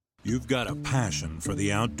You've got a passion for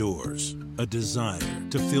the outdoors, a desire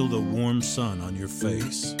to feel the warm sun on your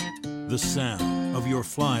face, the sound of your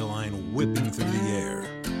fly line whipping through the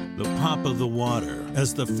air, the pop of the water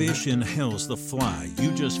as the fish inhales the fly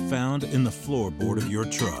you just found in the floorboard of your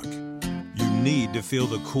truck. You need to feel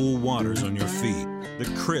the cool waters on your feet, the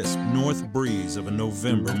crisp north breeze of a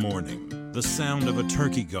November morning, the sound of a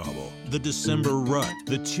turkey gobble, the December rut,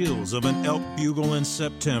 the chills of an elk bugle in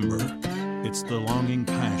September. It's the longing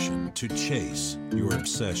passion to chase your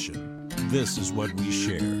obsession. This is what we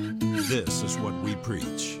share. This is what we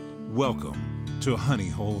preach. Welcome to Honey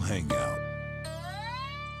Hole Hangout.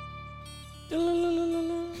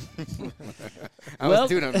 I was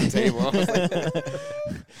doing it on the table. I was like,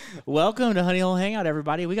 Welcome to Honey Hole Hangout,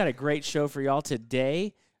 everybody. We got a great show for y'all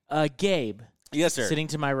today. Gabe. Yes, sir. Sitting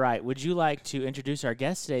to my right. Would you like to introduce our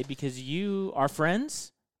guest today? Because you are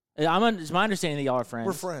friends. It's my understanding that y'all are friends.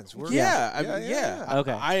 We're friends. Yeah.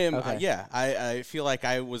 Okay. I am. Okay. I feel like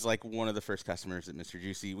I was like one of the first customers at Mr.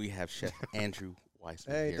 Juicy. We have Chef Andrew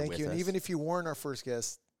Weissman Hey, here thank with you. us. And even if you weren't our first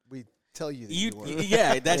guest, we tell you that you were.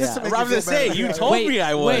 Yeah, that's Just to make what I you was gonna feel say. better. You Yeah. told me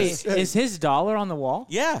I was. Wait, is his dollar on the wall?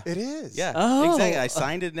 Yeah. It is. Yeah. Oh. Exactly. I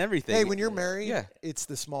signed it and everything. Hey, when you're married, Yeah. it's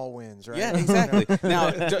the small wins, right? Yeah, exactly.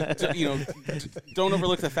 Now, don't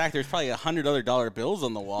overlook the fact there's probably $100 bills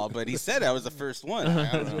on the wall, but he said I was the first one.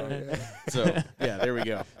 I don't know. So, yeah, there we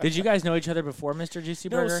go. Did you guys know each other before Mr. Juicy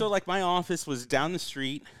No, Burger? so like my office was down the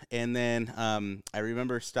street, and then I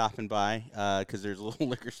remember stopping by because there's a little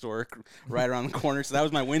liquor store right around the corner. So that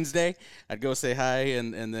was my Wednesday. I'd go say hi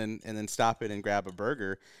and then stop it and grab a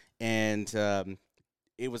burger, and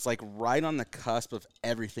it was like right on the cusp of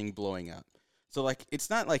everything blowing up. So like it's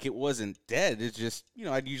not like it wasn't dead. It's just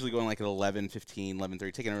I'd usually go in like at 11:15,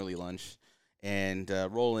 11:30, take an early lunch. And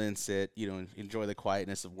roll in, sit, enjoy the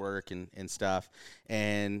quietness of work and stuff,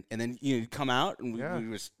 and then come out and we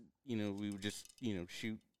would just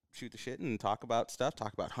shoot the shit and talk about stuff,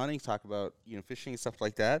 talk about hunting, talk about fishing and stuff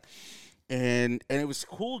like that, and it was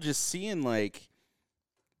cool just seeing like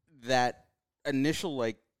that initial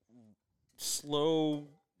like slow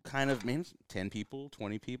kind of 10 people,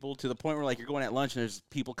 20 people to the point where like you're going at lunch and there's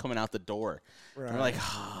people coming out the door, Right. and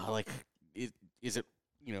we're like, is it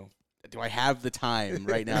do I have the time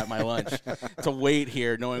right now at my lunch to wait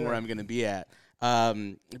here knowing where I'm going to be at?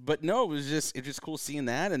 But no, it was just cool seeing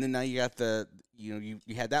that. And then now you got you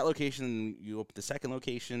had that location, you opened the second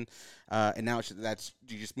location, and now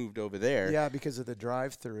you just moved over there. Yeah, because of the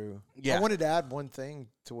drive-through. Yeah. I wanted to add one thing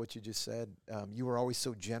to what you just said. You were always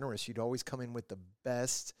so generous. You'd always come in with the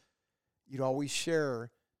best. You'd always share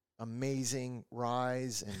amazing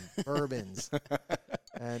ryes and bourbons.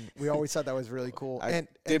 And we always thought that was really cool. I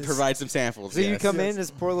did provide some samples. So you come in,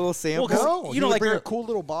 this poor little sample. Well, No, you know, like bring a a cool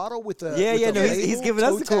little bottle with the he's giving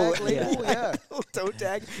us the cool label. Yeah. little toe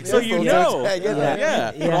tag. So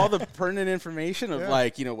Yeah. Put all the pertinent information of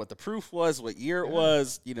what the proof was, what year it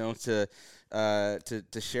was, to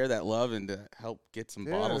share that love and to help get some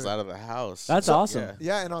bottles out of the house. That's awesome.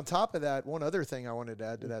 Yeah, and on top of that, one other thing I wanted to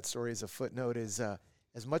add to that story as a footnote is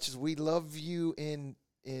as much as we love you in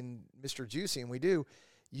Mr. Juicy, and we do,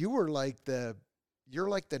 you're like the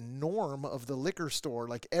norm of the liquor store.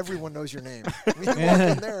 Like everyone knows your name. We walk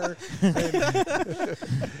in there, and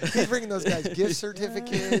he's bringing those guys gift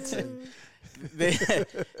certificates. And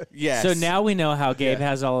Yes. So now we know how Gabe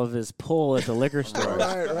has all of his pull at the liquor store.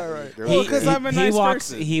 right. Well, 'cause I'm a nice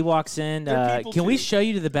person. He walks in. They're people Can we too. show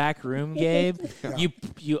you to the back room, Gabe?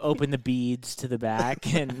 You open the beads to the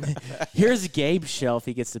back, and here's Gabe's shelf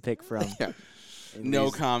he gets to pick from.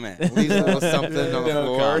 No comment. Leaves a little something on the No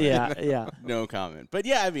floor. comment. Yeah. No comment. But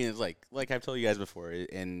yeah, I mean, it's like I've told you guys before,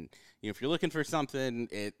 and if you're looking for something,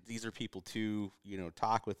 these are people too.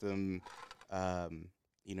 Talk with them.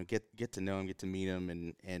 Get to know them, get to meet them,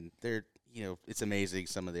 and they're it's amazing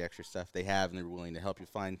some of the extra stuff they have, and they're willing to help you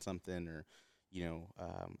find something or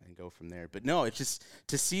and go from there. But no, it's just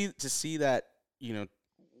to see that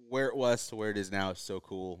where it was to where it is now is so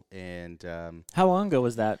cool. And How long ago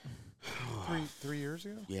was that? 3 years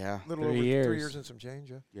ago. yeah, A little 3 over years. 3 years and some change.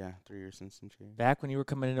 Yeah. yeah, 3 years since some change. Back when you were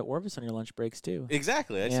coming into Orvis on your lunch breaks too.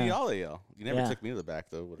 Exactly. I see Yeah. all of y'all. You never Yeah. took me to the back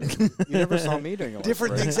though. Whatever. You never saw me doing a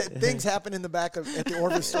Different lunch break. things happen in the back at the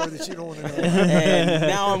Orvis store that you don't want to know. And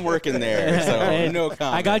now I'm working there, so no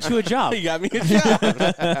comment. I got you a job. You got me a job.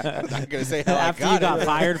 I'm not gonna say how After I you got it.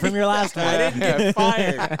 fired from your last one. I didn't get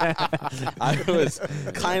fired. I was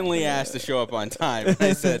kindly asked to show up on time. And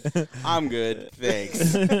I said, "I'm good,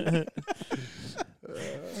 thanks."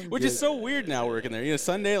 Which is so weird now working there.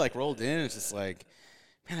 Sunday rolled in. It's just like,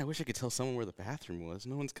 man, I wish I could tell someone where the bathroom was.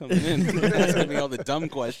 No one's coming in. Asking me all the dumb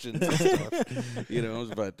questions and stuff.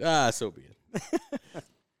 But so be it.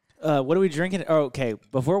 What are we drinking? Oh, okay.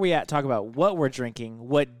 Before we talk about what we're drinking,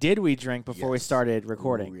 what did we drink before we started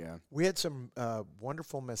recording? Ooh, yeah. We had some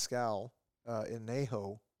wonderful mezcal in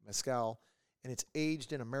Nejo mezcal, and it's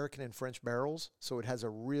aged in American and French barrels, so it has a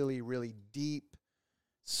really, really deep,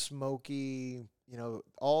 smoky,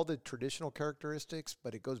 all the traditional characteristics,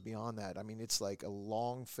 but it goes beyond that. I mean, it's like a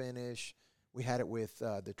long finish. We had it with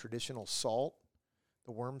the traditional salt,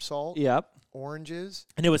 the worm salt, Yep. oranges.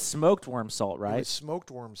 And it was smoked worm salt, It right? was smoked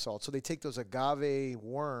worm salt. So they take those agave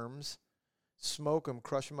worms, smoke them,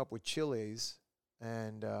 crush them up with chilies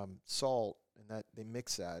and salt, and that they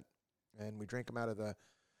mix that. And we drink them out of the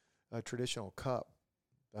traditional cup,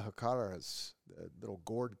 the jacaras, the little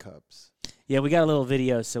gourd cups. Yeah, we got a little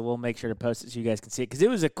video, so we'll make sure to post it so you guys can see it because it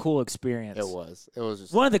was a cool experience. It was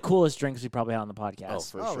just One of the coolest drinks we probably had on the podcast. Oh,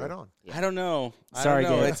 for Oh, sure. right on. I don't know. Sorry, I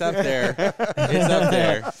don't know. Gabe. It's up there. It's up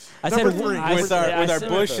there. I Number said three. I with said- I our said-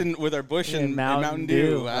 Bush and Mountain Mountain Dew.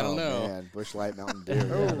 Dew. I don't know. Man, Bush Light Mountain Dew. Oh,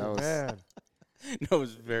 Yeah, that was, man. No, it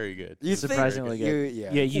was very good. You Surprisingly think, good. You,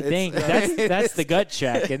 Yeah, you it's- think that's the gut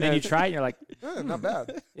check, and then you try it, and you're like, Not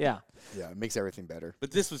bad. yeah. Yeah, it makes everything better.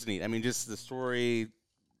 But this was neat. I mean, just the story,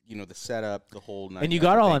 the setup, the whole night. And you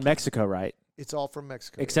got all in Mexico, right? It's all from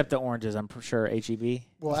Mexico. Except the oranges, I'm sure HEB.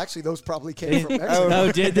 Well, actually, those probably came from Mexico.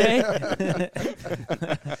 Oh, did they?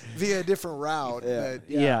 Via a different route. Yeah. But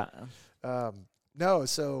Yeah. No,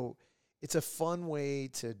 so it's a fun way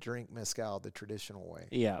to drink mezcal the traditional way,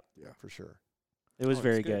 Yeah. for sure. It was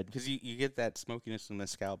very good. because you get that smokiness in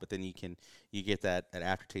mezcal, but then you get that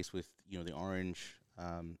aftertaste with the orange,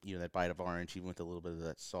 that bite of orange, even with a little bit of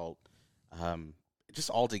that salt, just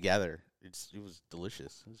all together. It was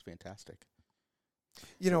delicious. It was fantastic.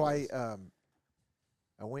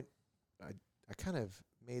 I kind of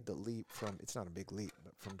made the leap from, it's not a big leap,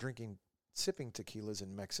 but from sipping tequilas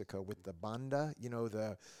in Mexico with the banda, you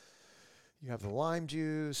have the lime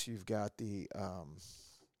juice, you've got the, now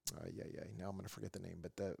I'm going to forget the name,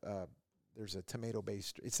 but there's a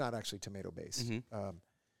tomato-based, it's not actually tomato-based, Mhm.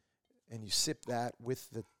 and you sip that with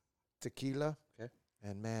the tequila, Okay.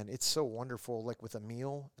 and man, it's so wonderful, like with a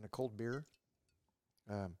meal and a cold beer,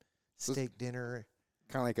 steak dinner.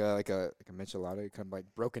 Kind of like a michelada, kind of like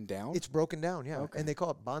broken down. It's broken down, yeah, Okay. and they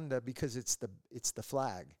call it banda because it's the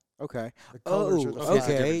flag. okay. The colors Oh, are the Okay,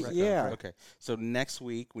 flag. okay, Right, yeah. right. Okay, so next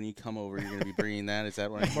week when you come over, you're going to be bringing that. Is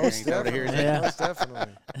that what I'm hearing? Most Is that what I hear? definitely, Yeah. most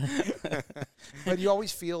definitely. But you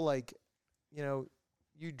always feel like,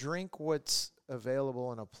 you drink what's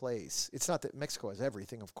available in a place. It's not that Mexico has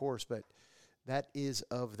everything, of course, but that is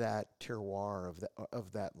of that terroir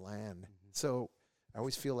of that land. So I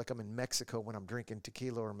always feel like I'm in Mexico when I'm drinking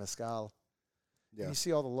tequila or mezcal. Yeah. And you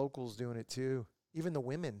see all the locals doing it too. Even the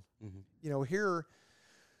women. Mhm. Here,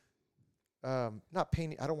 not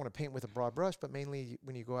painting. I don't want to paint with a broad brush, but mainly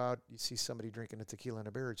when you go out, you see somebody drinking a tequila and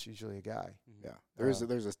a beer. It's usually a guy. Yeah. There's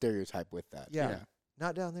a stereotype with that. Yeah.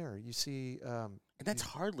 Not down there. You see. And that's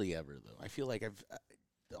hardly ever though. I feel like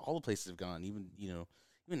all the places I've gone, even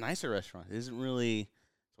even nicer restaurant. It isn't really.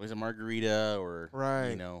 It's always a margarita or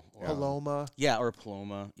Right. or, Paloma. Yeah, or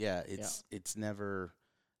Paloma. Yeah, it's never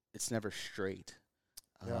straight.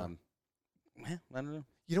 Yeah. I don't know.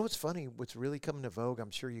 You know what's funny? What's really coming to vogue?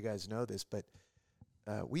 I'm sure you guys know this, but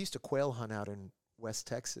we used to quail hunt out in West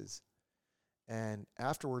Texas, and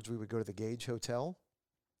afterwards we would go to the Gage Hotel,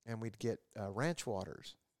 and we'd get ranch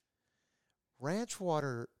waters. Ranch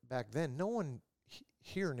water back then, no one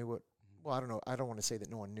here knew what. Well, I don't know. I don't want to say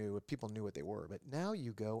that no one knew. People knew what they were, but now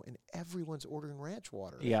you go and everyone's ordering ranch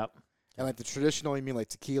water. Yep. And like the traditional, you mean like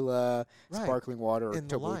tequila, Right. sparkling water, or And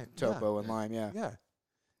the lime, topo and lime. Yeah. Yeah.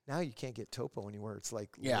 Now you can't get topo anywhere. It's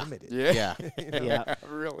like Yeah. limited. Yeah. Yeah.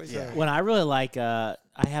 Really. Yeah. When I really like, I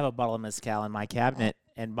have a bottle of mezcal in my cabinet,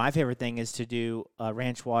 and my favorite thing is to do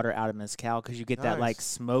ranch water out of mezcal because you get that like Nice.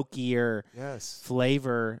 smokier Yes.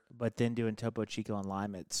 flavor, but then doing Topo Chico and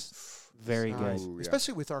lime, it's very Nice. good. Ooh, yeah.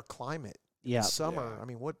 Especially with our climate. Yeah. Summer. Yeah. I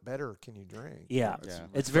mean, what better can you drink? Yeah. Yeah.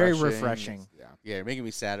 It's very refreshing. Yeah. Yeah, you're making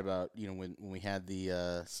me sad about when we had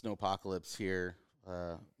the snow apocalypse here. When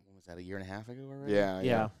was that, a year and a half ago already?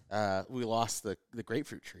 Yeah. Yeah. We lost the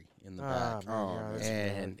grapefruit tree in the back. Man, Oh, yeah, man. that's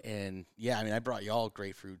bad. And yeah, I mean, I brought y'all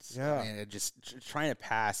grapefruits. Yeah. And it just trying to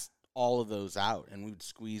pass all of those out, and we would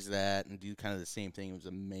squeeze that and do kind of the same thing. It was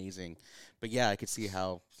amazing. But yeah, I could see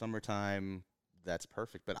how summertime, that's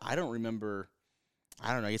perfect. But I don't remember,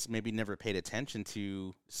 I don't know, I guess maybe never paid attention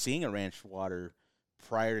to seeing a ranch water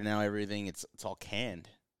prior to now. Everything, it's all canned.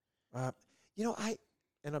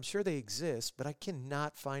 And I'm sure they exist, but I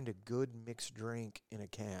cannot find a good mixed drink in a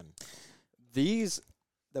can. These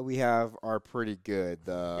that we have are pretty good.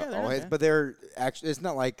 Yeah, they're not always, bad. but they're actually, it's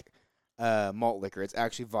not like malt liquor. It's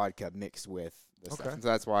actually vodka mixed with this Okay. stuff. So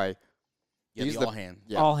that's why. Yeah, These the the- all hand.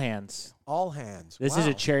 Yeah. All hands. All hands. This is a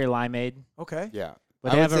Wow. cherry limeade, Okay. Yeah.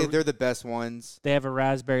 but I they would have say a they're the best ones. they have a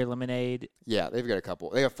raspberry lemonade. Yeah, they've got a couple.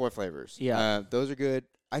 They have 4 flavors. Yeah. Those are good.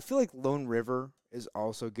 I feel like Lone River is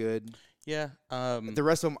also good. Yeah. The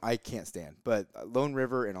rest of them I can't stand, but Lone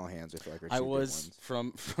River and All Hands I feel like are two I good was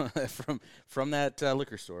ones. from that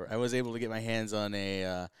liquor store. I was able to get my hands on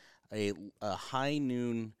a high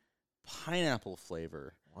noon pineapple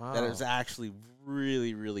flavor Wow. that is actually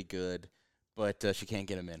really really good, but she can't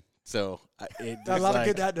get them in. So a lot of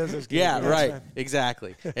good that does us good. Yeah, Yes, right, man.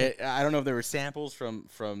 exactly. I don't know if there were samples from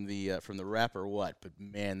the rep or what, but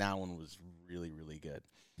man, that one was really really good.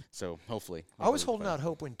 So hopefully, I was hopefully holding out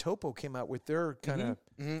hope when Topo came out with their kind of.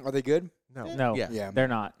 Mhm. Are they good? No, No, Yeah. Yeah. they're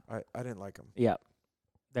not. I didn't like them. Yep,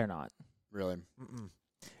 they're not. Really? Mm-mm.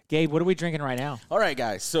 Gabe, what are we drinking right now? All right,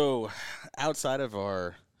 guys. So outside of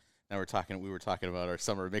our we were talking about our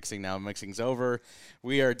summer mixing. Now mixing's over.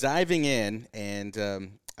 We are diving in, and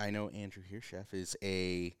I know Andrew here, chef, is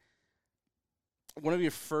one of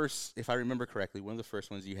your first, if I remember correctly, one of the first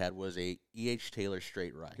ones you had was a E.H. Taylor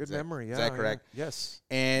straight rye. Good memory. Yeah. Is that yeah. correct? Yes.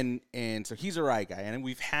 And so he's a rye guy, and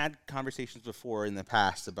we've had conversations before in the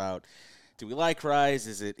past about, do we like ryes?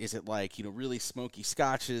 Is it like, really smoky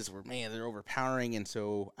scotches where, man, they're overpowering? And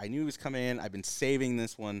so I knew he was coming in. I've been saving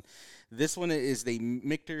this one. This one is the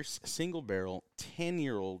Michter's single barrel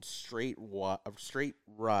 10-year-old straight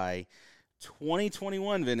rye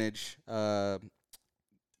 2021 vintage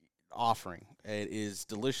offering. It is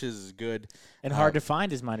delicious, it's good. And hard to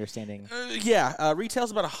find, is my understanding.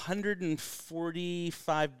 Retails about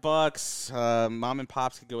 $145. Mom and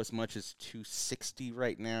pops could go as much as $260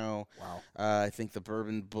 right now. Wow. I think the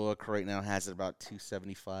bourbon book right now has it about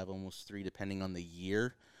 $275, almost $3, depending on the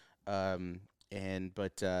year. But when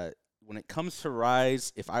it comes to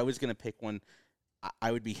ryes, if I was going to pick one,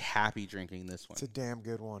 I would be happy drinking this one. It's a damn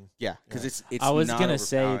good one. Yeah, because it's I was not gonna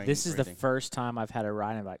say overpowering this is or the anything. first time I've had a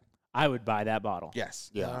rye, and I'm like, I would buy that bottle.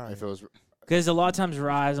 Yes. Yeah. Alright. If it was. Because a lot of times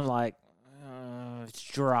ryes, I'm like, it's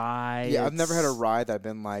dry. Yeah, I've never had a it's- rye that I've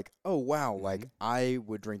been like, oh wow, like I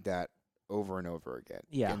would drink that over and over again.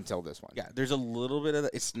 Yeah. Until this one. Yeah, there's a little bit of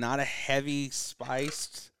it's not a heavy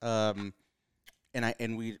spiced.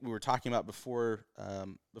 And we were talking about before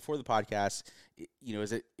the podcast.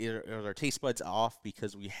 Are our taste buds off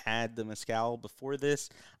because we had the mezcal before this?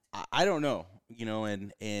 I don't know.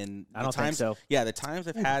 And I don't think so. Yeah, the times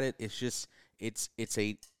I've had it, it's just it's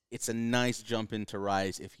a nice jump into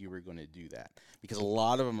ryes if you were going to do that, because a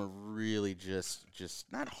lot of them are really just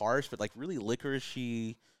not harsh, but like really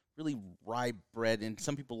licoricey, really rye bread, and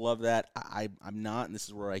some people love that. I'm not, and this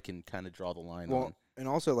is where I can kind of draw the line on. Well, and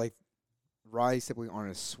also like rye typically aren't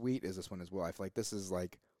as sweet as this one as well. I feel like this is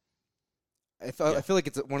like. I feel like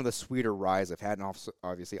it's one of the sweeter ryes I've had, and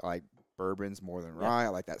obviously I like bourbons more than rye. I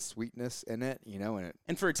like that sweetness in it,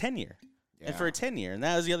 And for a 10-year. Yeah. And for a 10-year. And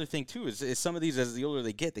that was the other thing, too, is some of these, as the older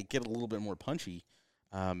they get a little bit more punchy.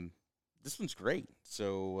 This one's great.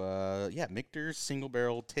 So, Michter's single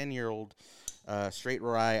barrel, 10-year-old straight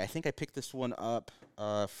rye. I think I picked this one up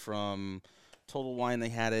from Total Wine. They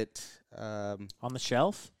had it. On the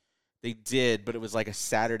shelf? They did, but it was like a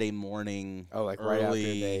Saturday morning. Oh, like right after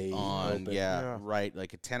early they on. opened. Yeah. Right,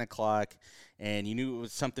 like at 10 o'clock. And you knew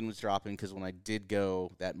something was dropping because when I did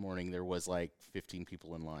go that morning, there was like 15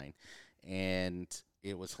 people in line. And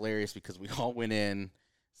it was hilarious because we all went in.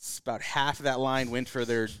 About half of that line went for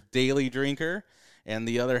their daily drinker, and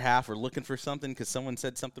the other half were looking for something because someone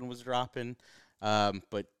said something was dropping.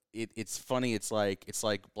 But it's funny. It's like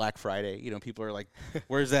Black Friday. People are like,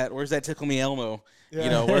 "Where's that Tickle Me Elmo?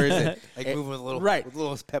 Where is it?" like And- moving with a little right. with a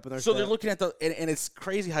little pep in their So step. they're looking at and it's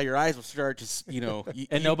crazy how your eyes will start just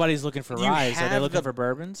And nobody's looking for you ryes. Are they have looking the- for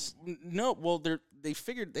bourbons? No, well, they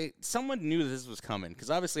figured someone knew this was coming because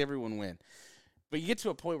obviously everyone went. But you get to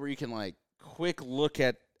a point where you can like quick look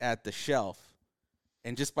at the shelf,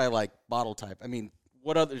 and just by like bottle type, I mean,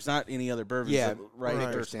 there's not any other bourbons, Yeah, right,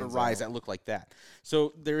 right. or Stands ryes out. that look like that.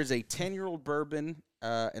 So there is a 10-year-old bourbon,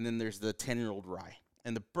 and then there's the 10-year-old rye,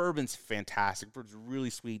 and the bourbon's fantastic. It's really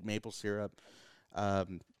sweet maple syrup.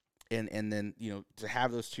 And then to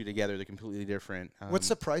have those two together, they're completely different. What's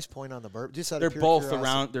the price point on the bourbon? Just out They're of pure both curiosity.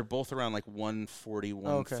 around. They're both around like 140,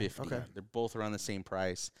 150. okay. They're both around the same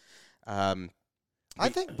price. I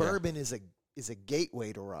think bourbon is a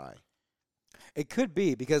gateway to rye. It could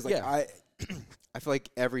be because like Yeah. I feel like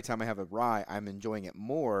every time I have a rye, I'm enjoying it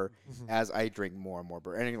more Mhm. as I drink more and more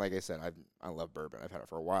bourbon. And like I said, I love bourbon. I've had it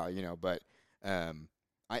for a while, but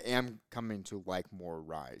I am coming to like more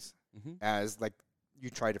ryes Mhm. as like you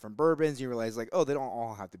try different bourbons, you realize like, oh, they don't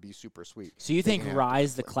all have to be super sweet. So you think can have rye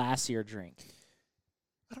is the different classier drink?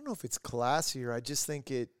 I don't know if it's classier. I just think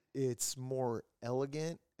it's more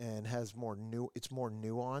elegant and has more it's more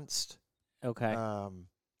nuanced. Okay.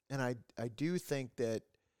 And I do think that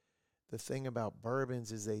the thing about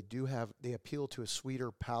bourbons is they appeal to a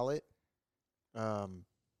sweeter palate. And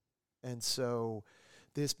so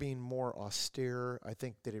this being more austere, I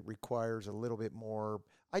think that it requires a little bit more.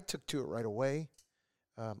 I took to it right away.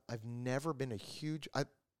 I've never been a huge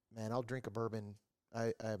I'll drink a bourbon.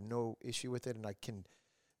 I have no issue with it, and I can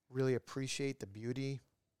really appreciate the beauty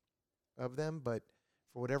of them. But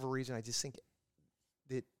for whatever reason, I just think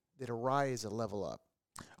that a rye is a level up.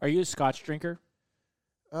 Are you a Scotch drinker?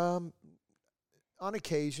 On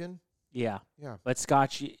occasion, Yeah. yeah. But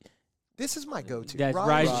Scotch, This is my go-to. That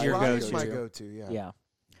rye is your Rye is go-to. my go-to. Yeah. yeah.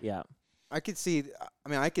 Yeah. I could see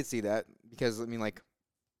that because like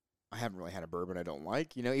I haven't really had a bourbon I don't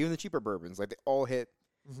like. Even the cheaper bourbons, like they all hit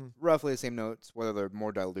Mm-hmm. roughly the same notes, whether they're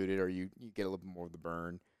more diluted or you get a little bit more of the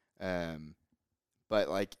burn. But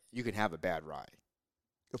like you can have a bad rye.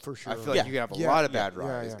 For sure. I feel like you can have a lot of bad yeah,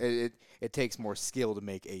 ryes. yeah. It takes more skill to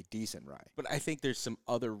make a decent rye. But I think there's some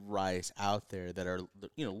other ryes out there that are,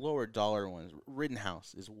 lower dollar ones.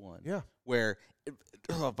 Rittenhouse is one. Yeah. Where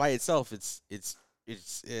by itself it's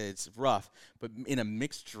rough, but in a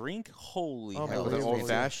mixed drink, holy Oh, hell! Like really? an old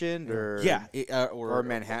fashioned or or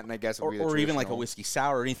Manhattan, I guess, would be the or even like a traditional. whiskey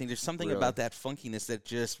sour or anything. There's something Really? about that funkiness that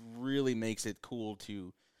just really makes it cool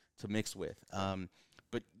to mix with.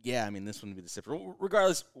 But yeah, I mean, this one would be the sipper.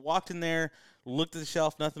 Regardless, walked in there, looked at the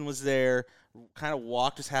shelf, nothing was there. Kind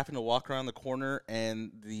of just happened to walk around the corner,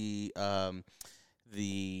 and the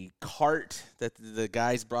cart that the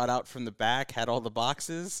guys brought out from the back had all the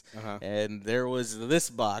boxes, and there was this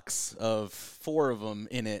box of 4 of them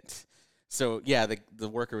in it. So yeah, the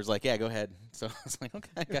worker was like, "Yeah, go ahead." So I was like, "Okay,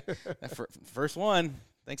 I got that first one.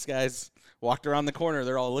 Thanks, guys." Walked around the corner.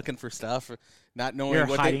 They're all looking for stuff, not knowing You're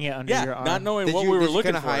what hiding it under your arm. not knowing Did what you, we were did you looking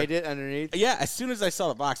kinda for. hide it underneath? Yeah, as soon as I saw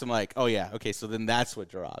the box, I'm like, "Oh yeah, okay." So then that's what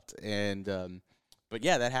dropped, and but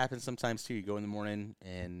yeah, that happens sometimes too. You go in the morning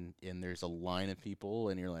and there's a line of people,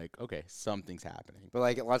 and you're like, "Okay, something's happening." But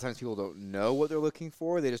like a lot of times people don't know what they're looking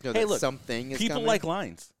for. They just know Hey, that look, something is People coming. like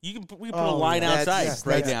lines. We can put a Oh, line yeah. outside Yes,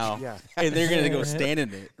 right that's- now, yeah. and they're gonna go stand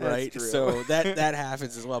in it, That's right? true. So that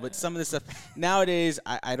happens as well. But some of this stuff nowadays,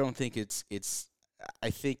 I don't think it's.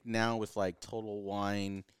 I think now with like Total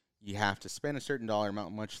Wine, you have to spend a certain dollar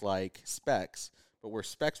amount, much like Specs. But where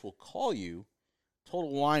Specs will call you, Total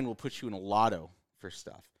Wine will put you in a lotto for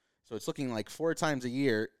stuff. So it's looking like 4 times a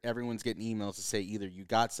year, everyone's getting emails to say either you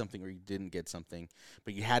got something or you didn't get something,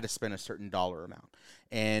 but you had to spend a certain dollar amount.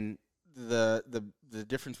 And the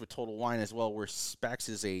difference with Total Wine as well, where Specs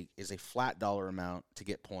is a flat dollar amount to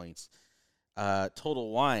get points.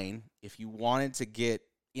 Total Wine, if you wanted to get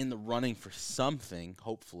in the running for something,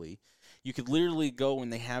 hopefully, you could literally go when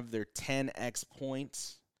they have their 10x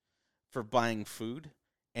points for buying food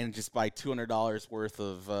and just buy $200 worth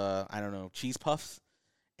of cheese puffs.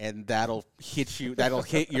 And that'll hit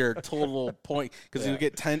your total point, because you'll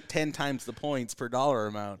get 10 times the points per dollar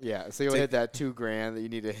amount. Yeah, so you'll hit that $2,000 that you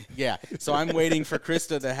need to. Yeah, so I'm waiting for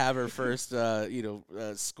Krista to have her first,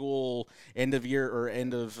 school end of year or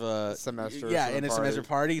end of Semester Yeah, sort of end of semester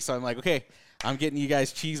party. So I'm like, okay, I'm getting you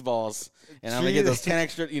guys cheese balls, and I'm gonna get those 10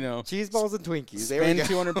 extra. Cheese balls and Twinkies. There we Spend go.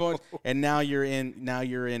 200 points, and now you're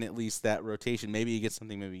in at least that rotation. Maybe you get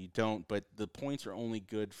something, maybe you don't. But the points are only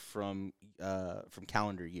good from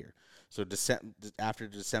calendar year. So after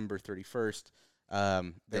December 31st,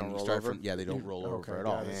 then don't you roll start over? from they don't roll Okay, over at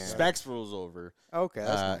got all. it. Yeah. Specs rolls over, Okay,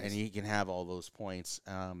 that's nice. and you can have all those points.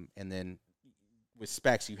 And then with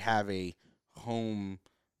Specs, you have a home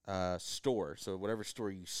store. So whatever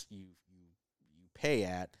store you pay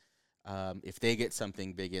at, if they get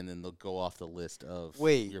something big in, then they'll go off the list of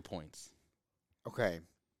your points. Okay.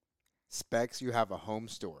 Specs, you have a home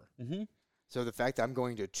store. Mm-hmm. So the fact that I'm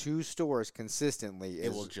going to 2 stores consistently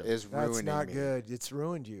It will jump. is ruining That's not me. good. It's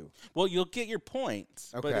ruined you. Well, you'll get your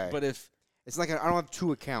points, Okay. but if It's like I don't have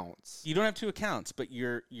 2 accounts you don't have 2 accounts, but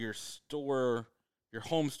your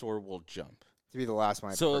home store will jump. to be the last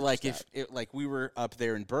one. I So like purchased if we were up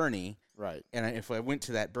there in Bernie, right. and if I went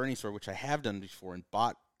to that Bernie store, which I have done before, and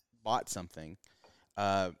bought something,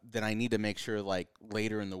 then I need to make sure, like,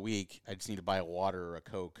 later in the week, I just need to buy a water or a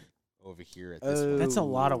Coke over here at this one. That's a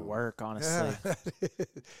lot of Ooh. work, honestly.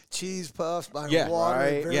 Cheese puffs, buying Yeah. water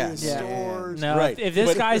Right. at various Yeah. stores. No, Right. if this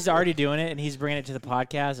But- guy's already doing it and he's bringing it to the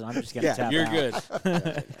podcast, and I'm just gonna tap You're out.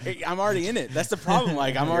 good. Hey, I'm already in it. That's the problem.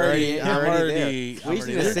 Like I'm You're already already there. I'm We already just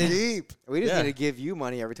need to there. send- Deep. We just Yeah. need to give you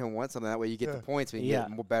money every time we want something. That way you get Yeah. the points and you Yeah. get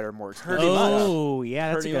more better, more Pretty expensive. much. Oh, yeah,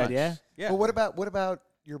 that's a Pretty good much. idea. Yeah. Well, what about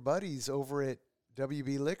your buddies over at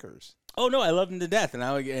WB Liquors. Oh no, I love them to death, and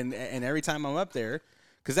and every time I'm up there,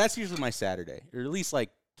 because that's usually my Saturday, or at least like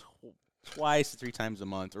twice to 3 times a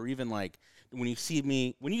month, or even like when you see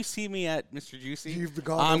me at Mr. Juicy,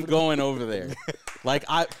 I'm going over there. Like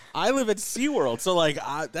I live at SeaWorld, so like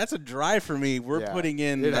that's a drive for me. We're putting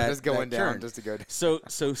in that just going that down turn. just to go down.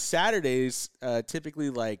 So Saturdays, typically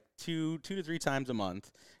like 2 to 3 times a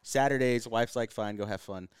month. Saturdays, wife's like, fine, go have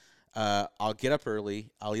fun. I'll get up early.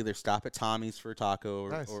 I'll either stop at Tommy's for a taco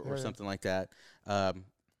or something like that, or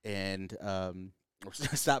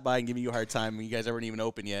stop by and give you a hard time when you guys aren't even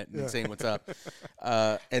open yet and saying what's up.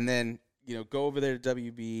 And then, go over there to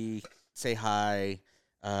WB, say hi,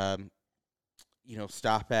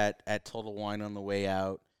 stop at Total Wine on the way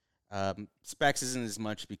out. Specs isn't as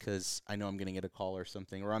much because I know I'm going to get a call or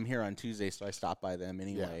something, or I'm here on Tuesday, so I stop by them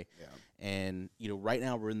anyway. Yeah. And right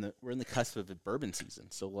now we're in the cusp of a bourbon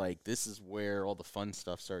season, so like this is where all the fun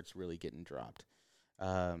stuff starts really getting dropped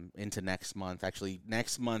into next month. Actually,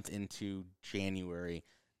 next month into January,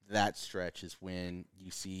 that stretch is when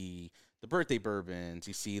you see the birthday bourbons,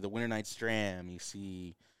 you see the Winter Nights Dram, you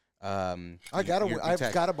see. I've got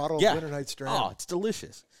a bottle of Winter Nights Dram. Oh, it's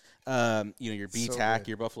delicious. Your BTAC, good.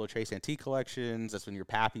 your Buffalo Trace Antique collections. That's when your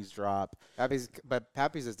Pappy's drop. But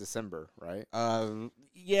Pappy's is December, right?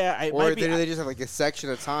 Yeah, or they just have like a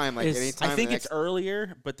section of time, like anytime. I think it's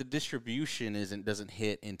earlier, but the distribution doesn't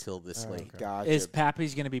hit until this late. Okay. Gotcha. Is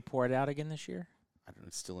Pappy's going to be poured out again this year? I don't know.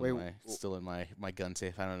 It's still in my gun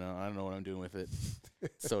safe. I don't know what I'm doing with it.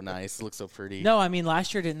 It's so nice. It looks so pretty. No, I mean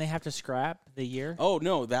last year didn't they have to scrap the year? Oh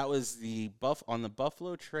no, that was on the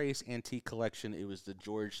Buffalo Trace Antique Collection. It was the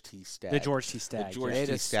George T. Stagg. The George T. Stagg. The George They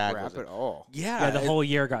T. just Stagg scrap was it all. Yeah, Yeah, the whole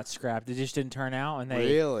year got scrapped. It just didn't turn out, and they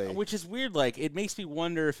Really? which is weird. Like it makes me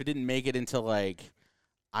wonder if it didn't make it into like,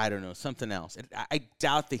 I don't know, something else. I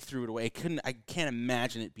doubt they threw it away. I can't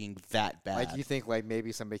imagine it being that bad. Like you think like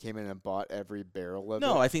maybe somebody came in and bought every barrel of it?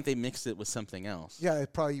 No, I think they mixed it with something else. Yeah,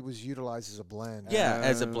 it probably was utilized as a blend. Yeah,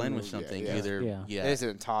 as a blend with yeah, something. yeah. Either Yeah. yeah. They just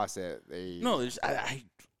didn't toss it. They No, there's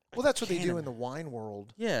Well, that's what they can't do in the wine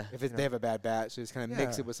world. yeah. if they have a bad batch, they just kind of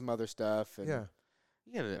mix Yeah. it with some other stuff. And Yeah.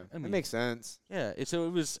 Yeah, I it mean, makes sense. yeah. So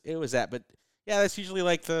it was that, but yeah, that's usually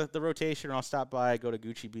like the rotation. I'll stop by, go to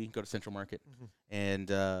Gucci Bee, go to Central Market, and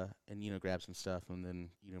grab some stuff, and then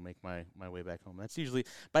make my way back home. That's usually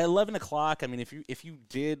by 11 o'clock. I mean, if you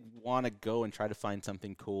did want to go and try to find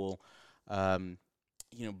something cool,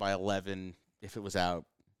 by 11, if it was out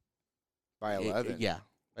By 11. yeah,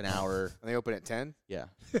 an hour. And they open at 10? Yeah.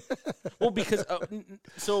 Well, because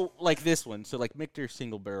so like this one, so like Michter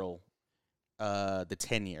Single Barrel, the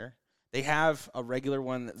 10-year. They have a regular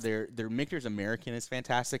one. Their Michter's American is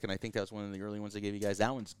fantastic, and I think that was one of the early ones they gave you guys.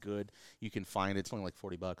 That one's good. You can find it. It's only like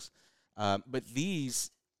 $40. But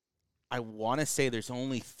these, I want to say there's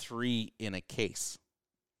only 3 in a case,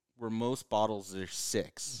 where most bottles there's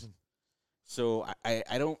 6. So I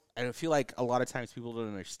don't feel like a lot of times people don't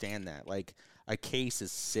understand that. Like a case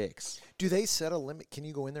is 6. Do they set a limit? Can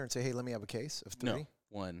you go in there and say, "Hey, let me have a case of 3?" No,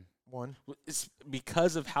 1. One. It's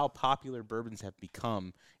because of how popular bourbons have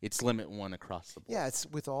become. It's limit 1 across the board. Yeah, it's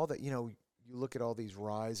with all that, you look at all these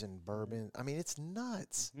ryes and bourbon. I mean, it's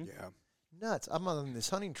nuts. Yeah. Nuts. I'm on this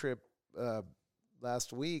hunting trip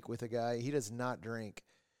last week with a guy. He does not drink,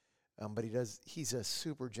 but he's a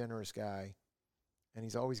super generous guy, and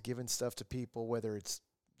he's always giving stuff to people, whether it's,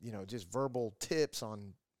 just verbal tips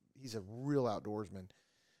on. He's a real outdoorsman.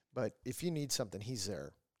 But if you need something, he's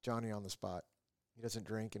there. Johnny on the spot. He doesn't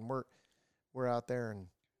drink, and we're out there, and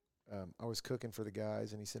I was cooking for the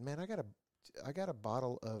guys, and he said, "Man, I got a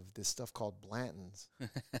bottle of this stuff called Blanton's.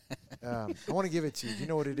 I want to give it to you. Do you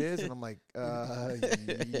know what it is?" And I'm like,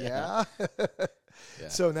 yeah. Yeah.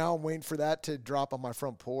 So now I'm waiting for that to drop on my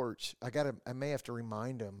front porch. I may have to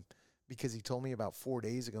remind him because he told me about 4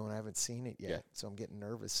 days ago, and I haven't seen it yet. Yeah. So I'm getting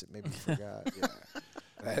nervous that maybe he forgot.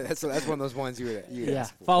 That's one of those ones you would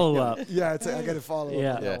ask for. follow up. Yeah, I got to follow up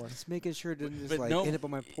Yeah. on Yeah. that one. Just making sure it didn't But just no- end up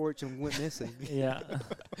on my porch and went missing. Yeah.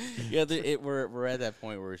 Yeah, we're at that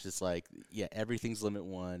point where it's just like, yeah, everything's limit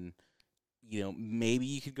 1. Maybe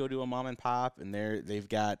you could go to a mom and pop, and they've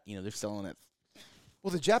got, they're selling it.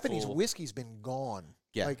 Well, the Japanese Full. whiskey's been gone.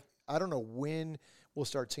 Yeah. Like, I don't know when we'll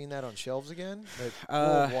start seeing that on shelves again, but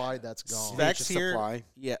worldwide that's gone. Specs Just here, supply.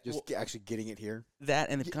 yeah, Just actually getting it here. that,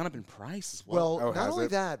 and it's gone up in price as well. Well, Oh, not has only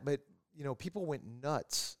it? that, but people went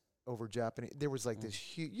nuts over Japanese. There was like this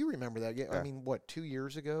huge. You remember that? Yeah. I Yeah. mean, what, 2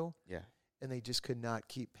 years ago? Yeah. And they just could not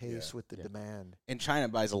keep pace Yeah. with the Yeah. demand. And China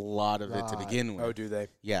buys a lot of it to Right. begin with. Oh, do they?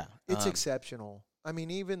 Yeah, It's exceptional. I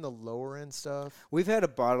mean, even the lower end stuff. We've had a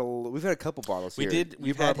couple bottles We here. did. You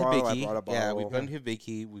We've brought had a bottle, I Hibiki. brought a bottle. Yeah, we've done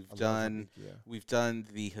Hibiki. I love We've done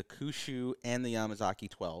the Hakushu and the Yamazaki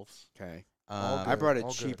 12s. Okay. All Um, I brought a all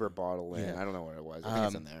good. cheaper bottle in. Yeah. I don't know what it was. I think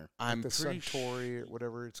it's in there. I'm the pretty Suntory or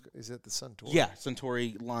whatever is it the Suntory? Yeah,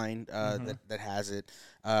 Suntory line Mhm. that has it.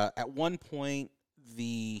 At one point,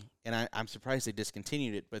 I'm surprised they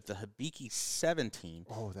discontinued it, but the Hibiki 17,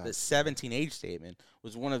 Oh, the that's 17 age statement,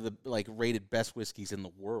 was one of the rated best whiskeys in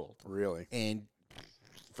the world. Really? And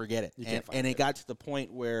forget it. You can't find And it it. got to the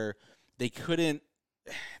point where they couldn't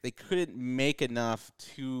make enough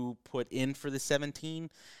to put in for the 17,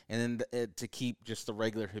 and then to keep just the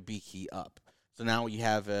regular Hibiki up. So now you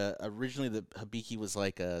have originally the Hibiki was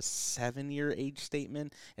like a 7-year age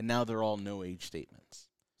statement, and now they're all no age statements.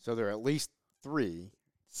 So there are at least 3.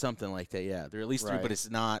 Something like that, yeah. They're at least 3, Right. but it's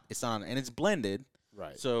not, and it's blended,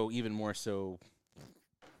 Right. so even more so,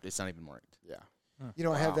 it's not even marked. Yeah. You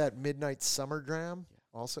know, I have Wow. that Midnight Summer Dram.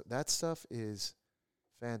 Also, that stuff is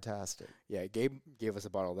fantastic. Yeah. Gabe gave us a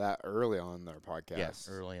bottle of that early on our podcast. Yes,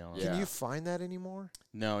 early on. Yeah. Can you find that anymore?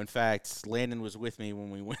 No, in fact, Landon was with me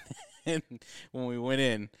when we went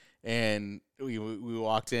in. And we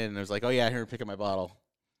walked in, and I was like, "Oh yeah, here, pick up my bottle,"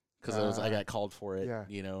 because I got called for it. Yeah.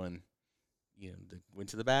 Went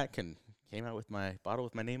to the back and came out with my bottle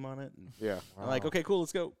with my name on it. And Yeah. I'm like, Wow. "Okay, cool,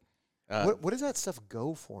 let's go." What does that stuff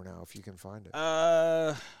go for now if you can find it?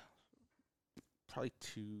 Probably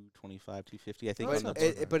 $225, $250, I think. Oh, on that's the not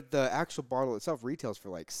bad. But the actual bottle itself retails for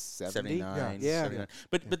like 70. 79. Yeah. 79.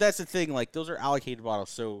 But that's the thing. Like, those are allocated bottles.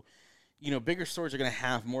 So, bigger stores are going to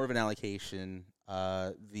have more of an allocation.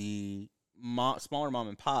 The smaller mom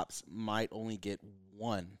and pops might only get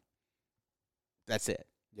one. That's it.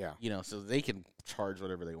 Yeah. So they can charge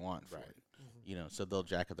whatever they want for Right. it. So they'll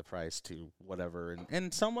jack up the price to whatever,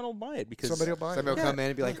 and someone will buy it because Somebody will buy Somebody it. will come in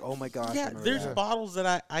and be like, "Oh my gosh!" I yeah, remember there's that." bottles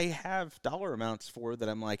that I have dollar amounts for that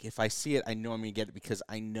I'm like, if I see it, I know I'm gonna get it because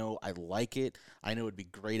I know I like it. I know it'd be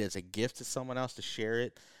great as a gift to someone else to share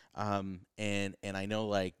it. And I know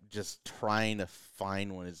like just trying to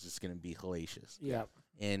find one is just gonna be hellacious. Yeah.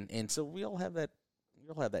 And so we all have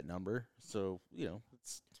that number. So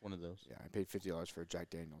it's one of those. Yeah, I paid $50 for a Jack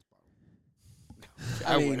Daniel's bottle.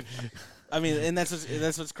 I mean, and that's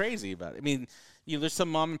what's crazy about it. I mean, there's some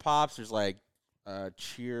mom and pops. There's like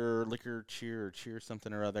Cheer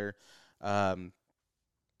something or other.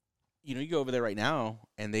 You go over there right now,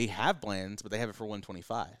 and they have blends, but they have it for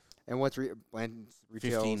 $125, And what's blend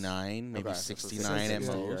retails? $59, maybe Okay. $69 at Yeah.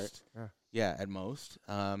 most. Yeah. Yeah, at most.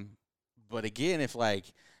 But again, if like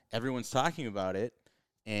everyone's talking about it,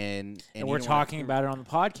 and And you we're don't wanna- talking about it on the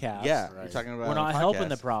podcast. yeah, Right. we're talking about We're it on not helping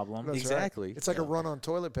the podcast. problem. That's right. Exactly. It's like a Yeah. run on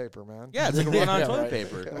toilet paper, man. Yeah, it's like a run on Yeah, toilet right.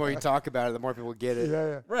 paper. The more you talk about it, the more people get it.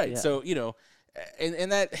 Yeah. Right. Yeah. So,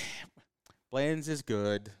 and that blends is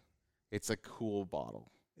good. It's a cool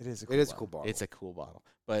bottle. It is a It cool is a bottle. cool bottle. It's a cool bottle.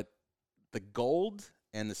 But the gold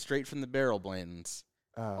and the straight from the barrel blends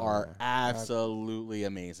are yeah. absolutely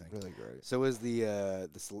amazing. Really great. So is the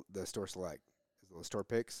store select. Is the store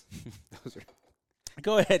picks? Those are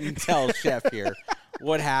Go ahead and tell Chef here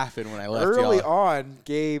what happened when I left early y'all. on.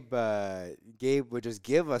 Gabe would just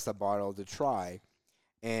give us a bottle to try,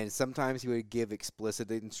 and sometimes he would give explicit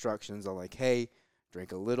instructions on like, "Hey,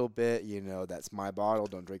 drink a little bit. That's my bottle.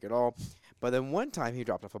 Don't drink it all." But then one time he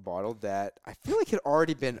dropped off a bottle that I feel like had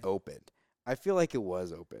already been opened. I feel like it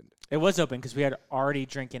was opened. It was open because we had already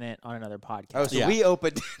drinking it on another podcast. Oh, so Yeah. we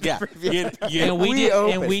opened. Yeah. And we did,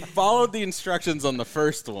 opened. and we followed the instructions on the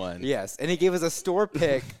first one. Yes, and he gave us a store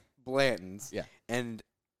pick Blanton's. Yeah. And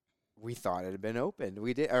we thought it had been opened.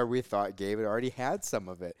 We thought Gabe had already had some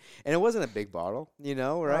of it. And it wasn't a big bottle,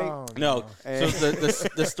 right? Oh, No. So And-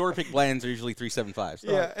 the store pick blends are usually 375s.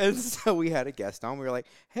 Yeah, and so we had a guest on. We were like,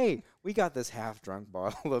 "Hey, we got this half-drunk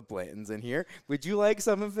bottle of Blanton's in here. Would you like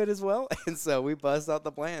some of it as well?" And so we bust out the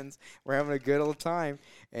Blanton's. We're having a good old time,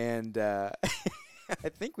 and I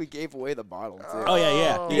think we gave away the bottle too. Oh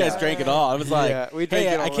yeah. You guys drank it all. I was like, Yeah, we drank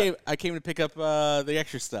hey, it all. I came to pick up the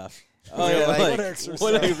extra stuff. Oh We were yeah, like, like, what extra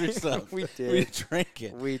what stuff? extra stuff? We We did. drank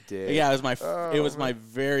it. We did. Yeah, it was my Oh, it was man. my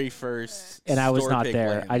very first. and I was store not pick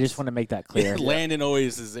there. blend. I just want to make that clear. Landon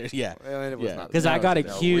always is there. Yeah. Well, it was Yeah. not- Because I no, got no,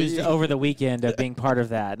 accused we- over the weekend of being part of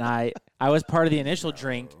that, and I was part of the initial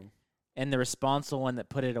drink and the responsible one that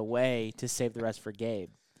put it away to save the rest for Gabe.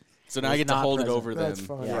 So now I Was get to not hold it present. over That's them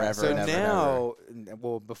funny. Yeah. forever So and ever. now,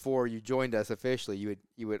 well, before you joined us officially, you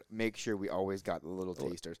would make sure we always got the little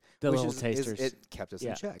tasters. The which little is- tasters. it kept us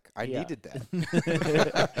Yeah. in check. I Yeah. needed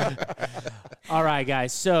that. All right,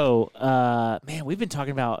 guys. So, man, we've been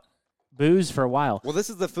talking about booze for a while. Well, this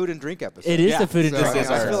is the food and drink episode. It is Yeah, the food and So drink. this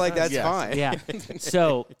is I our- feel like that's yes. fine. Yeah.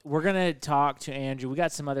 So we're gonna talk to Andrew. We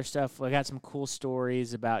got some other stuff. We got some cool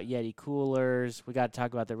stories about Yeti coolers. We got to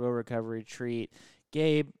talk about the real recovery treat.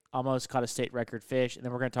 Gabe almost caught a state record fish, and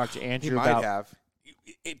then we're gonna talk to He Andrew might about. have.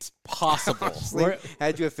 It's possible. Honestly,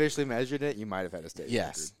 had you officially measured it, you might have had a state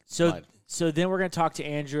Yes. So Might. so then we're gonna talk to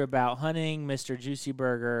Andrew about hunting, Mr. Juicy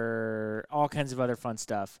Burger, all kinds of other fun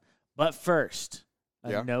stuff. But first,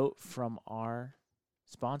 a Yeah. note from our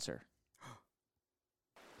sponsor.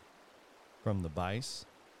 From the vise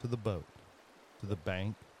to the boat, to the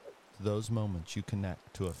bank, to those moments you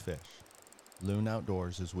connect to a fish, Loon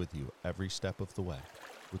Outdoors is with you every step of the way,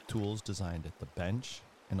 with tools designed at the bench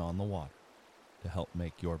and on the water to help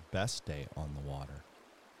make your best day on the water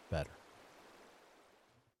better.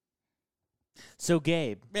 So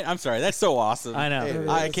Gabe, Man, I'm sorry. That's so awesome. I know. It is.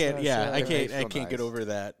 I can't. Yeah, I It can't. makes I feel can't get nice. over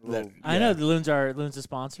that. Little- I know the Loon's a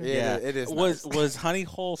sponsor. Yeah. it is Was nice. was Honey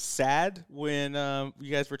Hole sad when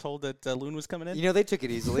you guys were told that Loon was coming in? You know, they took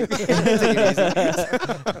it easily. They took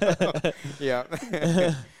it easy.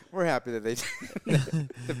 Yeah. We're happy that they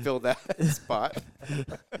to fill that spot.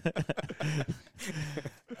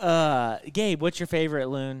 Gabe, what's your favorite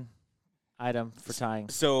Loon item for tying?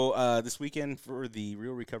 So this weekend for the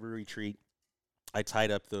Real Recovery Retreat, I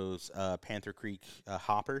tied up those Panther Creek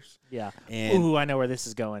hoppers. Yeah. And Ooh, I know where this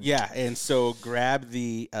is going. yeah, and so grab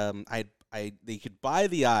the they could buy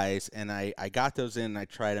the eyes, and I got those in and I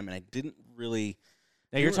tried them, and I didn't really.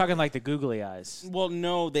 Now you're talking like the googly eyes. Well,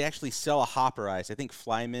 no, they actually sell a hopper eyes. I think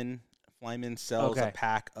Flyman sells Okay. a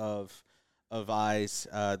pack of eyes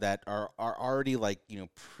that are already like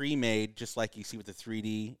pre-made, just like you see with the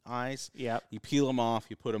 3D eyes. Yep. You peel them off,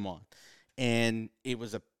 you put them on, and it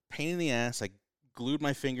was a pain in the ass. I glued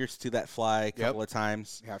my fingers to that fly a couple of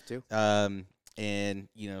times, You have to. and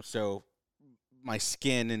so my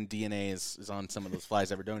skin and DNA is on some of those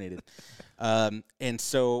flies I ever donated, and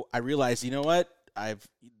so I realized, you know what? I've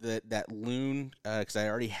that Loon because I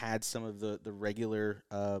already had some of the regular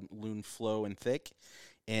Loon Flow and Thick,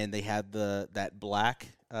 and they had that black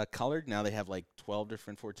colored. Now they have like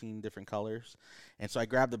 14 different colors, and so I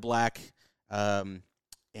grabbed the black, and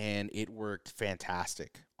it worked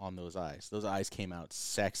fantastic on those eyes. Those eyes came out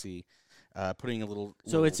sexy. Putting a little.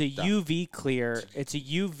 So it's a dot- UV clear. It's a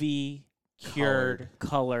UV cured,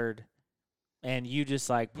 colored, and you just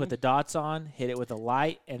like put the dots on, hit it with a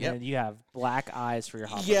light, and Yep. then you have black eyes for your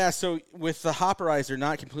hopper. Yeah, so with the hopper eyes, they're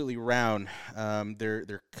not completely round.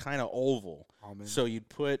 They're kind of oval. Almond. So you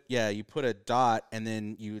put a dot, and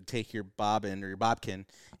then you would take your bobbin or your bobkin,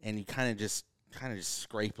 and you kind of just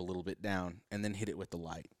scrape a little bit down, and then hit it with the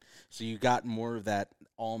light. So you got more of that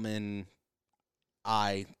almond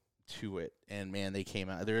eye to it, and man, they came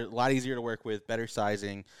out. They're a lot easier to work with, better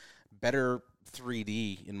sizing, better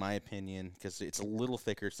 3D in my opinion, because it's a little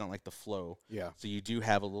thicker. It's not like the Flow. Yeah. So you do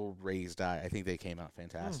have a little raised eye. I think they came out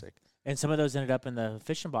fantastic. And some of those ended up in the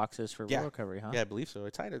fishing boxes for Yeah. real recovery, huh? Yeah, I believe so. I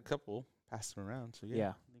tied a couple, passed them around. So yeah, Yeah.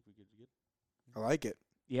 I think we good. I like it.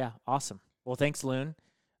 Yeah, awesome. Well, thanks, Loon.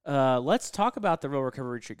 Let's talk about the real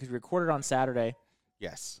recovery retreat because we recorded on Saturday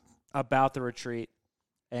Yes. about the retreat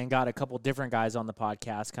and got a couple different guys on the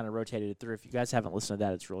podcast, kind of rotated it through. If you guys haven't listened to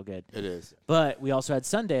that, it's real good. It is. But we also had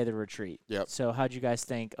Sunday of the retreat. Yep. So how'd you guys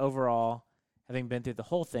think overall, having been through the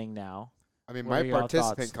whole thing now? I mean, What are my your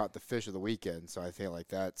participant thoughts? caught the fish of the weekend, so I feel like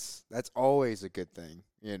that's always a good thing,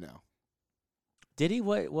 Did he?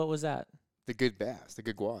 What was that? The good bass, the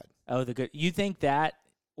good guad. Oh, the good. You think that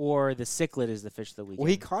or the cichlid is the fish of the weekend? Well,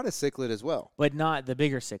 he caught a cichlid as well. but not the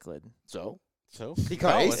bigger cichlid. So So he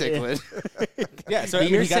caught a Oh, cichlid. yeah. So But I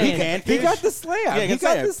mean, you're he got saying- the He panfish. got the slam. Yeah, he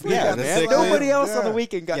got the slam. yeah, the man. cichlid. Nobody else on the Yeah.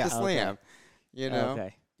 weekend got Yeah. the slam.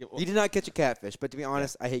 Okay. Yeah, well, He did not catch a catfish, but to be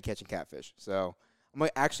honest, I hate catching catfish. So I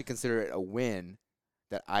might actually consider it a win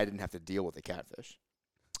that I didn't have to deal with the catfish.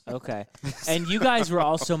 Okay. And you guys were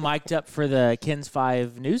also mic'd up for the Kins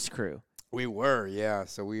 5 news crew. We were, yeah.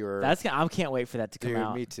 So we were. I can't wait for that to come dude,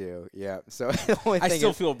 out. me too. Yeah. So the only I thing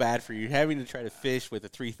still is, feel bad for you having to try to fish with a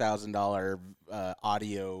 $3,000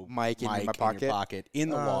 audio Mic in my your pocket? pocket in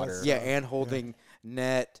the water. yeah, and holding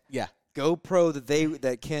net Yeah. GoPro that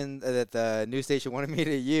the news station wanted me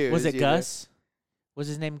to use. Was it you know? Gus? Was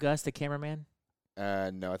his name Gus, the cameraman?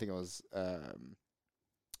 No, I think it was. I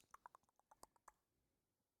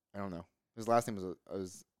don't know. His last name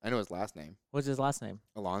was. I know his last name, What's his last name?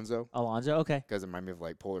 Alonzo, Alonzo? Okay. because it reminded me of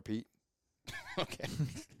like Polar Pete. Okay.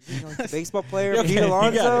 You know, like the baseball player, Okay, Pete you got it,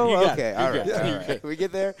 Alonzo. you got it, Okay, you're all good, right, you're all right. good. We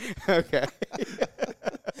get there. Okay.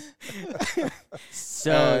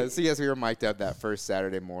 So, So yes, we were mic'd up that first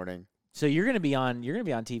Saturday morning. So you're gonna be on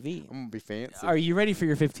TV. I'm gonna be fancy. Are you ready for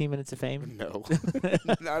your 15 minutes of fame? No,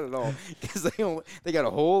 not at all. Because they got a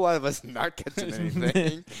whole lot of us not catching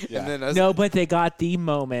anything, and then us. No, but they got the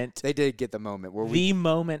moment. They did get the moment where The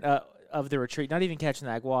moment of the retreat, not even catching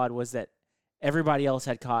that guad, was that everybody else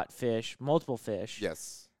had caught fish, multiple fish.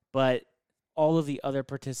 Yes. But all of the other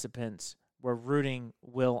participants were rooting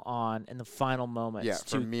Will on in the final moments Yeah,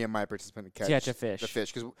 to for me and my participant to catch a fish. The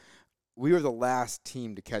fish, because we were the last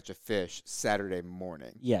team to catch a fish Saturday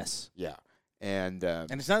morning. Yes. Yeah, and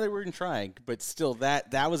it's not that we weren't trying, but still,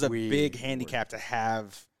 that was a big handicap to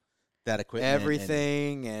have that equipment.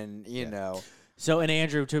 everything, and you know. So, and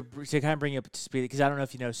Andrew, to kind of bring you up to speed, because I don't know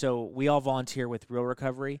if you know, so we all volunteer with Real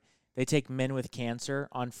Recovery. They take men with cancer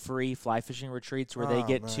on free fly fishing retreats where they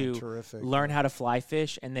get to terrific. learn how to fly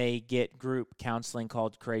fish, and they get group counseling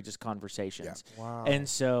called Courageous Conversations. Yeah. Wow. And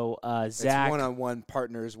so Zach, It's one-on-one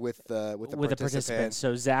partners with the participant.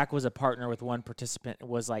 So Zach was a partner with one participant.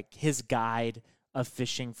 Was like his guide of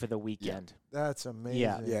fishing for the weekend. That's amazing.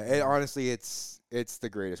 Yeah. Honestly, it's the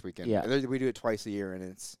greatest weekend. Yeah. We do it twice a year, and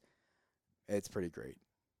it's pretty great.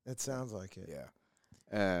 It sounds like it.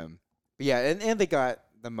 Yeah. But yeah, and they got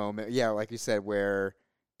the moment. Yeah, like you said, where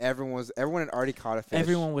everyone had already caught a fish.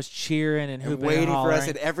 Everyone was cheering and hooping and waiting and for us, hollering.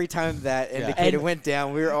 and every time that indicator And- went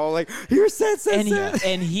down, we were all like, "You're set."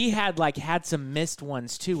 And he had some missed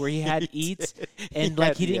ones too, where he had eats and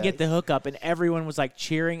he didn't get the hookup, and everyone was like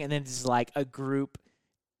cheering, and then just like a group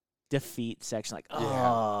defeat section, like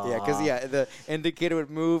because the indicator would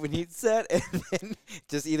move and he'd set, and then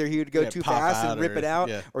just either he would go too pop fast out and rip or- it out,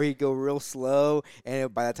 yeah. or he'd go real slow,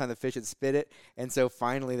 and by that time the fish had spit it, and so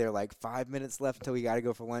finally they're like 5 minutes left until we got to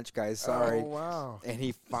go for lunch, guys. Sorry. Oh, wow. And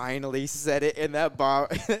he finally set it, and that bar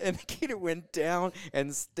indicator went down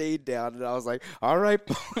and stayed down, and I was like, "All right,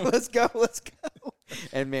 let's go."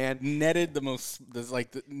 And man, netted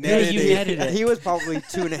netted. you netted it. he was probably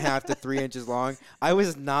 2.5 to 3 inches long. I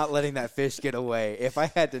was not letting that fish get away. If I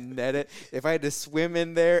had to net it, if I had to swim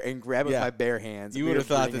in there and grab it with my bare hands, You we would were have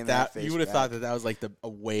thought bringing that fish you would have back. thought that was like a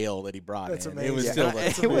whale that he brought That's in. amazing. It was Yeah. still And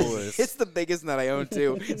the it was- coolest. it's the biggest net I own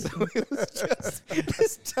too. So it was just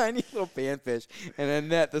this tiny little panfish and a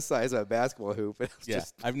net the size of a basketball hoop. It was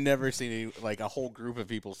just I've never seen a whole group of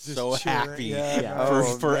people so cheering. happy Yeah.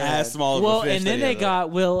 Oh, for man. as small of Well, a fish. and then that they he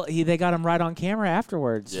had. they got him right on camera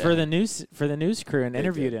afterwards Yeah. for the news crew and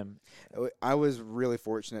interviewed did. him. I was really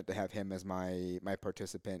fortunate to have him as my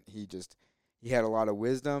participant. He had a lot of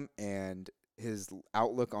wisdom, and his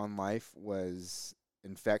outlook on life was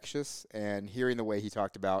infectious. And hearing the way he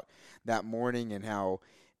talked about that morning and how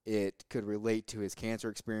it could relate to his cancer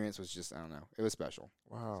experience was just, I don't know, it was special.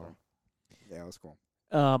 Wow. So, yeah, it was cool.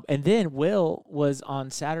 And then Will was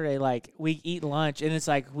on Saturday, like we eat lunch, and it's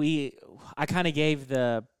like I kind of gave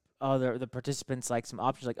the participants like some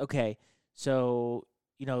options, like, okay, so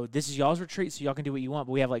this is y'all's retreat, so y'all can do what you want,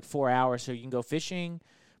 but we have like 4 hours, so you can go fishing,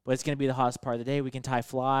 but it's gonna be the hottest part of the day. We can tie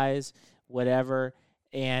flies, whatever.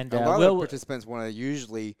 And A lot Will, of participants want to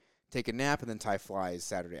usually take a nap and then tie flies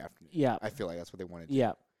Saturday afternoon. yeah, I feel like that's what they want to do.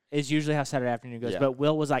 yeah, it's usually how Saturday afternoon goes. Yeah. But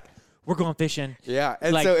Will was like, we're going fishing. Yeah,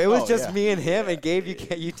 and Like- so it was Oh, just yeah. me and him, and Gabe,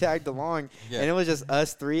 you tagged along, Yeah. and it was just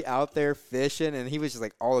us three out there fishing, and he was just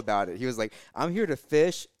like all about it. He was like, "I'm here to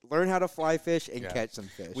fish, learn how to fly fish, and Yeah. catch some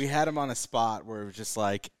fish." We had him on a spot where it was just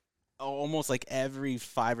like almost like every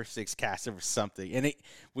 5 or 6 casts there was something, and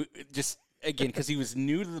just again because he was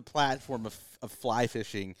new to the platform of fly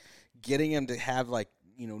fishing, getting him to have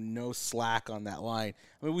no slack on that line.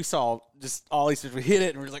 I mean, we saw just all these fish. We hit it,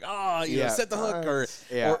 and we're just like, set the hook,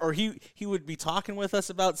 Yeah. or he would be talking with us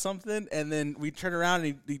about something, and then we'd turn around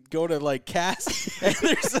and he'd go to cast, and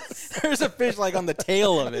there's a fish on the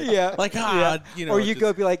tail of it. Yeah. Or you just-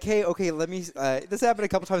 go be like, "Hey, okay, let me." This happened a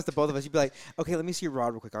couple times to both of us. You'd be like, "Okay, let me see your rod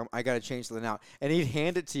real quick. I got to change something out," and he'd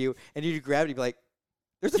hand it to you, and you'd grab it. You'd be like,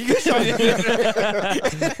 "There's a fish on there,"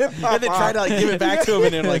 and then try to give it back to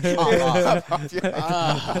him, and then pop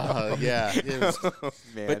off. Yeah. It was,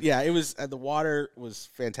 Man. but yeah, it was the water was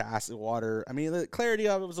fantastic. Water. I mean, the clarity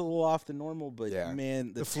of it was a little off the normal, but Yeah.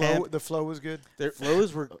 man, The flow was good. their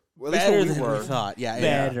flows were well, at least better what we than were. we thought. Yeah,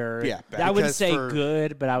 Better. Yeah, I wouldn't Because say for-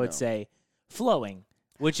 good, but I would say flowing,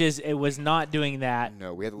 which is it was not doing that.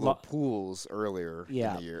 No, we had the little pools earlier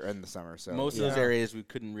Yeah. in the year in the summer. So Most of those Yeah. areas we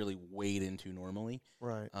couldn't really wade into normally,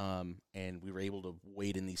 Right. and we were able to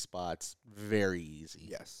wade in these spots very easy.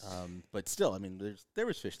 Yes. But still, I mean, there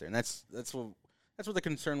was fish there, and that's what the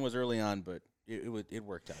concern was early on, but it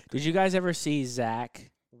worked out. Did you guys ever see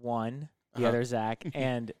Zach one, the Uh-huh. other Zach,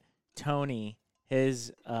 and Tony,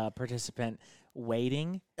 his participant,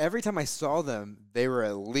 waiting? Every time I saw them, they were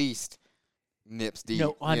at least nips deep.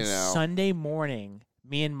 No, on you know? Sunday morning,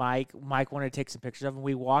 me and Mike wanted to take some pictures of him.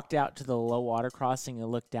 We walked out to the low water crossing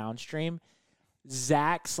and looked downstream.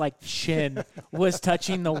 Zach's like chin was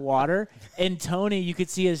touching the water, and Tony, you could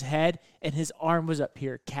see his head and his arm was up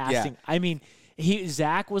here casting. I mean,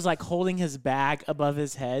 Zach was like holding his bag above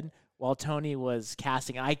his head while Tony was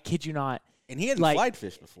casting. I kid you not. And he hadn't like, fly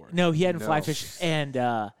fished before. No, he hadn't fly fished,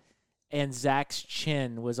 and Zach's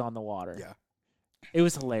chin was on the water. Yeah. It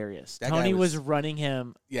was hilarious. That Tony guy was running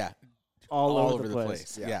him Yeah. all over the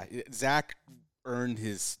place. Yeah. Zach earned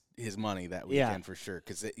his money that weekend for sure.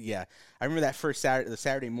 Because I remember that first the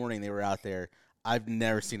Saturday morning they were out there. I've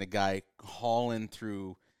never seen a guy hauling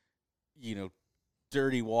through,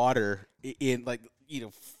 dirty water in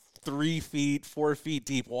 3 feet, 4 feet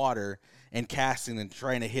deep water and casting and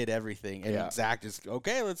trying to hit everything. And Zach just,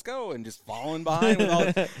 okay, let's go. And just falling behind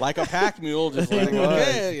with like a pack mule, just like,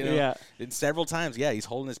 okay, Yeah. And several times, he's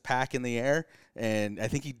holding his pack in the air. And I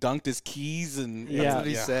think he dunked his keys. And That's what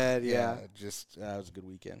he said, Just, that was a good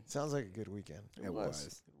weekend. Sounds like a good weekend. It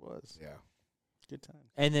was. Yeah. Good time.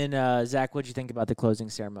 And then, Zach, what'd you think about the closing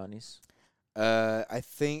ceremonies? I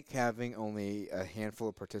think having only a handful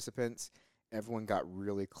of participants, everyone got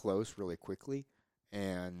really close really quickly.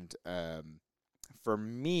 And for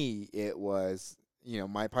me, it was,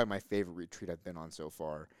 probably my favorite retreat I've been on so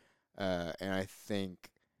far. And I think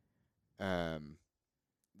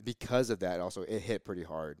because of that, also, it hit pretty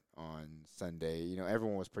hard on Sunday.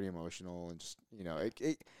 Everyone was pretty emotional and just,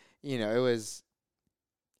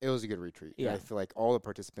 it was a good retreat. Yeah. I feel like all the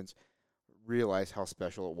participants realized how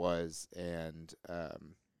special it was, and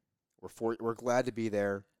we're glad to be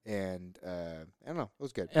there. And I don't know, it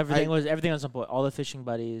was good. Everything was on point. All the fishing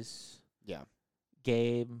buddies. Yeah.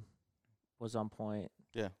 Gabe was on point.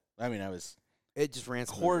 Yeah. I mean, I was It just ran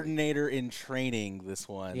smoothly. coordinator in training this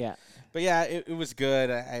one. Yeah. But yeah, it was good.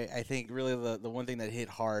 I think really the one thing that hit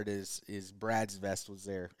hard is Brad's vest was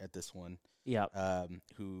there at this one. Yeah.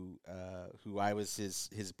 Who I was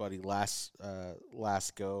his buddy last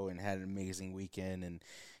go and had an amazing weekend, and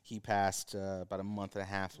he passed about a month and a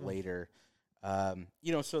half later.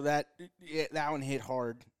 So that one hit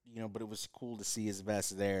hard, but it was cool to see his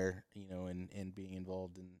vest there, and being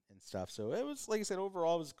involved and stuff. So it was, like I said,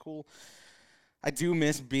 overall it was cool. I do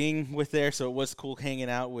miss being with there, so it was cool hanging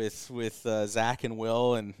out with Zach and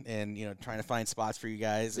Will and trying to find spots for you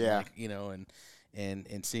guys. And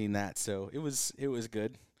and seeing that. So it was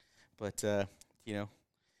good. But I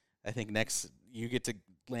think next you get to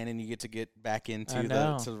Landon, you get to get back into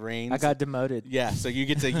the reins. I got demoted. Yeah, so you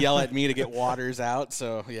get to yell at me to get waters out.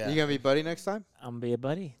 So yeah, You gonna be buddy next time? I'm gonna be a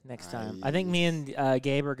buddy next time. I think me and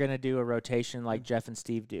Gabe are gonna do a rotation like Jeff and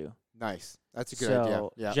Steve do. Nice. That's a good idea.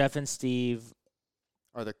 So Yeah. Jeff and Steve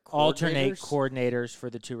Are the alternate coordinators? coordinators for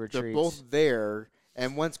the two retreats. They're both there,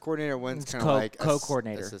 and one's coordinator, one's It's kind of like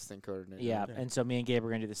co-coordinator. assistant coordinator. Yeah, Okay. and so me and Gabe are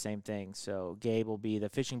going to do the same thing. So Gabe will be the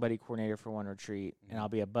fishing buddy coordinator for one retreat, and I'll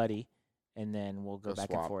be a buddy, and then we'll go back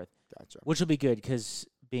and swap. forth, Gotcha. which will be good because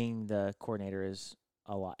being the coordinator is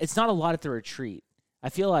a lot. It's not a lot at the retreat. I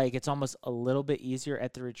feel like it's almost a little bit easier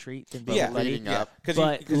at the retreat than being a buddy. leading up.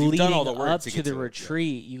 But you've leading done all the work up to to get the to it, yeah.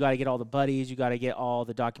 retreat, you got to get all the buddies, you got to get all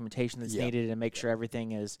the documentation that's Yep. needed, and make sure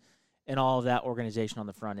everything is, and all of that organization on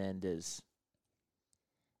the front end is,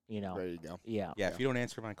 Ready to go. yeah. Yeah, if you don't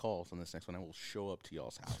answer my calls on this next one, I will show up to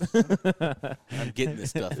y'all's house. I'm getting this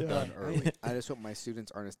stuff done early. I just hope my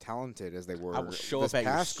students aren't as talented as they were I will show this up at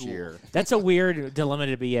your past school. year. That's a weird dilemma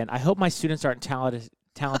to be in. I hope my students aren't talented,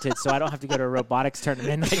 so I don't have to go to a robotics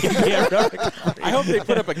tournament. I can be a robotics I hope they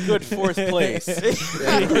put up a good fourth place.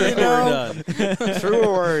 You know?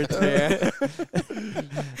 True words, man.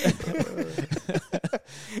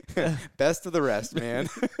 Best of the rest, man.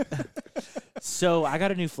 So I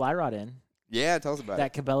got a new fly rod in. Yeah, tell us about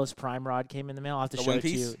That it. Cabela's Prime rod came in the mail. I'll have to The show one it to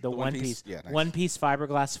piece? you. The The one one piece. piece? Yeah, nice. One piece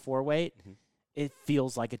fiberglass 4-weight. Mhm. It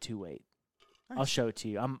feels like a 2-weight. I'll show it to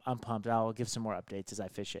you. I'm pumped. I'll give some more updates as I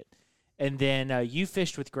fish it. And then you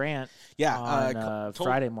fished with Grant Yeah, on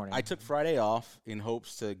Friday morning. I took Friday off in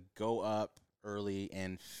hopes to go up early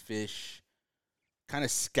and fish, kind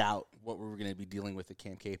of scout what we were going to be dealing with at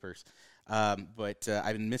Camp Capers. But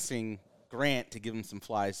I've been missing Grant to give him some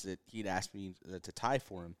flies that he'd asked me to tie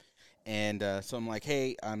for him. And so I'm like,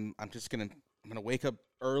 hey, I'm gonna wake up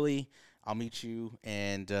early. I'll meet you,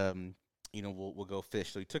 and we'll go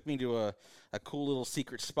fish. So he took me to a cool little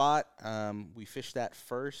secret spot. We fished that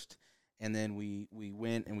first, and then we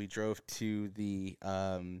went and we drove to the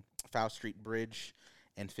Fowl Street Bridge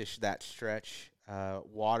and fished that stretch.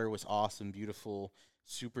 Water was awesome, beautiful,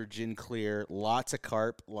 super gin clear, lots of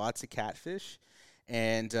carp, lots of catfish.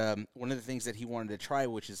 And one of the things that he wanted to try,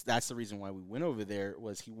 that's the reason why we went over there,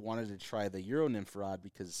 was he wanted to try the Euro nymph rod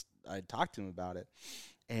because I talked to him about it.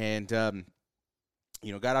 And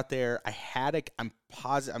got out there.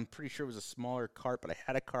 I'm pretty sure it was a smaller carp, but I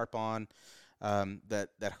had a carp on.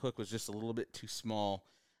 That hook was just a little bit too small.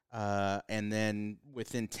 And then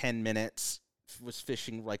within 10 minutes, was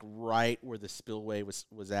fishing like right where the spillway was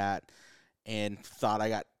at, and thought I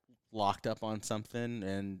got locked up on something.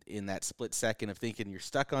 And in that split second of thinking you're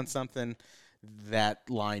stuck on something, that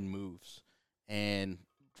line moves and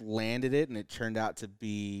landed it, and it turned out to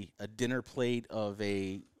be a dinner plate of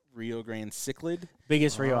a Rio Grande cichlid.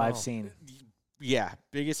 Biggest Rio I've seen. Yeah,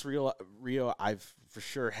 biggest Rio I've for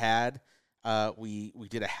sure had. We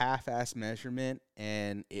did a half-ass measurement,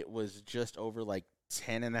 and it was just over like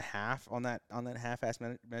 10.5 on that half-ass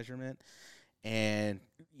measurement. And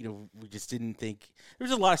we just didn't think there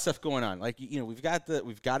was a lot of stuff going on. Like we've got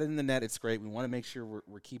it in the net. It's great. We want to make sure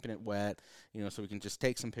we're keeping it wet. So we can just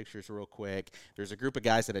take some pictures real quick. There's a group of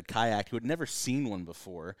guys that had kayaked who had never seen one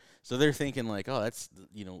before, so they're thinking like, oh, that's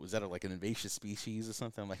is that like an invasive species or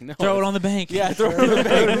something? I'm like, no, throw it on the bank. Yeah, throw it on the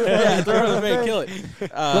bank. Yeah, throw it on the bank. Kill it.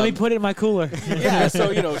 Let me put it in my cooler. Yeah,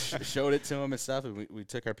 so showed it to him and stuff, and we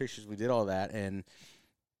took our pictures. We did all that, and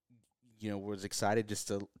was excited just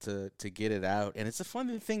to get it out. And it's a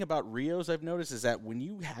fun thing about Rios I've noticed is that when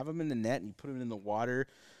you have them in the net and you put them in the water,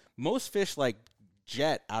 most fish like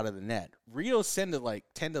jet out of the net. Rios tend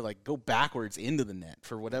to go backwards into the net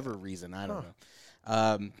for whatever reason. I don't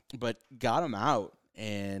know. But got them out,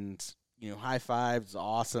 and high fives,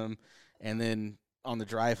 awesome. And then on the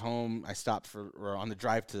drive home, on the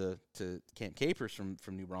drive to Camp Capers from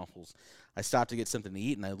New Braunfels, I stopped to get something to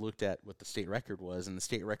eat, and I looked at what the state record was, and the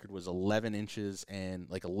state record was 11 inches and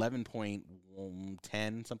like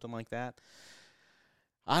 11.10, something like that.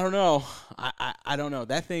 I don't know. I don't know.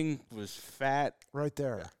 That thing was fat. Right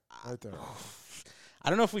there. I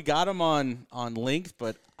don't know if we got them on length,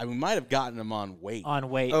 but we might have gotten them on weight. On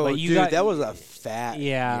weight. Oh, but dude, that was a fat.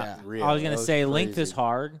 Yeah. reel. I was going to say crazy. length is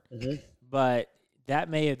hard, but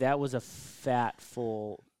that was a fat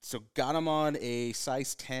full. So got them on a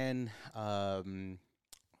size 10.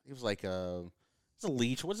 It was like a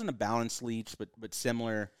leech. It wasn't a balanced leech, but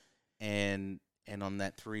similar. And on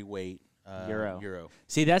that 3 weight Euro.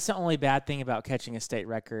 See, that's the only bad thing about catching a state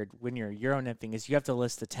record when you're Euro nymphing is you have to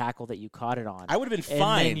list the tackle that you caught it on. I would have been And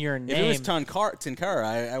fine then your if it was name-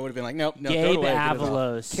 Tenkara. I would have been like, nope, throw it Gabe away.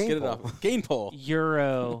 Avalos, Get it off. Game pole.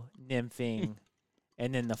 Euro nymphing,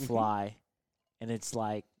 and then the fly, and it's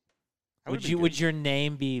like, Would would your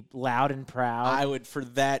name be loud and proud? I would for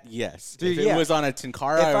that, yes. Dude, if it was on a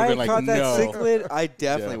Tenkara, If I would I have had been like, caught that no. cichlid, I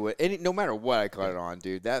definitely would. No matter what I caught it on,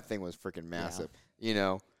 dude, that thing was freaking massive.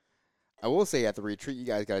 I will say at the retreat, you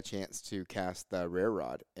guys got a chance to cast the rare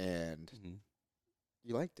rod, and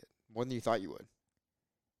you liked it more than you thought you would.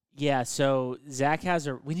 Yeah, so Zach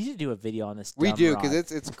we need to do a video on this. We dumb do rod.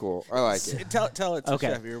 because it's cool. I like it. Tell it to Okay.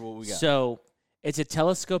 Chef here what we got. So it's a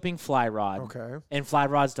telescoping fly rod, Okay. and fly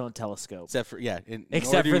rods don't telescope. Except for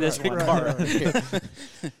Except for this one. Tenkara.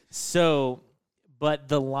 So, but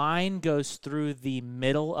the line goes through the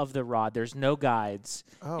middle of the rod. There's no guides,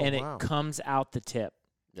 Oh, and wow. it comes out the tip.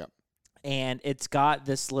 Yep. And it's got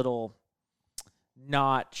this little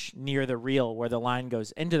notch near the reel where the line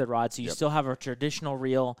goes into the rod. So you Yep. still have a traditional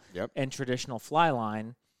reel Yep. and traditional fly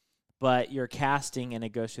line, but you're casting and it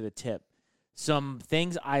goes through the tip. Some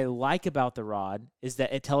things I like about the rod is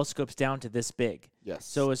that it telescopes down to this big. Yes.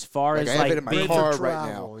 So as far I as have it in my big, car for right now.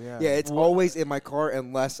 travel, yeah. It's always in my car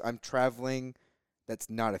unless I'm traveling.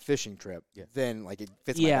 That's not a fishing trip. Yeah. Then it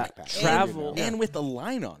fits Yeah, my backpack. travel- and with the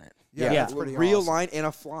line on it. Yeah, Yeah. that's pretty real awesome. line and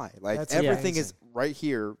a fly. Like That's everything amazing. is right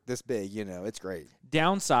here, this big. It's great.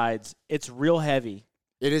 downsides, it's real heavy.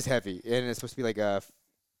 It is heavy, and it's supposed to be like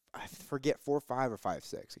I forget 4.5 or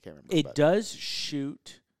 5.6. I can't remember. It but does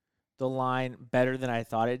shoot the line better than I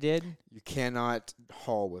thought it did, You cannot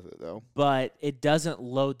haul with it though. but it doesn't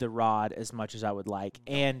load the rod as much as I would like.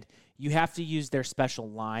 And you have to use their special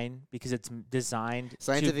line because it's designed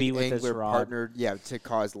Scientific to be with this Angler rod. partnered, to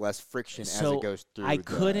cause less friction as So it goes through. I the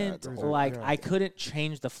couldn't rod. I couldn't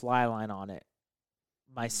change the fly line on it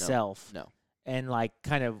myself No. and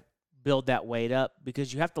kind of build that weight up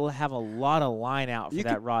because you have to have a lot of line out for You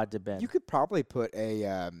that could- rod to bend. You could probably put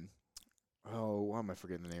a why am I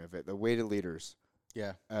forgetting the name of it? The weighted leaders.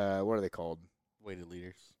 Yeah. What are they called? Weighted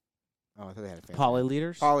leaders. Oh, I thought they had a fancy Poly name.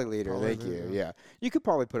 leaders? Poly leader. Thank Polyleader, you. Yeah, you could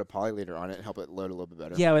probably put a poly leader on it and help it load a little bit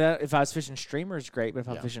better. Yeah, but if I was fishing streamers, great. But if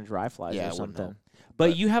I'm Yeah. fishing dry flies Yeah, or it wouldn't something, help.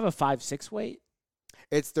 but you have a 5.6 weight.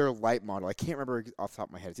 It's their light model. I can't remember off the top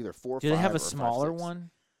of my head. It's either 4. Do they have a 5 or smaller 5.6.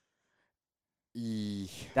 one? E-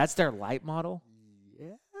 That's their light model.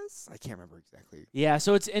 Yes, I can't remember exactly. Yeah,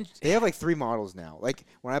 so They have like 3 models now. Like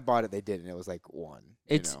when I bought it, they didn't. It was like 1.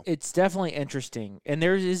 it's definitely interesting, and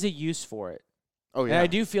there is a use for it. Oh And I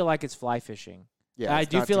do feel like it's fly fishing. Yeah, I it's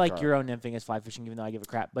do not feel like Tenkara. Euro nymphing is fly fishing, even though I give a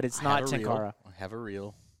crap. But it's I not have a reel. Tenkara. I have a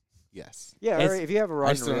reel. Yes. Yeah, It's- or if you have a I rod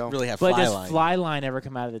just and don't reel. really have But fly does line. fly line ever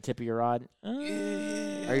come out of the tip of your rod? Are you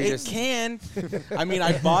It just- can. I mean,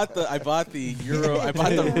 I bought the Euro. I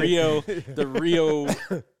bought the Rio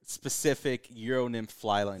specific Euro nymph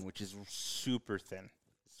fly line, which is super thin.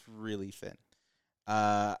 It's really thin.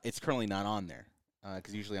 It's currently not on there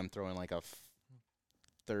because usually I'm throwing like a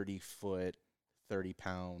 30-foot,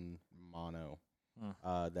 30-pound mono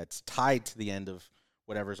that's tied to the end of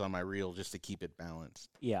whatever's on my reel just to keep it balanced.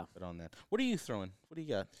 Yeah. But on that, what are you throwing? What do you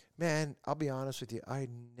got? Man, I'll be honest with you. I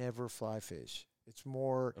never fly fish. It's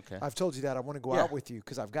more. Okay. I've told you that I want to go Yeah. out with you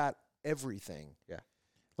because I've got everything. Yeah.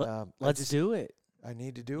 Let's do it. I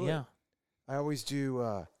need to do Yeah. it. I always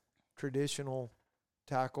do traditional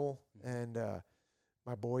tackle, and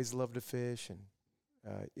my boys love to fish, and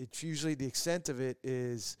it's usually the extent of it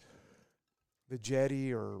is the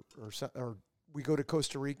jetty or we go to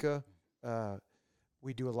Costa Rica.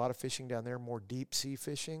 We do a lot of fishing down there, more deep sea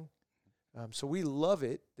fishing. So we love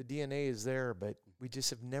it. The DNA is there, but we just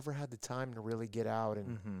have never had the time to really get out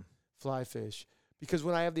and fly fish. Because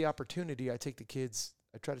when I have the opportunity, I take the kids.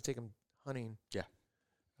 I try to take them hunting. Yeah.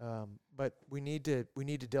 But we need to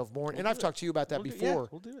delve more. And I've talked to you about that We'll do- before. yeah,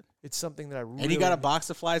 we'll do it. It's something that I really. And you got a box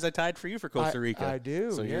of flies I tied for you for Costa Rica. I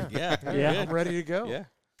do. So yeah. yeah, Yeah. I'm ready to go. yeah.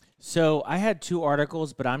 So I had 2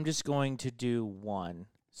 articles, but I'm just going to do one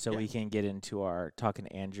so Yeah. we can get into our talking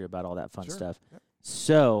to Andrew about all that fun Sure. stuff. Yep.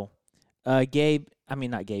 So, not Gabe,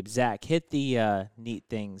 Zach, hit the neat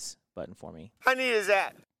things button for me. How neat is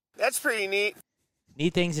that? That's pretty neat.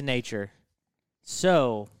 Neat things in nature.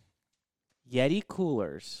 So, Yeti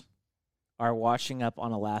coolers are washing up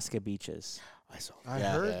on Alaska beaches. I saw. I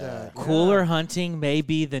Yeah. heard that. yeah. Cooler hunting may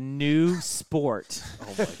be the new sport.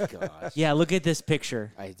 Oh my gosh. Yeah, look at this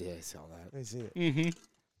picture. I saw that. Let me see it. Mm-hmm.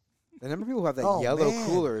 The number of people who have that Oh, yellow man.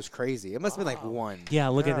 cooler is crazy. It must have been like Wow. 1. Yeah,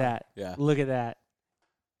 look at Yeah. that. Yeah. Look at that.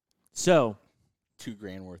 So,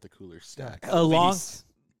 $2,000 worth of coolers stacked.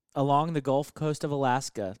 along the Gulf Coast of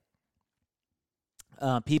Alaska,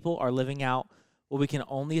 people are living out what we can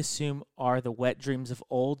only assume are the wet dreams of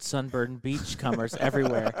old sunburned beachcombers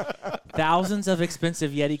everywhere. Thousands of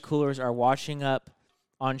expensive Yeti coolers are washing up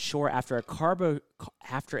on shore after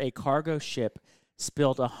a cargo ship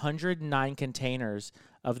spilled 109 containers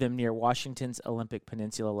of them near Washington's Olympic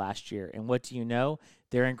Peninsula last year. And what do you know?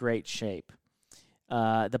 They're in great shape.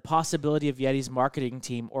 The possibility of Yeti's marketing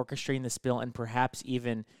team orchestrating the spill and perhaps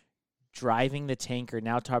even driving the tanker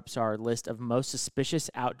now tops our list of most suspicious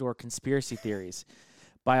outdoor conspiracy theories.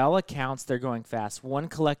 By all accounts, they're going fast. One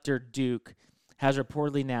collector, Duke, has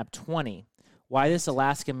reportedly nabbed 20. Why this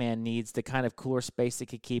Alaska man needs the kind of cooler space that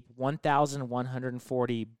could keep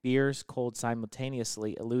 1,140 beers cold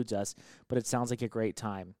simultaneously eludes us, but it sounds like a great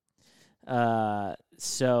time.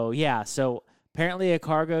 So apparently a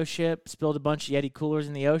cargo ship spilled a bunch of Yeti coolers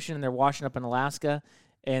in the ocean, and they're washing up in Alaska,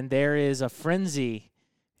 and there is a frenzy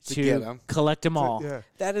To get 'em. collect them all. Yeah.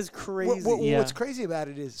 That is crazy. Yeah. What's crazy about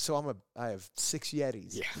it is, I have 6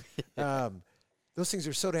 Yetis. Yeah. Those things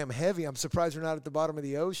are so damn heavy. I'm surprised they're not at the bottom of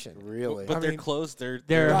the ocean. Really? But I they're mean- closed. They're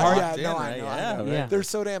They're hard hard- in, Yeah, no, right? I know, Yeah, I know. right. Yeah. They're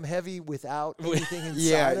so damn heavy without anything inside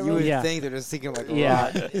Yeah, of you them. would Yeah. think they're just thinking like Yeah,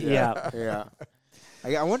 rock. yeah. yeah.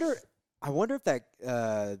 I wonder if that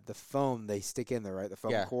the foam they stick in there, right? The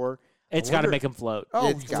foam Yeah. core. It's I got to wonder- make them float. Oh,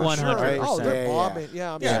 It's for got- sure. 100%. Oh, they're Yeah, yeah. bobbing.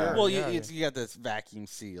 Yeah, I'm Yeah. sure. Well, yeah, you got this vacuum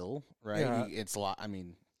seal, right? Yeah. It's a lot. I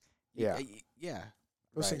mean, Yeah. yeah.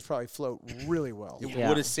 Those Right. things probably float really well. It Yeah.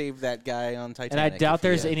 would have saved that guy on Titanic. And I doubt if he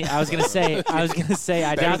there's had- any. I was gonna say.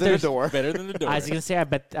 I Better doubt than the there's. door. better than the door. I was gonna say.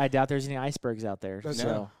 I doubt there's any icebergs out there. That's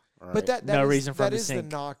So Right. But that No is, reason for 'em that to is the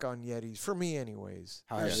sink. knock on Yetis for me, anyways.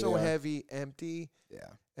 How They're heavy so they are. heavy, empty, yeah.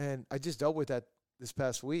 and I just dealt with that this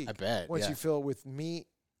past week. I bet. Once yeah. you fill it with meat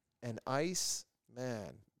and ice,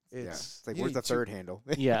 man, it's Like you where's need the third handle?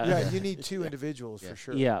 yeah, Yeah, you need 2 individuals Yeah. for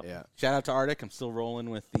sure. yeah. yeah. Shout out to Arctic. I'm still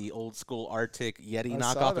rolling with the old school Arctic Yeti I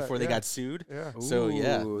saw knockoff that, before they yeah. got sued. Yeah. So,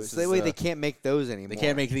 yeah, Ooh, this so that is, way they can't make those anymore. They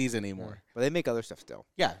can't make these anymore. But they make other stuff still.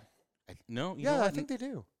 Yeah. No, you know Yeah, I what? think they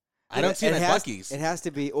do. I don't see it at has, Buc-ee's. It has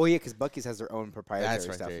to be. Oh yeah, because Buc-ee's has their own proprietary That's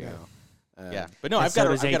right, stuff there you now. Yeah, but no, And I've so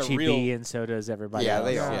got does a HEB, real. and so does everybody. Yeah, else.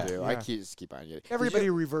 they Yeah. all Yeah. do. Yeah. I just keep on it. Everybody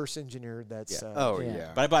reverse engineered that Yeah. stuff. Oh Yeah.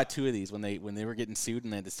 yeah. But I bought 2 of these when they were getting sued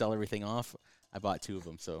and they had to sell everything off. I bought 2 of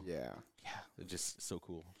them. So Yeah. they're just so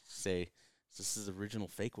cool. Say this is the original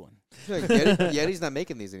fake one. I feel like Yeti's not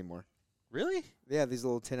making these anymore. Really? Yeah, these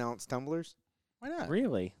little 10-ounce tumblers. Why not?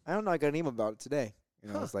 Really? I don't know. I got an email about it today.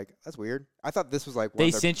 I was like, that's weird. I thought this was like one They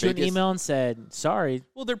of their sent you an biggest- email and said, "Sorry,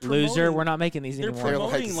 Well, they're loser, we're not making these They're anymore."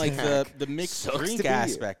 promoting like Snack. the mixed Sucks to drink be you.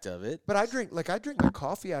 aspect of it. But I drink my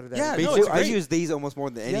coffee out of that. Yeah, Me no, too. it's I great. use these almost more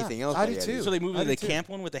than Yeah, anything else. I by do Yeti. too. So they moved I to the do too. camp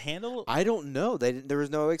one with the handle. I don't know. There was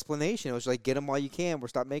no explanation. It was like, get them while you can. We're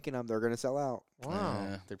stop making them. They're gonna sell out.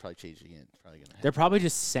 Wow. They're probably changing it. Probably gonna. They're probably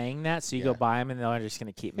just saying that so you go Yeah. buy them and they're just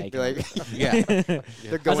going to keep making Be them. like, Yeah. they're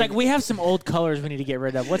I going. was like, we have some old colors we need to get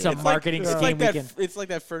rid of. What's a It's marketing like, scheme we can? It's like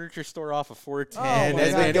that furniture store off of 410. Oh,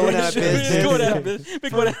 That's my been God. going out of It's business. going out of business.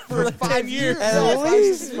 Been going out for like 10 years. At Yeah,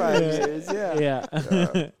 least 5 Yeah. years. Yeah.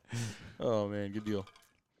 Yeah. Oh man, good deal.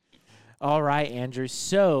 All right, Andrew.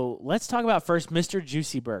 So let's talk about first Mr.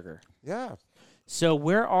 Juicy Burger. Yeah. So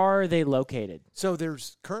where are they located? So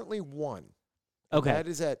there's currently one. And Okay. That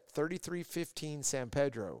is at 3315 San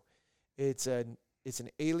Pedro. It's an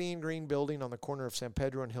alien green building on the corner of San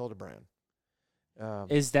Pedro and Hildebrand.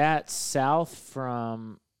 Is that south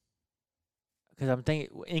from? Because I'm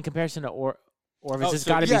thinking in comparison to Orvis, it's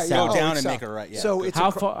got to yeah, be yeah, south. Go down it's and south. make a right. Yeah. So it's How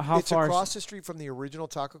acro- far? How it's far? across the street from the original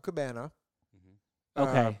Taco Cabana.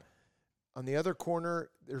 Okay. On the other corner,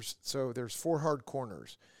 there's 4 hard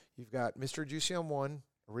corners. You've got Mr. Juicy on one,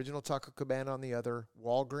 original Taco Cabana on the other,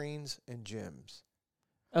 Walgreens and Jim's.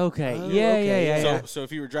 Okay. Oh, yeah, okay, yeah, yeah. yeah. So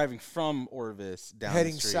if you were driving from Orvis down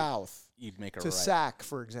Heading the street, south you'd make a to right. Sac,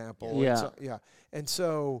 for example. Yeah. Yeah. And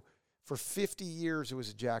so for 50 years, it was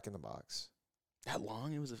a Jack in the Box. That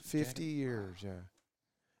long? It was a 50 years, yeah.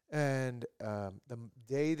 And the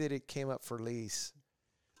day that it came up for lease,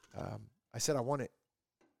 I said, I want it.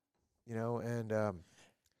 And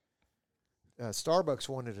Starbucks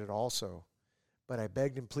wanted it also. But I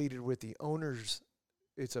begged and pleaded with the owners.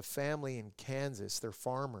 It's a family in Kansas. They're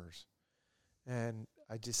farmers. And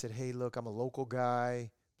I just said, hey, look, I'm a local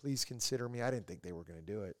guy. Please consider me. I didn't think they were going to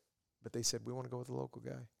do it. But they said, we want to go with the local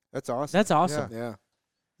guy. That's awesome. That's awesome. Yeah.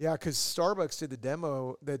 Yeah, because Starbucks did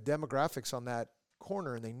the demographics on that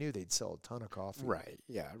corner, and they knew they'd sell a ton of coffee. Right.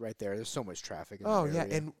 Yeah. Right there. There's so much traffic. In Oh, that yeah.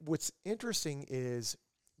 area. And what's interesting is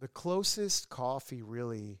the closest coffee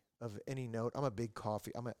really of any note. I'm a big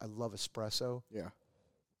coffee. I love espresso. Yeah.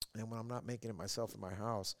 And when I'm not making it myself in my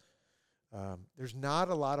house, there's not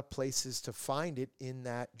a lot of places to find it in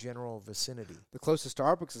that general vicinity. The closest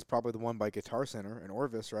Starbucks is probably the one by Guitar Center in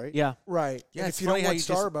Orvis, right? Yeah. Right. Yeah, and it's if you funny don't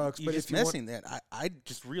how want Starbucks, you but just if you want, messing that, I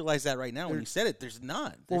just realized that right now when There- you said it. There's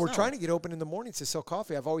not. well, we're trying to get open in the mornings to sell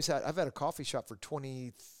coffee. I've had a coffee shop for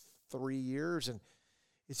 23 years, and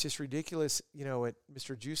it's just ridiculous. At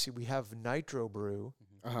Mr. Juicy, we have Nitro Brew,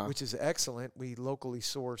 Uh-huh. which is excellent. We locally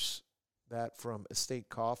source that from Estate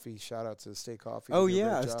Coffee. Shout out to Estate Coffee. They Oh do a yeah,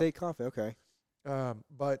 great a job. steak coffee. Okay.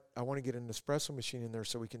 But I want to get an espresso machine in there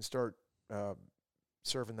so we can start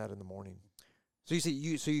serving that in the morning. So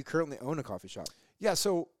you currently own a coffee shop. Yeah,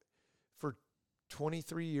 so for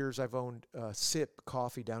 23 years, I've owned Sip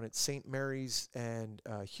Coffee down at St. Mary's and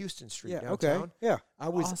Houston Street Yeah. downtown. Okay. Yeah. I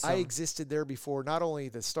Awesome. existed there before not only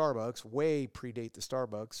the Starbucks, way predate the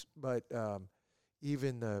Starbucks, but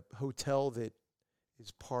even the hotel that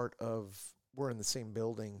is part of, we're in the same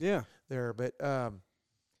building Yeah. there. But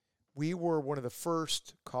we were one of the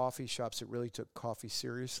first coffee shops that really took coffee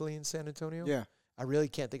seriously in San Antonio. Yeah. I really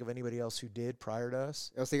can't think of anybody else who did prior to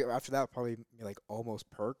us. I was thinking after that probably like Almost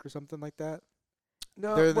Perk or something like that.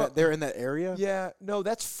 No, They're in that area. yeah, no,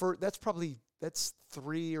 that's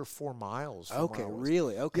 3 or 4 miles. From Okay. where I was.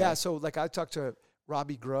 Really? Okay. Yeah, so like I talked to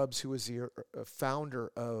Robbie Grubbs, who was the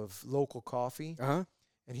founder of Local Coffee, Uh huh.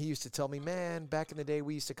 and he used to tell me, man, back in the day,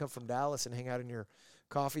 we used to come from Dallas and hang out in your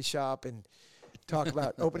coffee shop and talk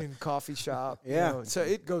about opening a coffee shop. Yeah. So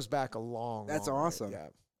it goes back a long. That's long way, awesome. Yeah.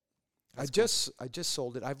 I just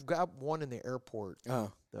sold it. I've got one in the airport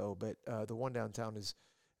Oh. though, but the one downtown is,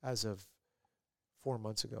 as of 4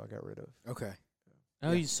 months ago, I got rid of. Okay.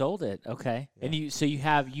 Oh, Yeah. you sold it. Okay. Yeah. And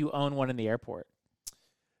you own one in the airport.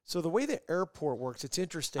 So the way the airport works, it's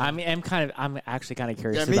interesting. I'm actually kind of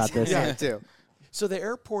curious me about too. this. Yeah, too. So the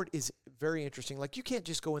airport is very interesting. Like you can't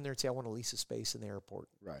just go in there and say, I want to lease a space in the airport.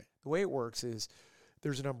 Right. The way it works is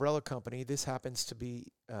there's an umbrella company. This happens to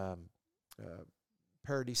be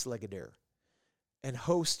Paradise Legadaire. And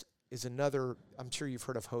Host is another, I'm sure you've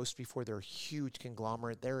heard of Host before. They're a huge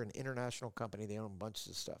conglomerate. They're an international company. They own bunches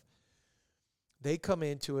of stuff. They come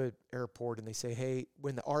into an airport and they say, hey,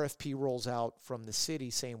 when the RFP rolls out from the city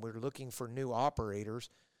saying we're looking for new operators,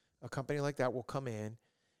 a company like that will come in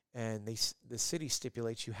and the city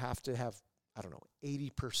stipulates you have to have,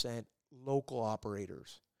 80% local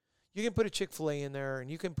operators. You can put a Chick-fil-A in there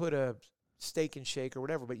and you can put a Steak and Shake or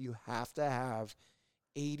whatever, but you have to have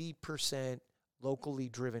 80% locally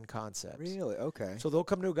driven concepts. Really? Okay. So they'll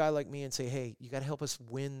come to a guy like me and say, hey, you got to help us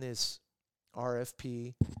win this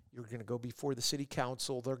RFP. You're going to go before the city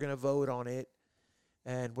council. They're going to vote on it.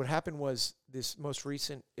 And what happened was this most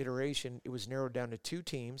recent iteration, it was narrowed down to two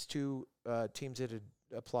teams that had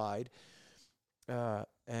applied.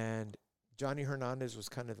 And Johnny Hernandez was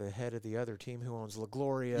kind of the head of the other team who owns La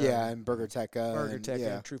Gloria. Yeah, and Burger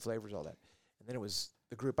Teca. And True Flavors, all that. And then it was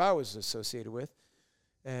the group I was associated with.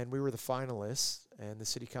 And we were the finalists, and the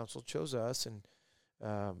city council chose us. And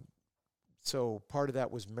so part of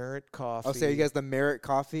that was Merit Coffee. I'll say you guys the Merit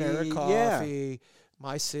Coffee. Merit Coffee,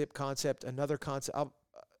 My Sip concept, another concept.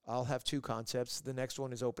 I'll have two concepts. The next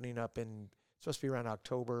one is opening up supposed to be around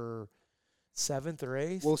October 7th or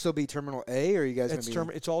 8th. Will still be Terminal A, or are you guys going to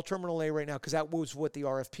be? It's all Terminal A right now because that was what the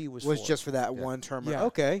RFP was for. Was just for that one terminal. Yeah.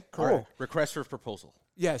 Okay, cool. All right. Request for proposal.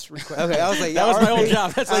 Yes, request. Okay, I was like, That was my RFP. old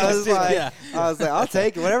job. That's what I I was did. like, Yeah. I was like, I'll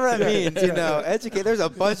take it, whatever that means. Educate. There's a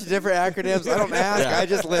bunch of different acronyms. I don't ask. I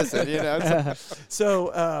just listen.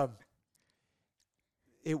 So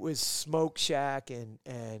it was Smoke Shack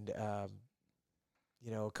and a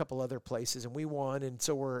couple other places, and we won, and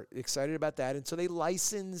so we're excited about that. And so they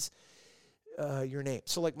license your name.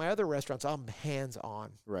 So like my other restaurants, I'm hands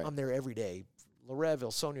on. Right. I'm there every day.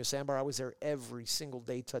 Loretteville, Sonia, Sandbar, I was there every single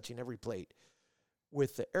day, touching every plate.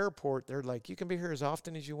 With the airport, they're like, you can be here as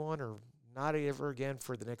often as you want, or not ever again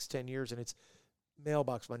for the next 10 years, and it's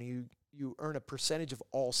mailbox money. You earn a percentage of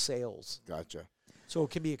all sales. Gotcha. So it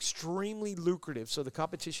can be extremely lucrative. So the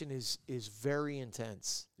competition is very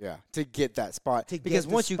intense. Yeah, to get that spot. To get Because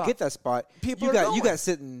the once you spot. get that spot, People you are got going.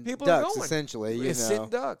 sitting People are ducks going. essentially. It's sitting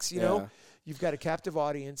ducks, you know. Yeah. You've got a captive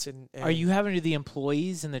audience, and Are you having to do the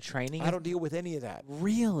employees and the training? I don't deal with any of that.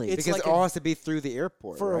 Really? It's Because like it all has to be through the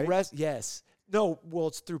airport, For right? a rest, yes. No, well,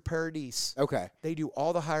 it's through Paradise. Okay. They do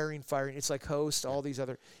all the hiring, firing. It's like Host, all these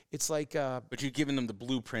other. It's like. But you're giving them the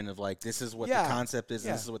blueprint of like this is what Yeah. the concept is,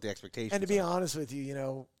 Yeah. and this is what the expectations. And to be are. honest with you,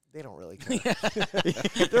 they don't really care.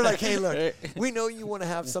 They're like, hey, look, we know you want to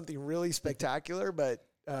have something really spectacular, but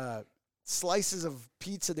slices of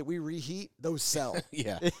pizza that we reheat, those sell.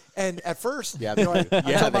 Yeah. And at first, Yeah, I told they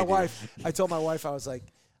my do. wife, I was like,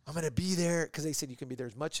 I'm going to be there because they said you can be there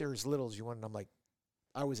as much or as little as you want. And I'm like,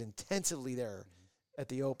 I was intensively there at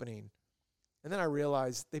the opening. And then I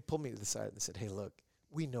realized they pulled me to the side and said, hey, look,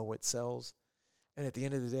 we know what sells. And at the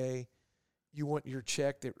end of the day, you want your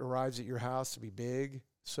check that arrives at your house to be big.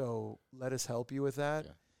 So let us help you with that.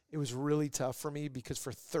 Yeah. It was really tough for me because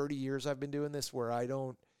for 30 years I've been doing this where I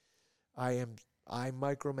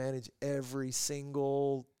micromanage every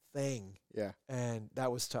single thing. Yeah. And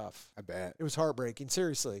that was tough. I bet. It was heartbreaking,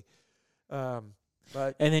 seriously.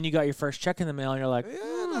 But And then you got your first check in the mail, and you're like,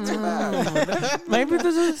 yeah, not so bad. maybe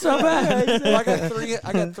this isn't so bad. Well, I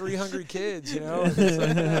got three hungry kids, so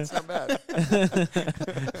that's not bad.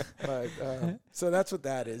 But so that's what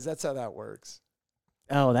that is. That's how that works.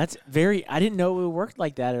 Oh, that's I didn't know it worked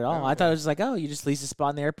like that at all. I thought it was just like, oh, you just lease a spot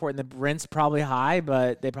in the airport, and the rent's probably high,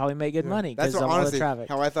 but they probably make good money That's because what, of all the honestly traffic.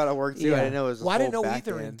 how I thought it worked too. Yeah. I didn't know it was. Well, I didn't know back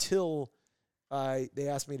either end. until they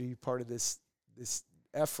asked me to be part of this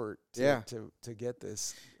effort to get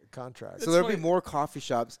this contract. So there'll be more coffee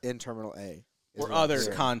shops in Terminal A. is Or what I'm other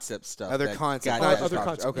hearing. concept stuff. Other that concept. got- Other other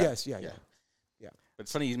concepts. concepts. Okay. Yes, yeah. But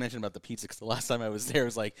it's funny you mentioned about the pizza because the last time I was there it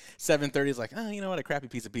was like 7:30. It's like, oh, you know what? A crappy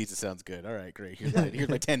piece of pizza sounds good. All right, great. Here's like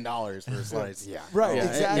 $10 for a slice. Yeah. Right, Yeah.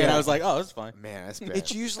 exactly. And I was like, oh, that's fine. Man, that's bad.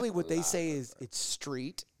 It's usually what they say is it's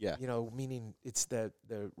street. Yeah. Meaning it's the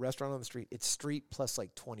restaurant on the street. It's street plus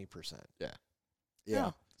like 20%.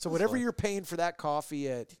 yeah. So whatever you're paying for that coffee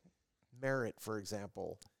at Merit, for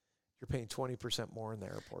example, you're paying 20% more in the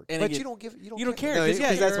airport. And But again, you don't give you you don't don't care. No, 'cause,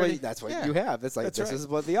 because you're that's what yeah. you have. It's like That's this right. is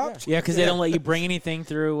what the option. Yeah, because they don't let you bring anything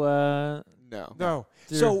through. No. No.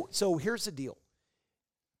 Through- So here's the deal.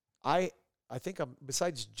 I think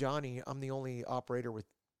besides Johnny, I'm the only operator with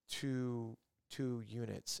two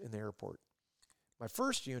units in the airport. My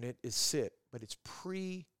first unit is SIP, but it's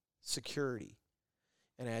pre-security.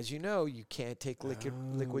 And as you know, you can't take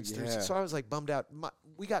liquids through. yeah. So I was like bummed out.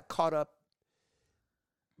 We got caught up.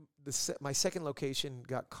 My second location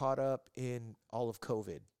got caught up in all of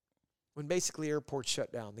COVID. When basically airports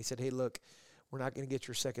shut down, they said, hey, look, we're not going to get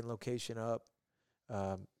your second location up.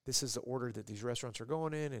 This is the order that these restaurants are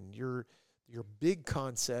going in, and your big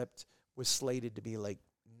concept was slated to be like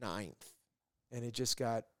 9th, and it just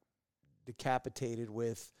got decapitated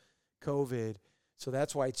with COVID. So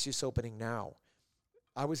that's why it's just opening now.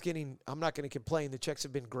 I'm not going to complain. The checks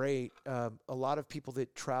have been great. A lot of people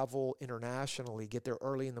that travel internationally get there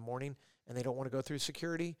early in the morning, and they don't want to go through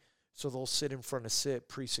security. So they'll sit in front of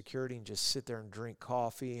pre-security and just sit there and drink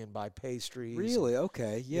coffee and buy pastries. Really?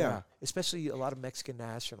 Okay. Yeah. Especially a lot of Mexican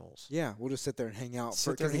nationals. Yeah. We'll just sit there and hang out.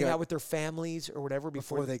 Sit there and hang out with their families or whatever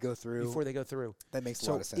before they go through. Before they go through. That makes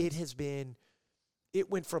a lot of sense. It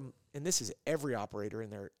went from, and this is every operator in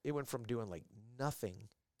there, it went from doing like nothing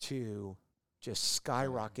to just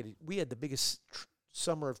skyrocketed. We had the biggest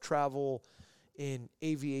summer of travel in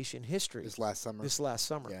aviation history. This last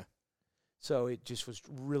summer. Yeah. So it just was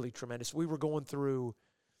really tremendous. We were going through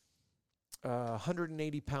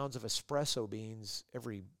 180 pounds of espresso beans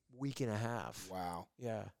every week and a half. Wow.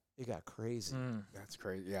 Yeah. It got crazy. That's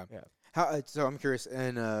crazy. Yeah. Yeah. How? So I'm curious,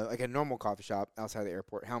 in like a normal coffee shop outside the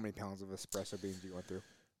airport, how many pounds of espresso beans are you going through?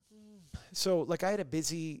 So, like, I had a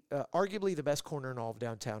busy, arguably the best corner in all of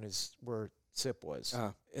downtown is where SIP was.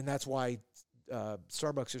 And that's why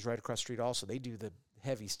Starbucks is right across the street also. They do the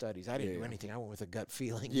heavy studies. I didn't do anything. I went with a gut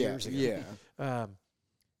feeling years ago. Yeah.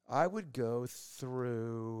 I would go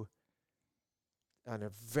through, on a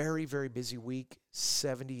very, very busy week,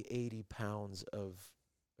 70, 80 pounds of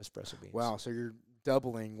espresso beans. Wow. So you're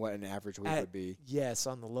doubling what an average week would be. Yes,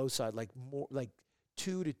 on the low side, like more like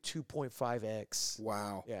 2 to 2.5x.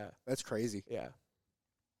 Wow. Yeah. That's crazy. Yeah.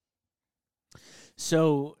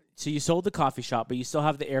 So you sold the coffee shop, but you still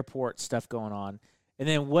have the airport stuff going on. And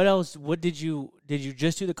then what else? What did you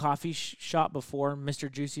just do the coffee shop before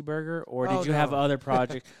Mr. Juicy Burger, or did you have other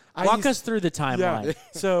projects? Walk us through the timeline. Yeah.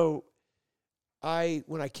 So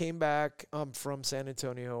when I came back from San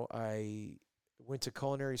Antonio, I went to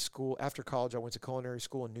culinary school. After college, I went to culinary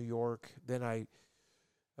school in New York. Then I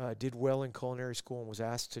did well in culinary school and was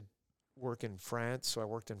asked to work in France. So I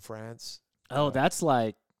worked in France. Oh, that's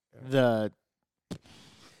like the...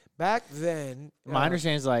 Back then... My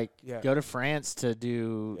understanding is like, yeah. go to France to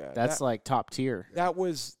do... that's like top tier. That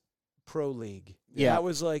was pro league. Yeah. That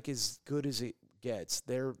was like as good as it gets.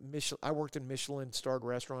 I worked in Michelin-starred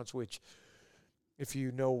restaurants, which, if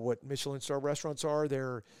you know what Michelin-starred restaurants are,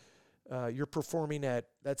 they're... you're performing at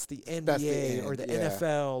that's the NBA or the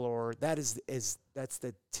NFL, or that's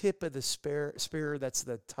the tip of the spear. That's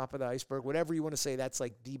the top of the iceberg. Whatever you want to say, that's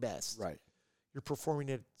like the best. Right. You're performing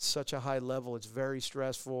at such a high level. It's very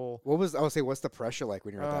stressful. What's the pressure like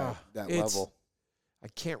when you're at that level? I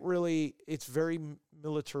can't really. It's very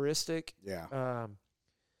militaristic. Yeah.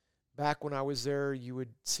 Back when I was there, you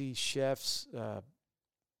would see chefs.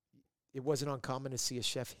 It wasn't uncommon to see a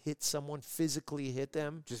chef hit someone, physically hit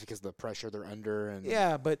them. Just because of the pressure they're under. And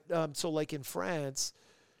yeah, but so like in France,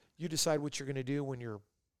 you decide what you're going to do when you're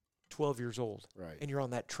 12 years old. Right. And you're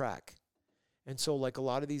on that track. And so like a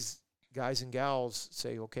lot of these guys and gals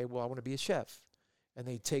say, okay, well, I want to be a chef. And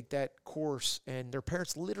they take that course, and their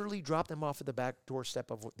parents literally drop them off at the back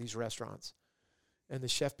doorstep of these restaurants. And the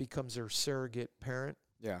chef becomes their surrogate parent.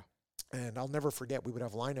 Yeah. And I'll never forget, we would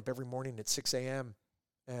have lineup every morning at 6 a.m.,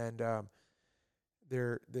 and one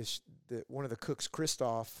of the cooks,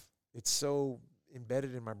 Christophe, it's so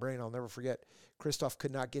embedded in my brain, I'll never forget. Christophe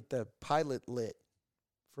could not get the pilot lit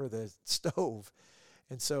for the stove.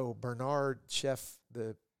 And so Bernard, chef,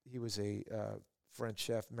 he was a French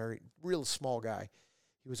chef, married, real small guy.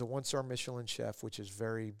 He was a 1-star Michelin chef, which is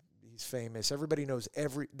he's famous. Everybody knows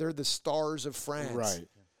they're the stars of France. Right.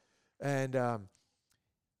 And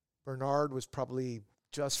Bernard was probably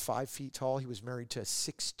just 5 feet tall. He was married to a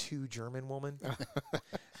 6'2" German woman,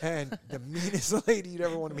 and the meanest lady you'd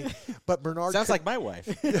ever want to meet. But Bernard sounds like my wife.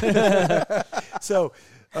 So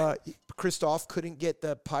Christophe couldn't get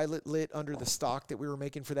the pilot lit under the stock that we were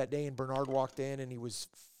making for that day, and Bernard walked in, and he was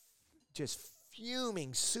just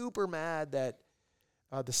fuming, super mad that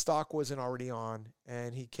the stock wasn't already on.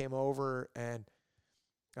 And he came over, and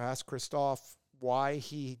I asked Christophe why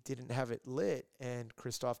he didn't have it lit, and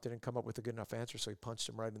Christophe didn't come up with a good enough answer, so he punched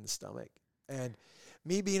him right in the stomach. And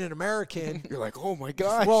me being an American, you're like, oh my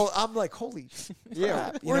gosh. Well, I'm like, holy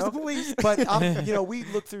crap, where's the police? But we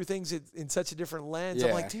look through things in such a different lens.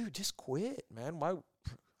 I'm like, dude, just quit, man. Why?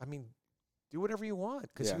 I mean, do whatever you want,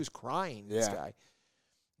 because he was crying. This guy, and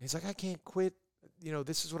he's like, I can't quit.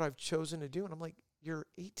 This is what I've chosen to do, and I'm like, you're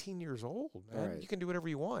 18 years old, man. Right. You can do whatever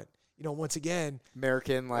you want. Once again,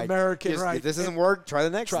 American, right? If this doesn't work, try the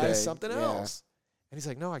next day. Try something else. And he's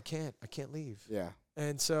like, no, I can't leave. Yeah.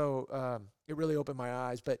 And so it really opened my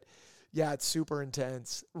eyes. But yeah, it's super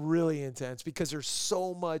intense, really intense, because there's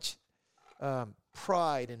so much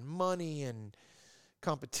pride and money and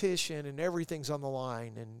competition, and everything's on the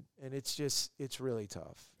line, and it's really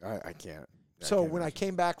tough. I can't. So when I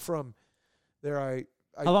came back from there,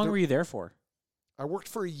 how long were you there for? I worked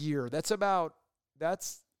for a year. That's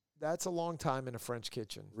that's a long time in a French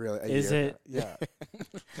kitchen. Really? A Is year. it? Yeah.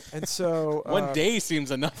 And so One day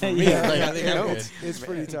seems enough for me. Yeah. Like, I think I'm good. it's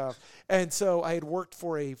pretty tough. And so I had worked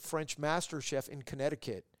for a French master chef in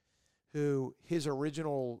Connecticut, who his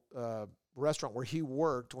original restaurant where he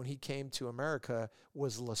worked when he came to America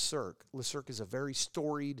was Le Cirque. Le Cirque is a very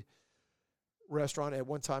storied restaurant. At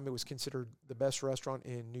one time, it was considered the best restaurant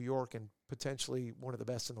in New York and potentially one of the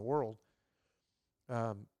best in the world.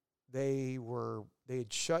 They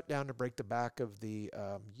had shut down to break the back of the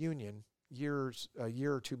union a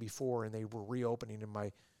year or two before, and they were reopening. And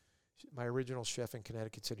my original chef in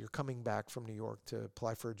Connecticut said, "You're coming back from New York to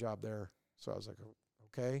apply for a job there." So I was like,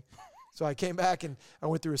 "Okay." So I came back and I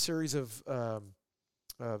went through a series of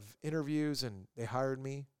interviews, and they hired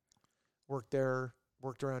me. Worked there,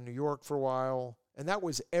 worked around New York for a while, and that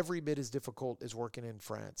was every bit as difficult as working in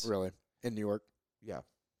France. Really? In New York? Yeah,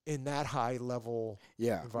 in that high level.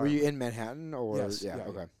 Yeah. Were Environment. you in Manhattan or? Yes, Yeah. yeah,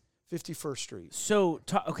 Okay. 51st Street. So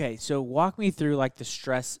so walk me through like the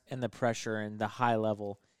stress and the pressure and the high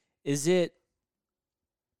level. Is it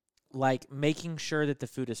like making sure that the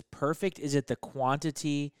food is perfect? Is it the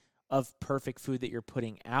quantity of perfect food that you're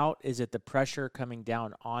putting out? Is it the pressure coming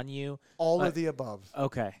down on you? All of the above.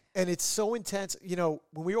 Okay. And it's so intense. You know,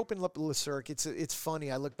 when we opened up Le Cirque, it's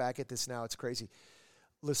funny. I look back at this now. It's crazy.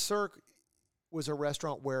 Le Cirque was a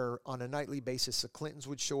restaurant where on a nightly basis the Clintons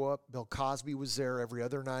would show up. Bill Cosby was there every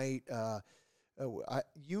other night.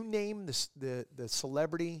 You name the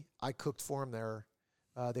celebrity, I cooked for him there.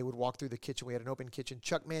 They would walk through the kitchen. We had an open kitchen.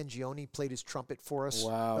 Chuck Mangione played his trumpet for us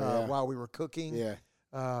while we were cooking.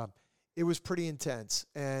 Yeah. It was pretty intense.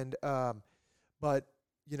 And but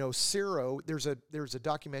you know, Ciro, there's a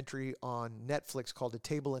documentary on Netflix called A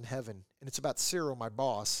Table in Heaven, and it's about Ciro, my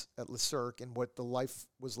boss at Le Cirque, and what the life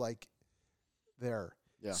was like there.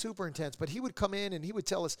 Yeah. Super intense. But he would come in and he would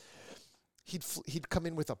tell us, he'd come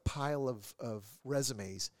in with a pile of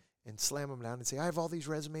resumes and slam them down and say, "I have all these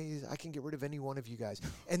resumes. I can get rid of any one of you guys."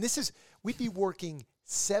 And we'd be working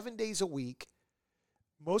 7 days a week.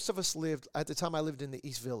 Most of us at the time I lived in the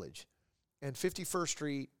East Village, and 51st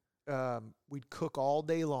Street, we'd cook all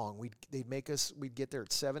day long. We'd get there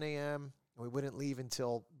at 7 a.m., and we wouldn't leave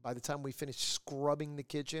until, by the time we finished scrubbing the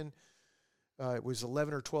kitchen, it was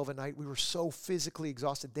 11 or 12 at night. We were so physically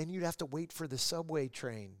exhausted. Then you'd have to wait for the subway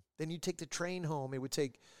train. Then you'd take the train home. It would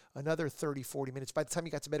take another 30, 40 minutes. By the time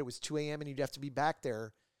you got to bed, it was 2 a.m., and you'd have to be back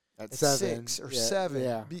there at 6 or 7.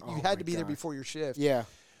 Yeah. You had to be there before your shift. Yeah.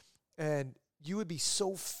 And you would be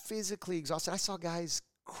so physically exhausted. I saw guys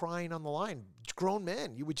crying on the line, grown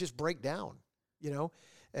men. You would just break down, you know?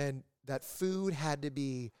 And that food had to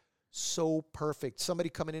be so perfect. Somebody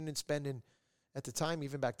coming in and spending, at the time,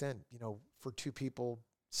 even back then, you know, for two people,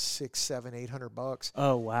 $600, $700, $800.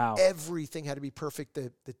 Oh, wow. Everything had to be perfect.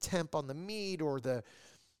 The temp on the meat, or the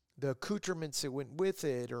accoutrements that went with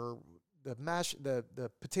it, or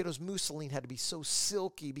the potatoes mousseline had to be so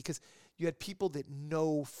silky, because you had people that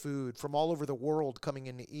know food from all over the world coming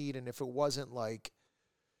in to eat, and if it wasn't like,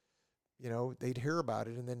 you know, they'd hear about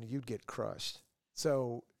it and then you'd get crushed.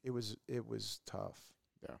 So it was tough.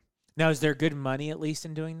 Yeah. Now, is there good money at least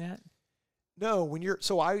in doing that? No,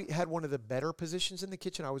 so I had one of the better positions in the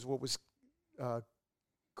kitchen. I was what was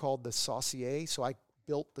called the saucier. So I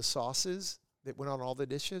built the sauces that went on all the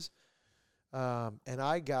dishes. And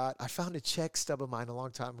I found a check stub of mine a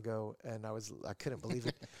long time ago, and I couldn't believe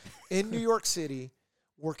it. In New York City,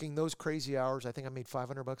 working those crazy hours, I think I made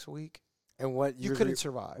 $500 a week. And what You years couldn't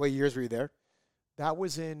survive. What years were you there? That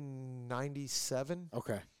was in 97.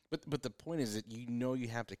 Okay. But the point is that you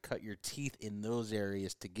have to cut your teeth in those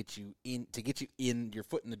areas to get you in your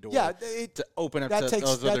foot in the door. Yeah, to open up that to takes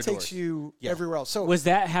those other takes doors. you Yeah. everywhere else. So Was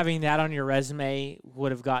that having that on your resume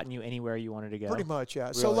would have gotten you anywhere you wanted to go? pretty much,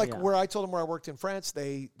 yeah. So Really? like Yeah. where I told them where I worked in France,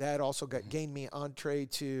 that also gained me entree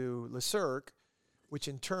to Le Cirque, which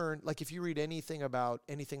in turn, like if you read anything about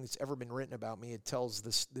anything that's ever been written about me, it tells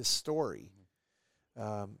this story,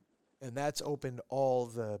 and that's opened all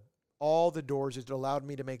the doors. It allowed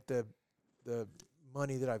me to make the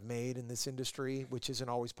money that I've made in this industry, which isn't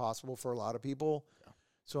always possible for a lot of people. Yeah.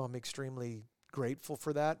 So I'm extremely grateful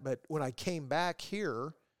for that. But when I came back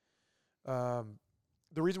here, the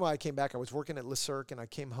reason why I came back, I was working at Le Cirque, and I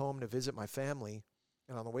came home to visit my family.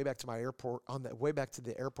 And on the way back to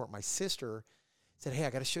the airport, my sister said, "Hey,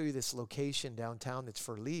 I got to show you this location downtown that's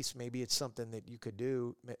for lease. Maybe it's something that you could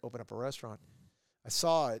do, open up a restaurant." I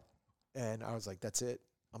saw it, and I was like, "That's it.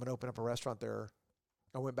 I'm going to open up a restaurant there."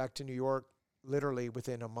 I went back to New York. Literally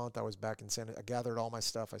within a month, I was back in San. I gathered all my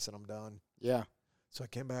stuff. I said, "I'm done." Yeah. So I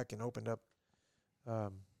came back and opened up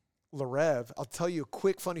Le Rev. I'll tell you a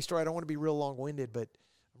quick funny story. I don't want to be real long-winded, but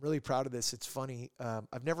I'm really proud of this. It's funny.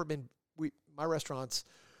 I've never been. My restaurants.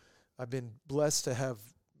 I've been blessed to have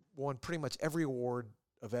won pretty much every award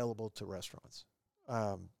available to restaurants,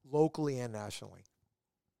 locally and nationally.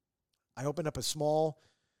 I opened up a small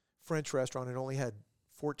French restaurant and only had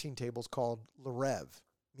 14 tables called Le Rêve,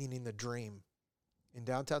 meaning the dream, in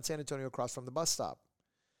downtown San Antonio across from the bus stop.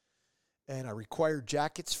 And I required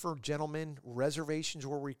jackets for gentlemen. Reservations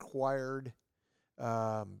were required.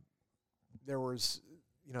 There was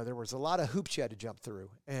a lot of hoops you had to jump through.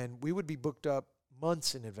 And we would be booked up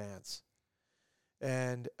months in advance.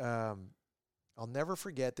 And I'll never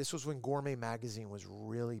forget, this was when Gourmet Magazine was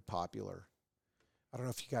really popular. I don't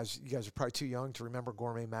know if you guys are probably too young to remember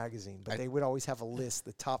Gourmet Magazine, but they would always have a list,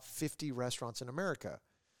 the top 50 restaurants in America.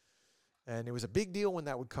 And it was a big deal when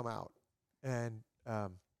that would come out. And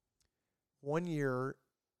one year,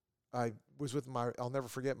 I was with I'll never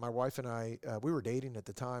forget, my wife and I, we were dating at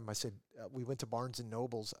the time. I said, we went to Barnes &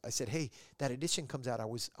 Nobles. I said, hey, that edition comes out. I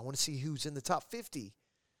want to see who's in the top 50.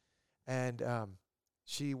 And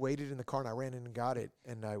she waited in the car, and I ran in and got it.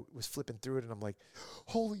 And I was flipping through it, and I'm like,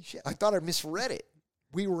 holy shit. I thought I misread it.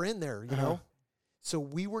 We were in there, you know. So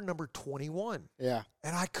we were number 21. Yeah.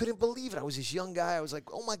 And I couldn't believe it. I was this young guy. I was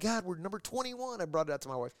like, oh, my God, we're number 21. I brought it out to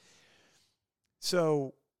my wife.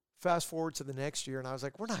 So fast forward to the next year, and I was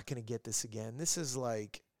like, we're not going to get this again. This is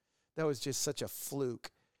like, that was just such a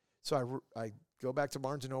fluke. So I go back to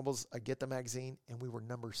Barnes & Nobles. I get the magazine, and we were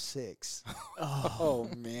number 6. Oh,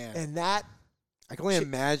 man. And that, I can only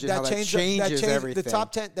imagine how that changes everything. The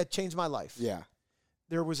top 10, that changed my life. Yeah.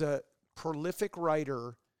 There was a prolific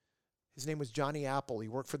writer. His name was Johnny Apple. He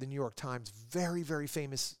worked for the New York Times. Very, very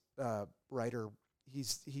famous writer.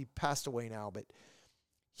 He passed away now, but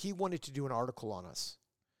he wanted to do an article on us.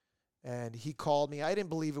 And he called me. I didn't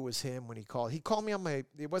believe it was him when he called. He called me on I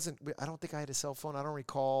don't think I had a cell phone. I don't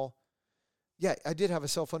recall. Yeah, I did have a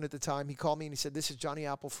cell phone at the time. He called me and he said, this is Johnny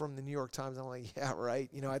Apple from the New York Times. I'm like, yeah, right.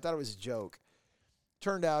 I thought it was a joke.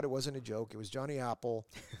 Turned out it wasn't a joke. It was Johnny Apple.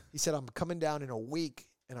 He said, I'm coming down in a week,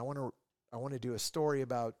 and I want to do a story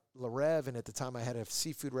about Le Rêve. And at the time, I had a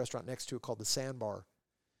seafood restaurant next to it called the Sandbar.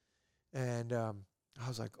 And I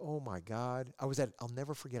was like, oh, my God. I'll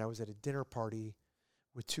never forget, I was at a dinner party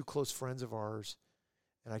with 2 close friends of ours.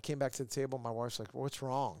 And I came back to the table. My wife's like, well, what's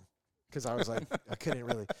wrong? Because I was like, I couldn't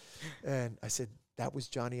really. And I said, that was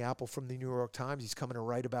Johnny Apple from the New York Times. He's coming to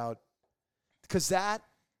write about. Because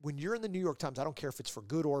when you're in the New York Times, I don't care if it's for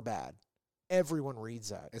good or bad. Everyone reads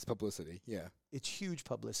that. It's publicity, yeah. It's huge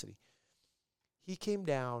publicity. He came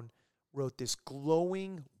down, wrote this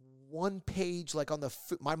glowing 1-page, like on the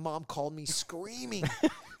my mom called me screaming.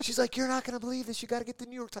 She's like, you're not going to believe this. You got to get the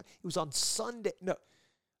New York Times. It was on Sunday. No,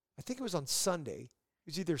 I think it was on Sunday. It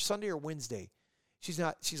was either Sunday or Wednesday. She's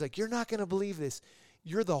like, you're not going to believe this.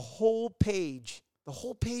 You're the whole page. The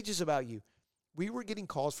whole page is about you. We were getting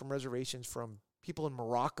calls from reservations from people in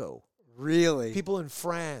Morocco. Really? People in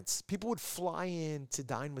France. People would fly in to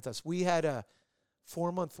dine with us. We had a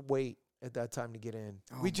 4-month wait at that time to get in.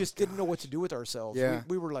 We just didn't know what to do with ourselves. Yeah.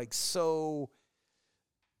 We were like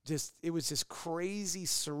it was this crazy,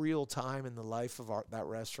 surreal time in the life of that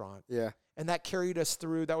restaurant. Yeah. And that carried us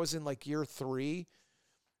through. That was in like year 3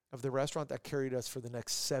 of the restaurant. That carried us for the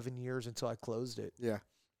next 7 years until I closed it. Yeah.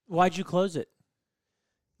 Why'd you close it?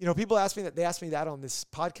 People ask me that. They asked me that on this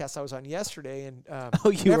podcast I was on yesterday. And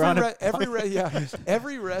you were on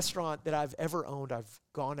every restaurant that I've ever owned, I've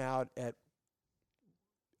gone out at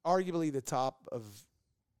arguably the top of,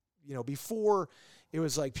 before it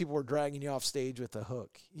was like people were dragging you off stage with a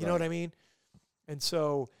hook. You know what I mean? And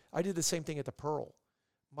so I did the same thing at the Pearl.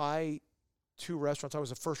 My 2 restaurants, I was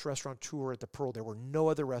the first restaurateur at the Pearl. There were no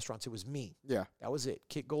other restaurants. It was me. Yeah. That was it.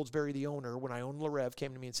 Kit Goldsberry, the owner, when I owned Le Rêve,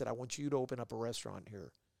 came to me and said, I want you to open up a restaurant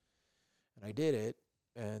here. And I did it.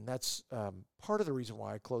 And that's part of the reason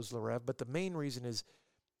why I closed Le Rêve. But the main reason is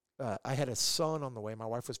I had a son on the way. My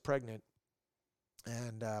wife was pregnant.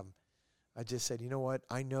 And I just said, you know what?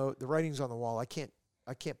 I know the writing's on the wall. I can't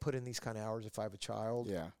put in these kind of hours if I have a child.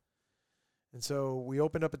 Yeah. And so we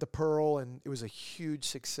opened up at the Pearl, and it was a huge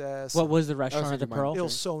success. What was the restaurant at the Pearl? Il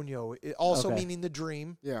Sogno, also meaning the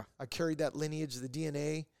dream. Yeah. I carried that lineage, the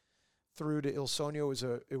DNA, through to Il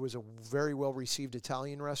Sogno. It was a very well received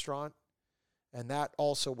Italian restaurant, and that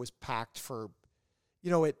also was packed for,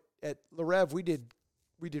 at Le Rêve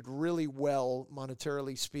we did really well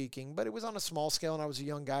monetarily speaking, but it was on a small scale, and I was a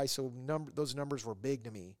young guy, so those numbers were big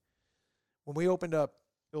to me. When we opened up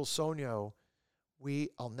Il Sogno,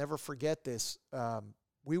 I'll never forget this.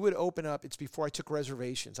 We would open up. It's before I took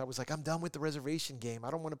reservations. I was like, I'm done with the reservation game.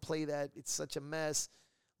 I don't want to play that. It's such a mess.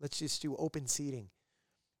 Let's just do open seating.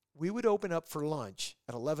 we would open up for lunch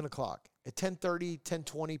at 11 o'clock. At 10:30,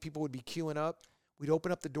 10:20, people would be queuing up. We'd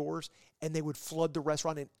open up the doors, and they would flood the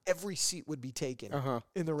restaurant, and every seat would be taken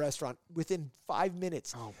in the restaurant within 5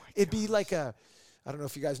 minutes. Oh, my It'd be like I don't know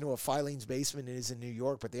if you guys know what Filene's Basement is in New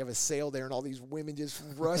York, but they have a sale there, and all these women just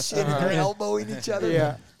rush in and they're elbowing each other.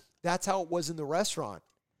 Yeah. That's how it was in the restaurant.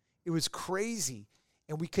 It was crazy,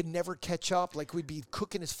 and we could never catch up. Like, we'd be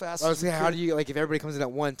cooking as fast I as was we saying, could. how do you, like, if everybody comes in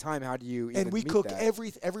at one time, how do you even And we meet cook that?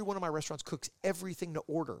 every one of my restaurants cooks everything to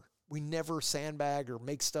order. We never sandbag or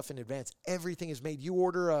make stuff in advance. Everything is made. You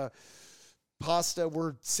order a pasta,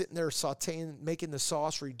 we're sitting there sauteing, making the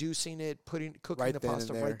sauce, reducing it, cooking Right the then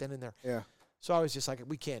pasta and right there. then and there. Yeah. So I was just like,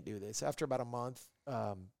 we can't do this. After about a month,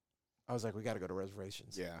 I was like, we got to go to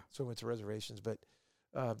reservations. Yeah. So we went to reservations, but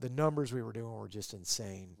the numbers we were doing were just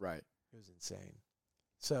insane. Right. It was insane.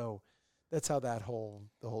 So that's how the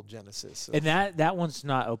whole genesis. And that one's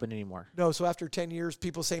not open anymore. No, so after 10 years,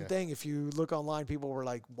 people, same thing. If you look online, people were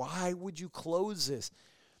like, why would you close this?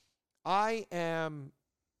 I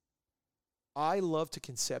love to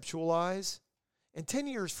conceptualize. And 10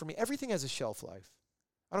 years for me, everything has a shelf life.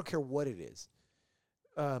 I don't care what it is.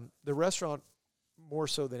 The restaurant more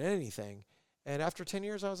so than anything. And after 10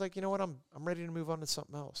 years, I was like, you know what? I'm ready to move on to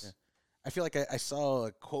something else. Yeah. I feel like I saw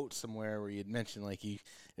a quote somewhere where you had mentioned, like,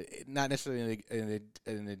 not necessarily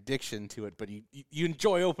an addiction to it, but you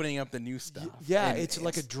enjoy opening up the new stuff. Yeah, And it's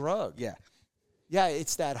like a drug. Yeah. Yeah,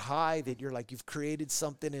 it's that high that you're like, you've created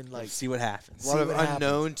something and like, See what happens. A lot of what happens.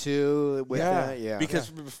 unknown too with that. Yeah. Because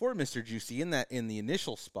before Mr. Juicy, in the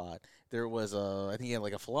initial spot, there was I think he had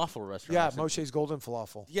like a falafel restaurant. yeah, or something. Moshe's Golden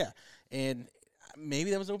Falafel. Yeah, and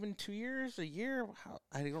maybe that was open 2 years, a year.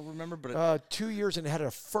 I don't remember, but 2 years and it had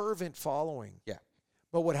a fervent following. Yeah.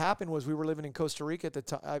 But what happened was we were living in Costa Rica at the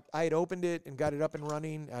time. I had opened it and got it up and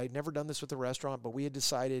running. I had never done this with the restaurant, but we had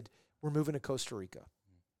decided we're moving to Costa Rica.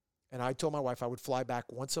 And I told my wife I would fly back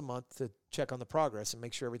once a month to check on the progress and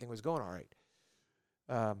make sure everything was going all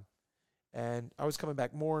right. And I was coming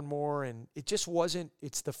back more and more, and it just wasn't.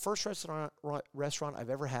 It's the first restaurant I've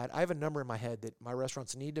ever had. I have a number in my head that my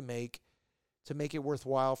restaurants need to make it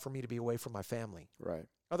worthwhile for me to be away from my family. right.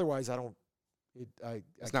 Otherwise, I don't.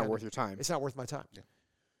 It's not worth your time. It's not worth my time. Yeah.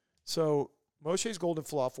 So Moshe's Golden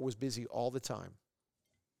Falafel was busy all the time.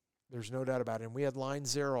 There's no doubt about it. And we had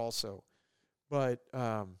lines there also, but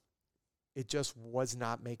it just was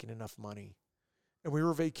not making enough money. And we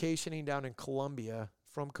were vacationing down in Colombia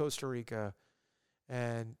from Costa Rica,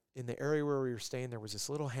 and in the area where we were staying, there was this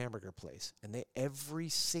little hamburger place, and every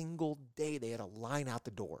single day they had a line out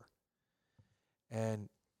the door. And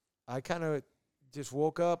I kind of just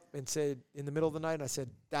woke up and said, in the middle of the night, and I said,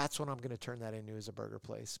 that's when I'm going to turn that into as a burger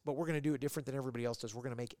place. But we're going to do it different than everybody else does. We're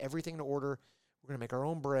going to make everything to order. We're going to make our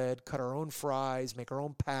own bread, cut our own fries, make our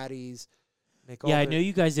own patties. Yeah, I knew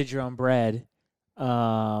you guys did your own bread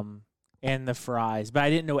and the fries, but I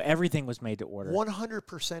didn't know everything was made to order.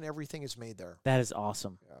 100% everything is made there. That is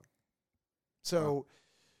awesome. So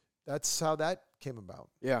that's how that came about.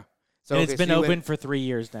 Yeah. So And it's been you open went- for 3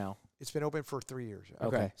 years now. It's been open for 3 years. Yeah.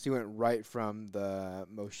 Okay. Okay. So you went right from the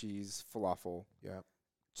Moshe's falafel Yeah.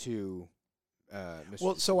 to Mr.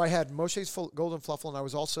 Well, so I had Moshe's Golden Falafel, and I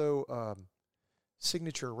was also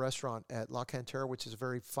signature restaurant at La Cantera, which is a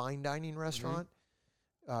very fine dining restaurant.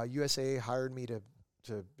 USA hired me to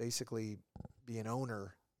basically be an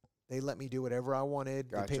owner. They let me do whatever I wanted.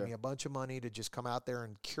 They paid Gotcha. me a bunch of money to just come out there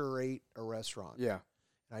and curate a restaurant. Yeah.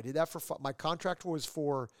 And I did that for my contract was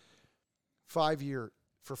for 5 years.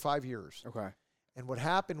 For 5 years. Okay. And what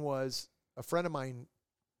happened was a friend of mine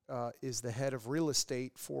is the head of real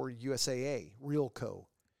estate for USAA, Realco.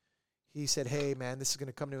 He said, hey, man, this is going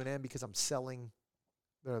to come to an end because I'm selling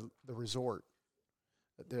the resort.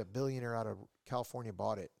 The billionaire out of California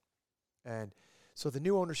bought it. And so the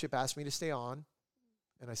new ownership asked me to stay on.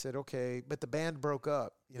 And I said, okay. But the band broke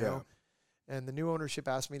up, you know. And the new ownership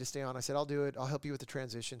asked me to stay on. I said, I'll do it. I'll help you with the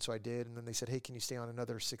transition. So I did. And then they said, hey, can you stay on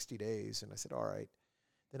another 60 days? And I said, all right.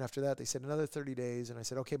 Then after that, they said another 30 days. And I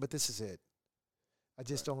said, okay, but this is it. I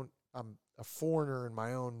just don't, I'm a foreigner in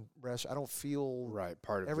my own restaurant. I don't feel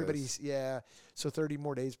Part of everybody's, this. yeah. So 30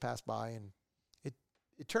 more days passed by, and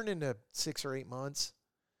it turned into 6 or 8 months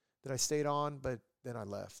that I stayed on, but then I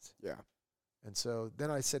left. Yeah. And so then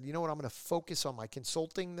I said, you know what, I'm going to focus on my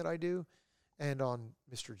consulting that I do and on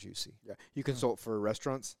Mr. Juicy. Yeah. You consult for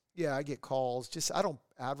restaurants? Yeah, I get calls. Just, I don't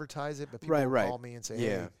advertise it, but people will Right. call me and say,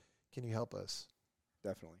 hey, Yeah. can you help us?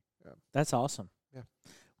 Definitely. That's awesome. Yeah.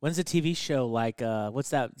 When's the TV show like,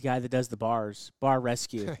 what's that guy that does the bars? Bar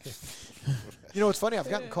Rescue. You know, it's funny. I've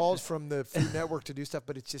gotten calls from the Food Network to do stuff,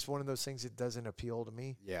 but it's just one of those things that doesn't appeal to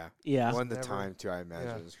me. Yeah. Yeah. One the Never- time, too, I imagine.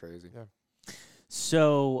 Yeah. Is crazy. Yeah.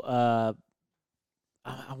 So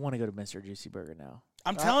I want to go to Mr. Juicy Burger now.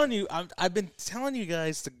 I'm telling you, I've been telling you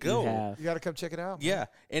guys to go. You have. You got to come check it out. man. Yeah,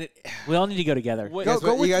 and We all need to go together. what, Go, guys-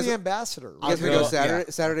 go you with guys- the ambassador. You guys I'll want to go go, Saturday,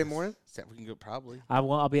 yeah. Saturday morning? we can go probably.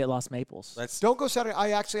 I'll be at Los Maples. That's Don't go Saturday. I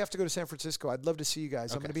actually have to go to San Francisco. I'd love to see you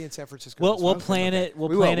guys. I'm Okay. going to be in San Francisco. We'll this we'll month. plan it. We'll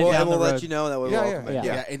We plan will. it down We'll the road. let you know that we Yeah, will. yeah. come in. Yeah.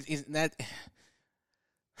 yeah. And isn't that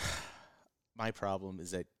my problem?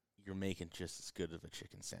 Is that you're making just as good of a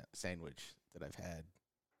chicken sandwich that I've had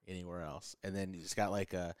anywhere else, and then you just got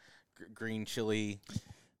like a green chili.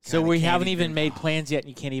 So kinda we haven't candy even green- made plans yet, and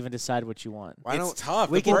you can't even decide what you want. Why It's don't tough.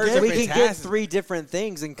 we The can burgers get, are we can get fantastic. 3 different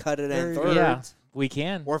things and cut it There in you go. thirds Yeah, we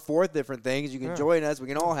can. or 4th different things. You can Yeah. join us. We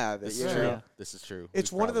can all have it. This you is know? true. Yeah. This is true.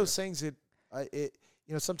 It's We one of probably those things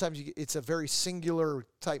that, sometimes it's a very singular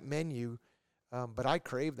type menu, but I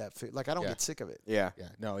crave that food. Like, I don't Yeah. get sick of it. Yeah. Yeah,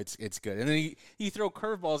 no, it's good. And then you throw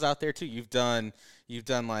curveballs out there too. You've done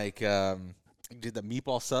like you did the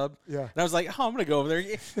meatball sub. Yeah. And I was like, oh, I'm gonna go over there.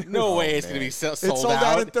 No way it's gonna be sold It sold out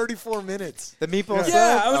out. in 34 minutes. The meatball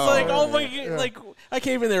Yeah, sub? I was like, oh my yeah. god, like I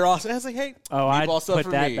came in there awesome. I was like, hey, Oh, I'd meatball sub put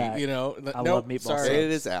for that me. back. You know, I nope, love meatball sorry. sub.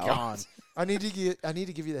 It is out. Gone. I need to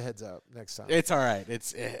give you the heads up next time. It's all right.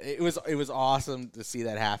 It was awesome to see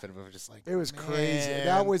that happen. But we're just like, It was crazy. man.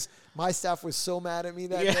 That was my staff was so mad at me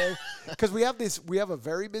that Yeah. day because we have a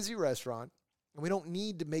very busy restaurant and we don't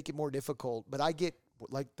need to make it more difficult. But I get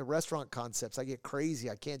like the restaurant concepts. I get crazy.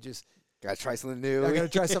 I can't just. Gotta try something new. I got to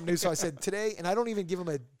try something new. So I said today, and I don't even give them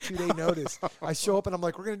a 2-day notice. I show up and I'm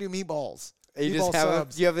like, we're gonna do meatballs. You Meatball just have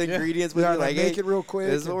subs. you have the ingredients with Yeah, you. and I Like, make hey, it real quick.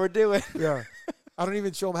 this is what and- we're doing. Yeah. I don't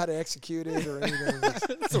even show them how to execute it or anything.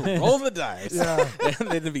 Just- so roll the dice. Yeah. and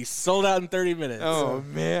then to be sold out in 30 minutes. Oh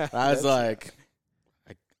man. I was like,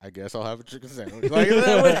 I guess I'll have a chicken sandwich. Like,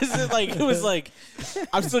 it was like,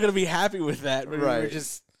 I'm still gonna be happy with that. But we were Right.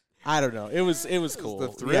 just, I don't know. It was cool. The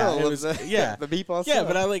thrill Yeah, it of was, the, yeah, the meatball yeah. sub.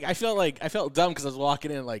 But I felt dumb because I was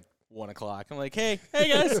walking in at like 1 o'clock. I'm like, hey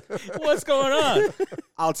guys, what's going on?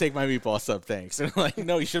 I'll take my meatball sub, thanks. And I'm like,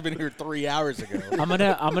 no, you should have been here 3 hours ago. I'm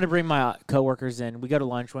gonna bring my coworkers in. We go to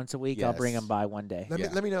lunch once a week. I'll bring Yes. them by one day.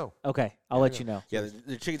 Let me know. Okay, I'll let you know. Yeah,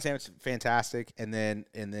 the chicken sandwich is fantastic, and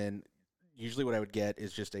then usually what I would get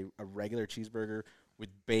is just a regular cheeseburger with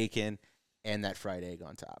bacon and that fried egg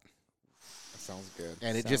on top, That sounds good.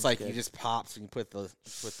 and it Sounds just like good. you just pops and you put the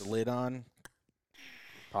lid on.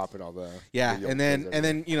 Pop it all the Yeah, the yolk and goes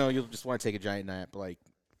then you'll just want to take a giant nap like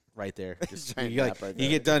right there. Just, Giant you, nap right you there.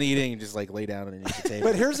 get done eating and just like lay down underneath the table.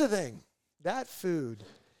 But here's the thing. That food,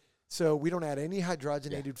 so we don't add any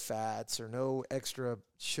hydrogenated fats or no extra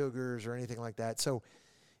sugars or anything like that. So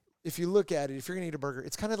if you look at it, if you're going to eat a burger,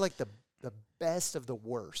 it's kind of like the best of the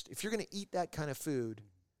worst. If you're going to eat that kind of food,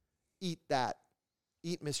 eat that.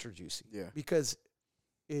 Eat Mr. Juicy. Yeah. Because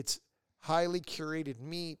it's highly curated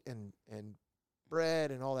meat and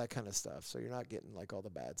bread and all that kind of stuff. So you're not getting like all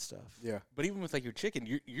the bad stuff. Yeah. But even with like your chicken,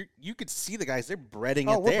 you could see the guys, they're breading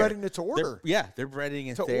Oh, it we're there. breading it to They're- order. Yeah, they're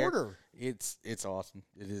breading it To there. order. It's awesome.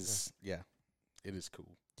 It is. Yeah, it is cool.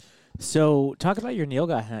 So talk about your Neil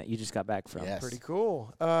Guy hunt you just got back from. Yes. Pretty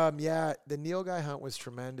cool. Yeah, the Neil Guy hunt was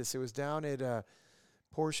tremendous. It was down at a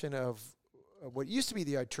portion of what used to be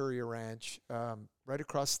the Ituria Ranch, right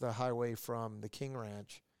across the highway from the King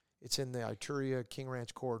Ranch. It's in the Ituria King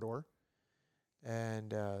Ranch corridor.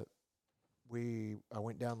 And I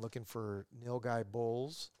went down looking for Nilgai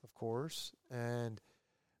bulls, of course. And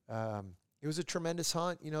it was a tremendous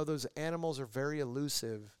hunt. You know, those animals are very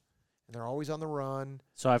elusive, and they're always on the run.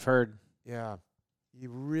 So I've heard. Yeah. You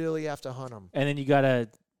really have to hunt them. And then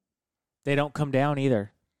they don't come down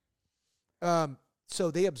either. So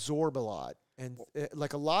they absorb a lot, and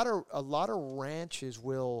like a lot of ranches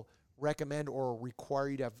will recommend or require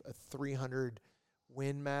you to have a 300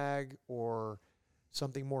 Win Mag or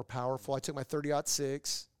something more powerful. I took my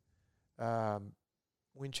 30-06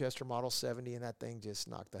 Winchester Model 70, and that thing just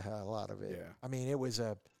knocked the hell out of it. Yeah. I mean,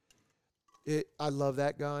 I love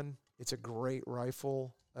that gun. It's a great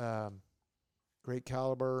rifle, great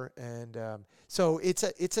caliber, and so it's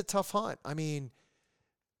a tough hunt. I mean,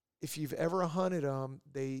 if you've ever hunted them,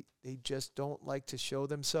 they just don't like to show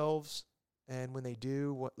themselves, and when they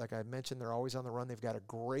do, like I mentioned, they're always on the run. They've got a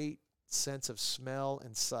great sense of smell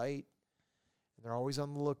and sight, and they're always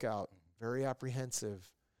on the lookout. Very apprehensive.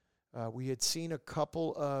 We had seen a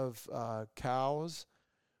couple of cows,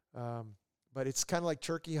 but it's kind of like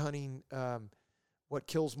turkey hunting. What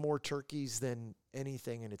kills more turkeys than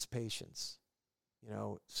anything in its patience, you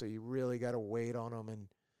know. So you really got to wait on them and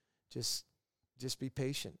just be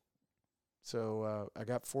patient. So I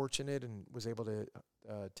got fortunate and was able to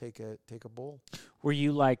take a bull. Were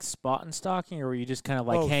you like spot and stalking, or were you just kind of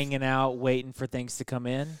like Both. hanging out, waiting for things to come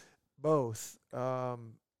in? Both.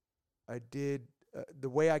 I did the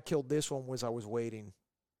way I killed this one was I was waiting,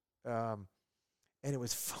 and it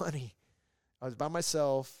was funny. I was by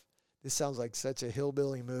myself. This sounds like such a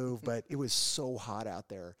hillbilly move, but it was so hot out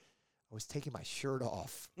there. I was taking my shirt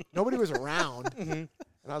off. Nobody was around, and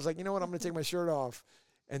I was like, you know what? I'm going to take my shirt off.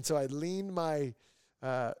 And so I leaned my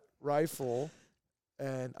rifle,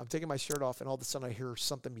 and I'm taking my shirt off, and all of a sudden I hear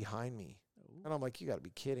something behind me. And I'm like, you got to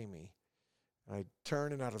be kidding me. And I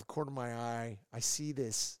turn, and out of the corner of my eye, I see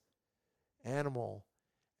this animal.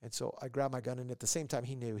 And so I grabbed my gun, and at the same time,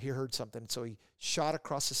 he heard something. So he shot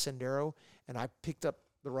across the sendero, and I picked up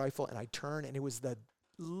the rifle, and I turned, and it was the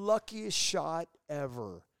luckiest shot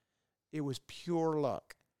ever. It was pure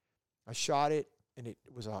luck. I shot it, and it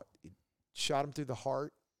shot him through the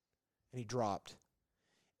heart, and he dropped.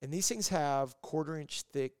 And these things have 1/4-inch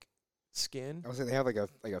thick skin. I was saying they have like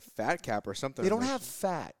a fat cap or something. They don't have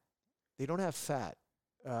fat. They don't have fat.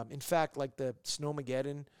 In fact, like the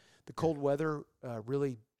Snowmageddon, the cold weather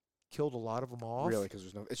really killed a lot of them off. Really,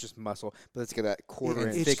 because it's just muscle, but it's got that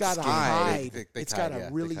 1/4-inch It's thick got a skin. hide. Thick It's hide, got a yeah,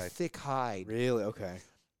 really thick hide. thick hide. Really? Okay.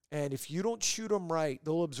 And if you don't shoot them right,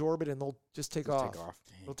 they'll absorb it and they'll just take off. Take off.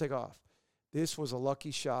 They'll take off. This was a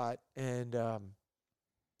lucky shot, and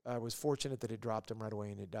I was fortunate that it dropped him right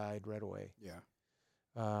away and it died right away.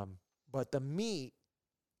 Yeah. But the meat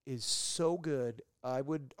is so good. I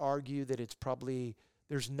would argue that it's probably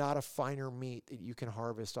there's not a finer meat that you can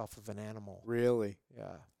harvest off of an animal. Really?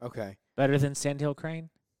 Yeah, Okay. Better than Sandhill Crane?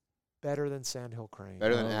 better than sandhill crane.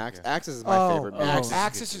 Better than Oh, Axis. yeah. Axis is my favorite. meat. Axis.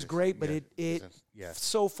 Axis is great, but Yeah. it Yeah.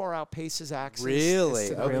 so far outpaces Axis. Really? as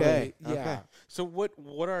to the Okay. really- yeah. Okay. So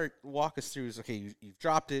walk us through is, okay, you've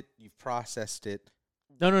dropped it, you've processed it.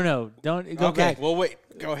 No. Don't go Okay, back. well, wait,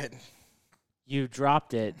 go ahead. You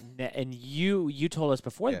dropped it, and you told us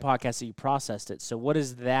before the Yeah. podcast that you processed it. So what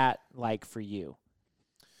is that like for you?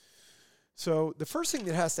 So the first thing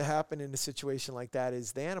that has to happen in a situation like that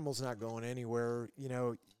is the animal's not going anywhere. You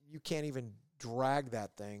know, you can't even drag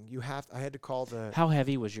that thing. I had to call the How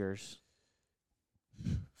heavy was yours?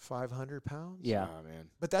 500 pounds. Yeah. Oh, man.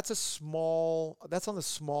 But that's on the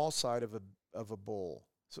small side of a bull,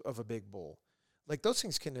 of a big bull. Like those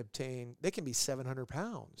things they can be 700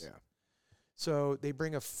 pounds. Yeah. So they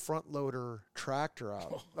bring a front loader tractor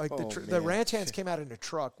out. Like the man. ranch hands came out in a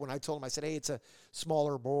truck. When I told them, I said, hey, it's a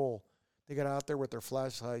smaller bull. They got out there with their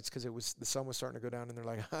flashlights because the sun was starting to go down, and they're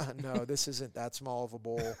like, no, this isn't that small of a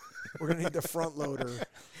bull. We're gonna need the front loader.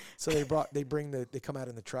 So they come out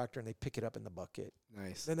in the tractor and they pick it up in the bucket.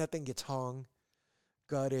 Nice. Then that thing gets hung,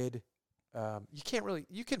 gutted.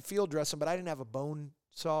 You can field dress them, but I didn't have a bone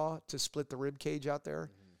saw to split the rib cage out there.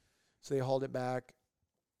 Mm-hmm. So they hauled it back.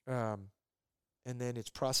 And then it's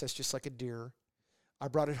processed just like a deer. I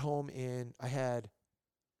brought it home I had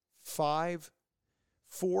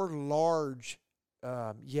 4 large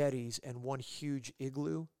Yetis and 1 huge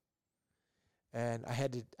igloo. And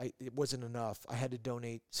it wasn't enough. I had to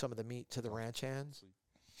donate some of the meat to the ranch hands.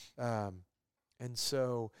 And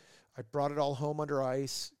so I brought it all home under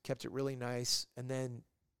ice, kept it really nice. And then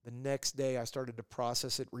the next day I started to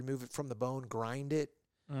process it, remove it from the bone, grind it.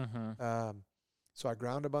 Mm-hmm. So I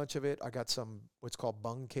ground a bunch of it. I got some what's called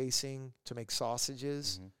bung casing to make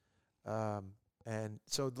sausages. Mm-hmm. And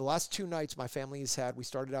so the last 2 nights my family has had, we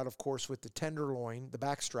started out, of course, with the tenderloin, the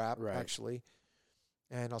back strap, Right. actually.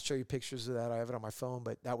 And I'll show you pictures of that. I have it on my phone.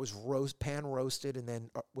 But that was pan roasted and then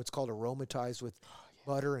what's called aromatized with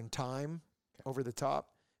butter and thyme over the top.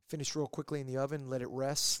 Finished real quickly in the oven, let it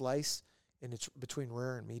rest, slice, and it's between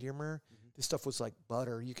rare and medium rare. Mm-hmm. This stuff was like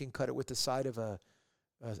butter. You can cut it with the side of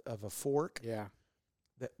a fork. Yeah.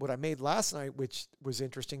 What I made last night, which was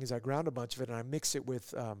interesting, is I ground a bunch of it and I mixed it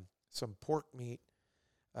with some pork meat,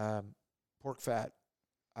 pork fat.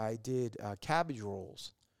 I did cabbage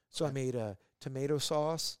rolls. So I made a tomato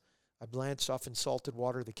sauce. I blanched off in salted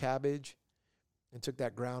water the cabbage and took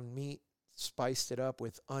that ground meat, spiced it up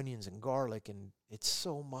with onions and garlic, and it's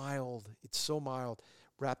so mild. It's so mild.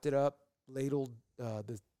 Wrapped it up, ladled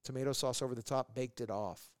the tomato sauce over the top, baked it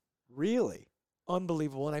off. Really?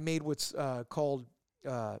 Unbelievable. And I made what's called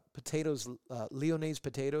potatoes, Lyonnaise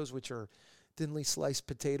potatoes, which are thinly sliced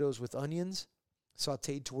potatoes with onions,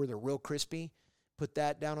 sauteed to where they're real crispy. Put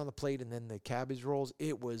that down on the plate, and then the cabbage rolls.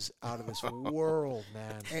 It was out of this world,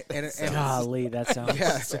 man. And Golly, that sounds.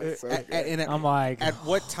 yeah. So I'm like, At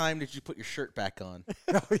what time did you put your shirt back on?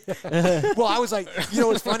 Well, I was like,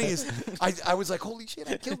 what's funny is I was like, holy shit,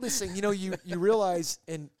 I killed this thing. You realize,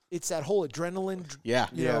 and it's that whole adrenaline,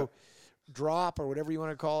 Yeah. drop or whatever you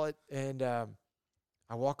want to call it. And I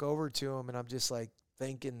walk over to him, and I'm just like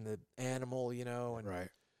thanking the animal, and Right.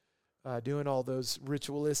 doing all those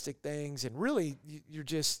ritualistic things. And really,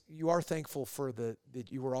 you are thankful for that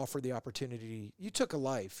you were offered the opportunity. You took a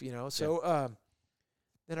life, you know. So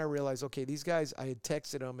then I realized, okay, these guys, I had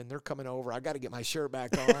texted them, and they're coming over. I got to get my shirt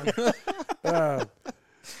back on.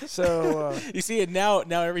 You see it now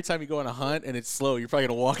every time you go on a hunt and it's slow, you're probably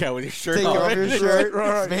going to walk out with your shirt Take off. off your shirt.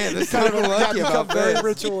 Right. Man, this is kind of lucky about very this.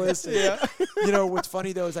 ritualistic. Yeah. You know, what's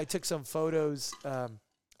funny, though, is I took some photos.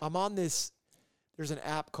 I'm on this. There's an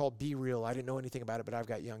app called Be Real. I didn't know anything about it, but I've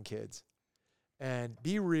got young kids. And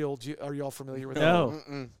Be Real, are you all familiar with No.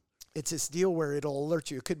 that? It's this deal where it'll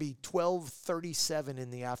alert you. It could be 12:37 in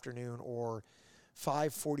the afternoon or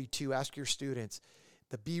 5:42. Ask your students.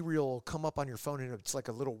 The Be Real will come up on your phone, and it's like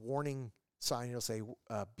a little warning sign. It'll say,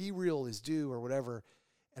 Be Real is due or whatever.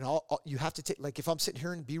 And you have to take, like if I'm sitting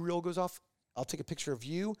here and Be Real goes off, I'll take a picture of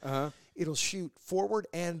you. It'll shoot forward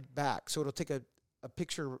and back. So it'll take a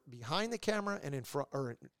picture behind the camera and in front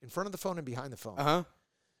of the phone and behind the phone.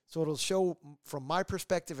 So it'll show from my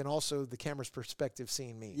perspective and also the camera's perspective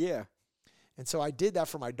seeing me. Yeah. And so I did that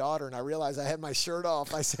for my daughter, and I realized I had my shirt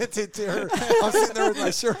off. I sent it to her. I'm sitting there with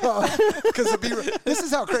my shirt off because this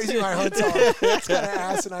is how crazy my hunts are. It's kind of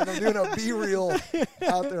asinine. I'm doing a Be Real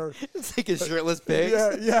out there. It's like a shirtless pigs.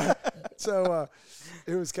 Yeah. So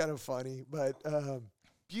it was kind of funny, but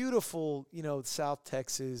beautiful, you know, South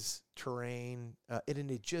Texas terrain.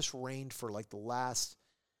 And it just rained for like the last.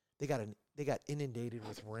 They got inundated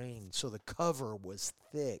with rain, so the cover was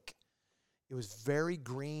thick. It was very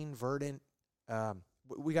green, verdant.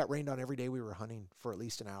 We got rained on every day we were hunting for at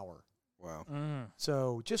least an hour. Wow.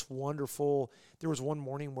 So just wonderful. There was one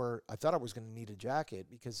morning where I thought I was going to need a jacket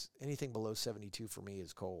because anything below 72 for me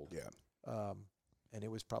is cold. Yeah. And it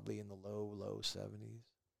was probably in the low 70s.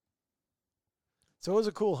 So it was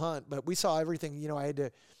a cool hunt, but we saw everything. You know,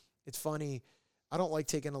 it's funny. I don't like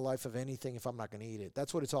taking the life of anything if I'm not going to eat it.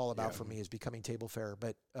 That's what it's all about for me, is becoming table fare.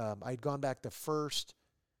 But I'd gone back the first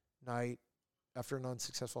night after an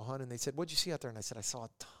unsuccessful hunt, and they said, "What'd you see out there?" And I said, "I saw a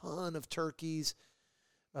ton of turkeys.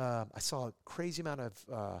 I saw a crazy amount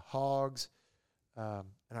of hogs, and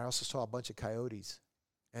I also saw a bunch of coyotes."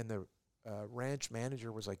 And the ranch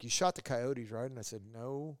manager was like, "You shot the coyotes, right?" And I said,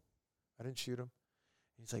 "No, I didn't shoot them."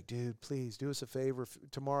 He's like, "Dude, please do us a favor.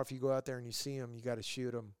 Tomorrow, if you go out there and you see them, you got to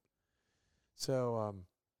shoot them." So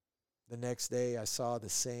the next day, I saw the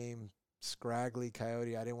same scraggly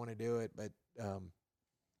coyote. I didn't want to do it, but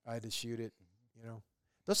I had to shoot it. You know,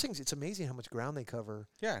 those things. It's amazing how much ground they cover.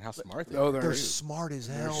 Yeah, and how smart they Oh, are. They're smart as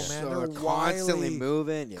hell, man. So They're constantly wily,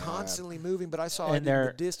 moving. Yeah. constantly moving. But I saw And it in the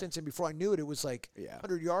they're- distance, and before I knew it, it was like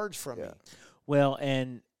 100 yards from me. Well,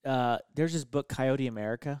 and there's this book, Coyote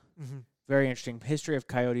America. Mm-hmm. Very interesting. History of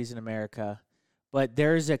coyotes in America. But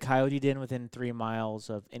there's a coyote den within 3 miles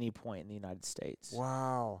of any point in the United States.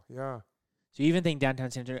 Wow. Yeah. So you even think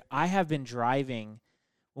downtown San Antonio. I have been driving.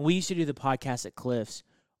 When we used to do the podcast at Cliffs,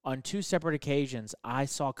 on 2 separate occasions, I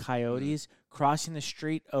saw coyotes crossing the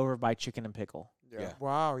street over by Chicken and Pickle. Yeah.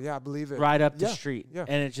 Wow. Yeah, I believe it. Right up the Yeah, street. yeah.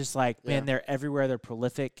 And it's just like, man, Yeah. they're everywhere. They're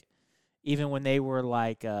prolific. Even when they were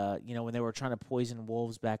like, when they were trying to poison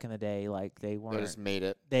wolves back in the day, like they They weren't. just made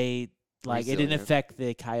it. It didn't resilient. affect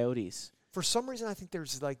the coyotes. For some reason, I think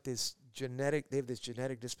there's like they have this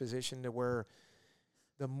genetic disposition to where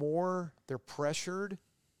the more they're pressured,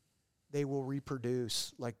 they will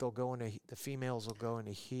reproduce. Like the females will go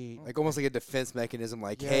into heat. Like almost like a defense mechanism.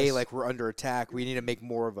 Like, hey, Yes. like we're under attack. We need to make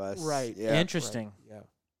more of us. Right. Yeah. Interesting. Right,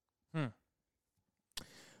 yeah.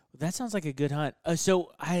 That sounds like a good hunt.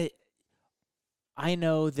 So I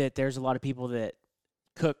know that there's a lot of people that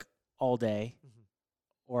cook all day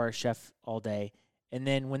or are chef all day, and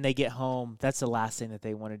then when they get home, that's the last thing that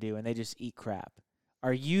they want to do, and they just eat crap.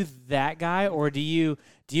 Are you that guy, or do you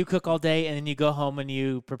cook all day and then you go home and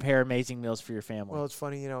you prepare amazing meals for your family? Well, it's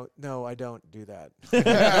funny, no, I don't do that.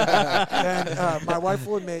 And my wife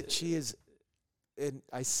will admit she is, and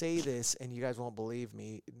I say this, and you guys won't believe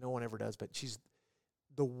me. No one ever does, but she's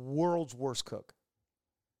the world's worst cook.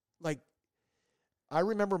 Like, I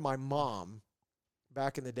remember my mom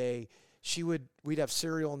back in the day. We'd have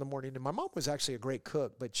cereal in the morning, and my mom was actually a great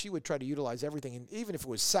cook, but she would try to utilize everything, and even if it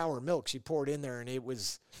was sour milk, she'd pour it in there, and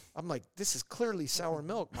I'm like, this is clearly sour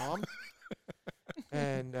milk, Mom.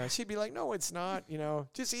 And she'd be like, no, it's not,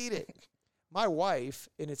 just eat it. My wife,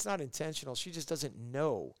 and it's not intentional, she just doesn't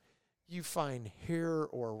know. You find hair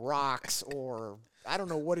or rocks or I don't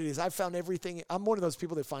know what it is. I found everything. I'm one of those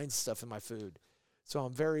people that finds stuff in my food. So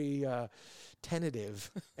I'm very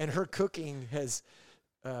tentative, and her cooking has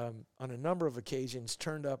on a number of occasions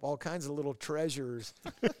turned up all kinds of little treasures.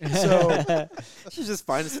 So She's just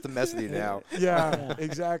fine. It's the mess with you now. yeah,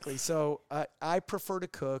 exactly. So I prefer to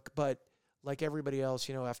cook, but like everybody else,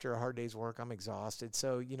 after a hard day's work, I'm exhausted.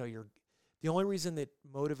 So, the only reason that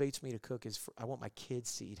motivates me to cook is I want my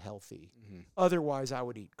kids to eat healthy. Mm-hmm. Otherwise, I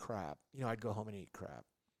would eat crap. I'd go home and eat crap.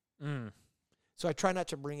 Mm. So I try not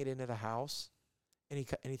to bring it into the house,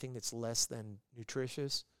 anything that's less than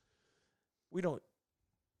nutritious. We don't,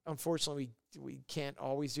 unfortunately, we can't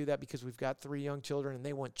always do that because we've got 3 young children and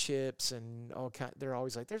they want chips and all kind. They're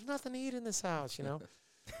always like, "There's nothing to eat in this house,"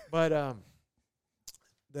 But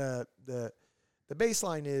the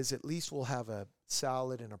baseline is at least we'll have a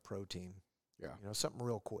salad and a protein. Yeah. Something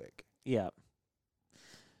real quick. Yeah.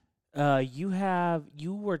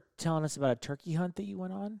 You were telling us about a turkey hunt that you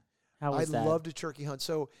went on. How was that? I loved a turkey hunt.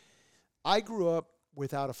 So I grew up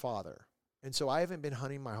without a father, and so I haven't been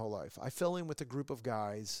hunting my whole life. I fell in with a group of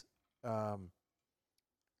guys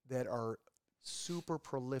that are super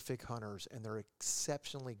prolific hunters, and they're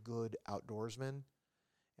exceptionally good outdoorsmen.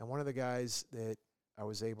 And one of the guys that I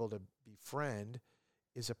was able to befriend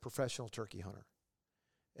is a professional turkey hunter.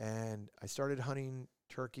 And I started hunting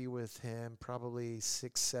turkey with him probably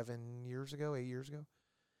 8 years ago.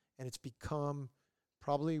 And it's become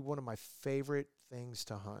probably one of my favorite things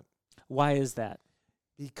to hunt. Why is that?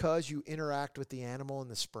 Because you interact with the animal in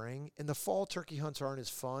the spring. In the fall, turkey hunts aren't as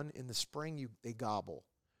fun. In the spring, they gobble.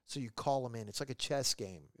 So you call them in. It's like a chess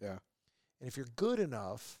game. Yeah. And if you're good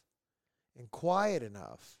enough and quiet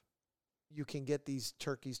enough, you can get these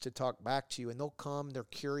turkeys to talk back to you. And they'll come. They're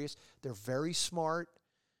curious. They're very smart,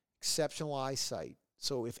 exceptional eyesight.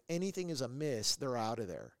 So if anything is amiss, they're out of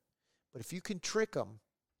there. But if you can trick them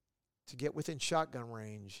to get within shotgun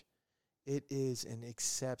range, it is an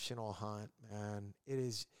exceptional hunt, man.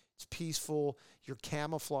 It's peaceful. You're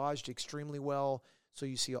camouflaged extremely well. So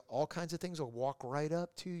you see all kinds of things will walk right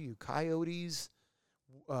up to you. Coyotes,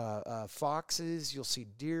 foxes, you'll see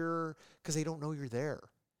deer because they don't know you're there.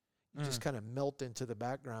 You just kind of melt into the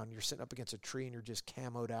background. You're sitting up against a tree and you're just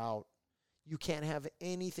camoed out. You can't have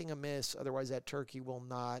anything amiss, otherwise that turkey will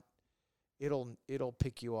not. It'll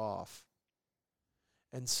pick you off.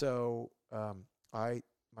 And so my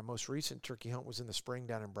most recent turkey hunt was in the spring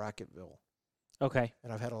down in Brackettville. Okay.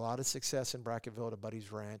 And I've had a lot of success in Brackettville at a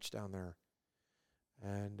buddy's ranch down there.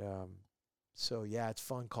 And so, yeah, it's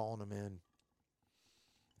fun calling them in.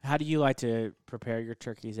 How do you like to prepare your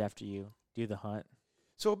turkeys after you do the hunt?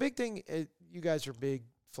 So a big thing, you guys are big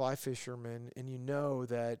fly fishermen, and you know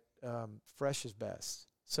that fresh is best.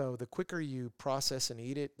 So the quicker you process and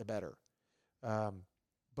eat it, the better.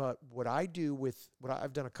 But what I do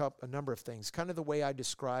I've done a number of things, kind of the way I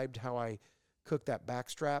described how I cook that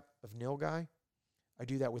backstrap of nilgai. I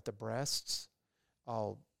do that with the breasts.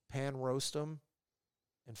 I'll pan roast them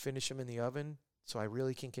and finish them in the oven so I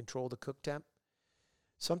really can control the cook temp.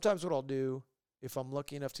 Sometimes what I'll do, if I'm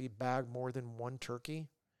lucky enough to bag more than one turkey,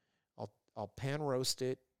 I'll pan roast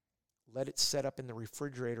it, let it set up in the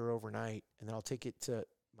refrigerator overnight, and then I'll take it to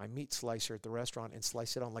my meat slicer at the restaurant and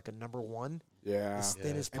slice it on like a number 1. Yeah. As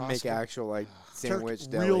thin as possible. And make actual like sandwich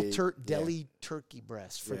deli. Real deli turkey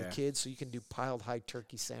breast for the kids, so you can do piled high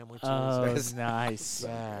turkey sandwiches. Oh, nice.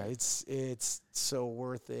 Yeah, it's so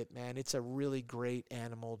worth it, man. It's a really great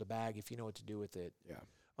animal to bag if you know what to do with it. Yeah.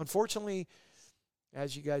 Unfortunately,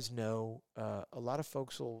 as you guys know, a lot of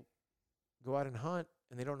folks will go out and hunt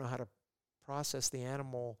and they don't know how to process the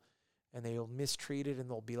animal, and they'll mistreat it, and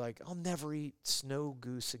they'll be like, "I'll never eat snow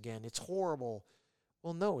goose again. It's horrible."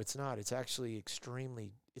 Well, no, it's not. It's actually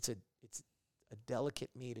extremely. It's a delicate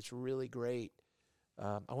meat. It's really great.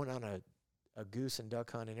 I went on a goose and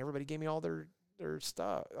duck hunt, and everybody gave me all their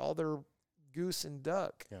stuff, all their goose and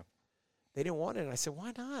duck. Yeah. They didn't want it, and I said,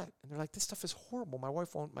 "Why not?" And they're like, "This stuff is horrible. My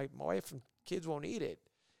wife won't. My wife and kids won't eat it."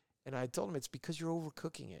 And I told them it's because you're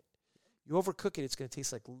overcooking it. You overcook it, it's going to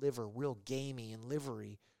taste like liver, real gamey and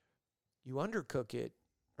livery. You undercook it,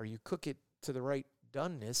 or you cook it to the right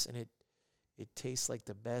doneness, and it tastes like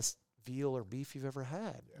the best veal or beef you've ever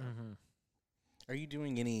had. Yeah. Mm-hmm. Are you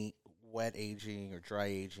doing any wet aging or dry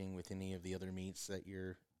aging with any of the other meats that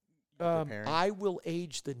you're preparing? I will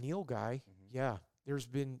age the nilgai. Yeah, there's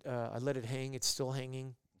been I let it hang. It's still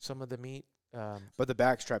hanging. Some of the meat. But the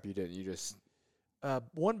backstrap you didn't. You just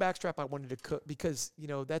one backstrap I wanted to cook because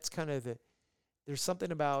that's kind of there's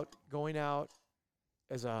something about going out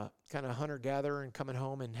as a kind of hunter-gatherer and coming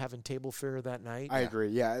home and having table fare that night. I agree.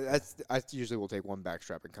 Yeah, I usually will take one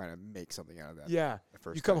backstrap and kind of make something out of that. Yeah. the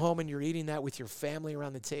first You come time. home and you're eating that with your family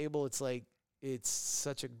around the table. It's like, it's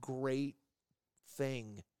such a great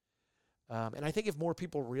thing. And I think if more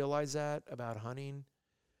people realize that about hunting,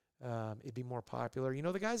 it'd be more popular.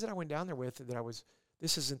 The guys that I went down there with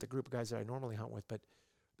this isn't the group of guys that I normally hunt with, but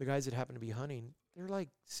the guys that happen to be hunting, they're like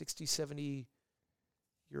 60, 70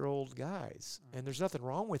 50-year-old guys. And there's nothing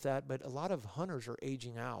wrong with that, but a lot of hunters are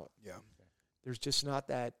aging out. Yeah. There's just not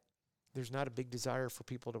that, there's not a big desire for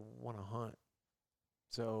people to want to hunt.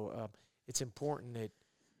 So it's important that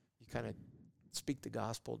you kind of speak the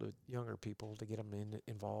gospel to younger people to get them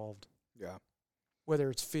involved, Yeah. whether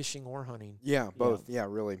it's fishing or hunting. Yeah, both. Yeah,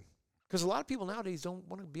 really. Because a lot of people nowadays don't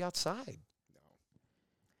want to be outside.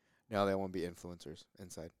 No, they won't be influencers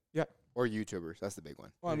inside. Yep. Or YouTubers. That's the big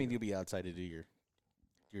one. Well, I mean, you'll be outside to do your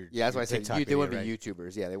Yeah, that's why I said TikTok they want to video, be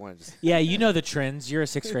YouTubers. Yeah, they want to just. Yeah, you know the trends. You're a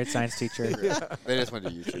 6th grade science teacher. They just want to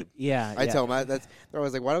do YouTube. Yeah. I tell them they're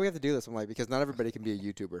always like, "Why do we have to do this?" I'm like, "Because not everybody can be a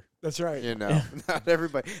YouTuber. That's right. You know, not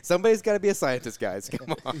everybody. Somebody's got to be a scientist, guys.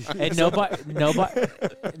 Come on." And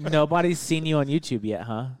nobody's seen you on YouTube yet,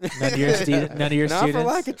 huh? None of your, Not students? for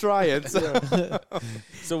lack of trying. So.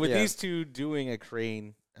 So with Yeah. these two doing a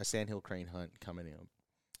sandhill crane hunt coming in,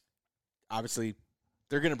 obviously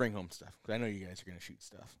they're going to bring home stuff. 'Cause I know you guys are going to shoot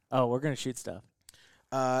stuff. Oh, we're going to shoot stuff.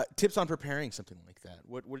 Tips on preparing something like that.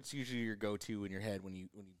 What's usually your go-to in your head when you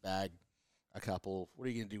bag a couple? What are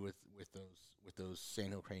you going to do with those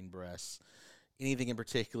sandhill crane breasts? Anything in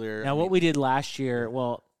particular? Now, what we did last year,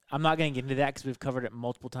 well, I'm not going to get into that because we've covered it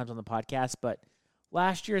multiple times on the podcast, but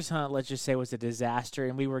last year's hunt, let's just say, was a disaster,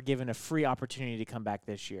 and we were given a free opportunity to come back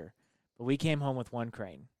this year. But we came home with 1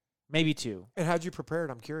 crane, maybe 2. And how'd you prepare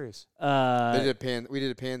it? I'm curious. We did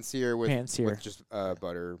a pan sear with just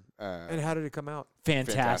butter. And how did it come out?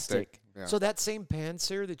 Fantastic. Yeah. So that same pan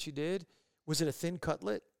sear that you did, was it a thin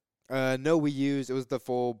cutlet? No, it was the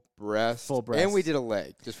full breast. Full breast. And we did a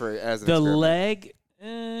leg just for as an The experiment.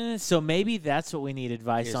 leg, so maybe that's what we need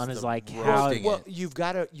advice Is on is the like how. roasting. Well, you've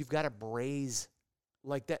got to braise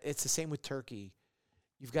like that. It's the same with turkey.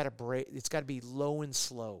 You've got to braise. It's got to be low and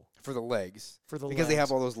slow for the legs. for the Because they legs.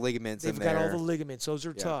 have all those ligaments They've in got there. all the ligaments. Those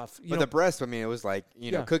are Yeah. tough. But the breast, I mean, it was like,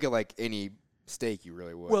 Yeah. cook it like any steak you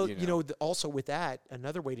really would. well, you know. also with that,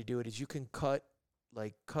 another way to do it is you can cut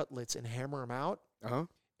like cutlets and hammer them out, Uh-huh.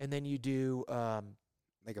 and then you do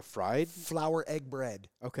Like a fried? flour egg bread.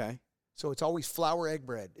 Okay. So it's always flour egg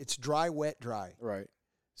bread. It's dry, wet, dry. Right.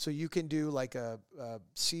 So you can do like a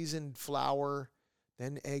seasoned flour,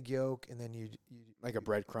 then egg yolk, and then you Like a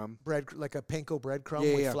breadcrumb. bread like a panko breadcrumb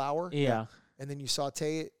Yeah, with yeah. flour. Yeah. And then you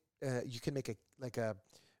saute it. You can make a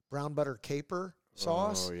brown butter caper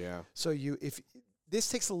sauce. Oh, yeah. So if this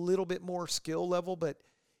takes a little bit more skill level, but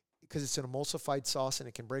because it's an emulsified sauce and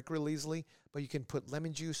it can break real easily, but you can put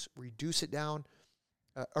lemon juice, reduce it down,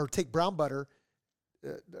 or take brown butter,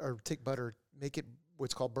 or take butter, make it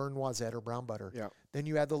what's called burn noisette or brown butter. Yeah. Then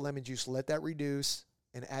you add the lemon juice, let that reduce,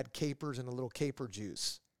 and add capers and a little caper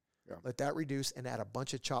juice. Yeah. Let that reduce and add a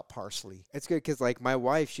bunch of chopped parsley. It's good because, like, my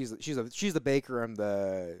wife, she's the baker. I'm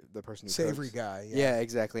the person who Savory cooks. guy. Yeah,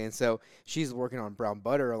 exactly. And so she's working on brown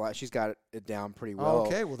butter a lot. She's got it down pretty well.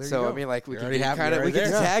 Okay, well, there so you go. I mean, like, we You're can already happy kind of right we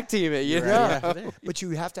can there. tag team it. You You're know? already happy there. But you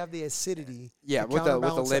have to have the acidity. Yeah, to with the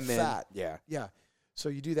counterbalance the lemon. fat. Yeah, Yeah. So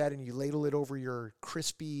you do that and you ladle it over your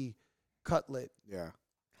crispy cutlet. yeah.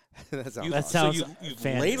 that sounds You, That awesome. sounds so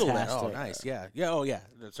you ladle that. Oh, fantastic. nice. Yeah. Yeah. Oh, yeah.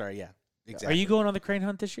 Sorry. Yeah. Exactly. Are you going on the crane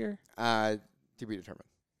hunt this year? To be determined.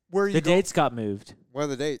 Where are you The going? dates got moved. What are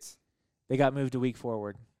the dates? They got moved a week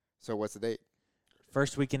forward. So what's the date?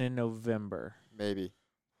 First weekend in November. Maybe.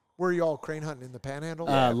 Where are you all crane hunting in the Panhandle?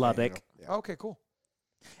 Lubbock. Yeah. Okay, cool.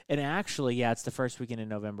 And actually, yeah, it's the first weekend in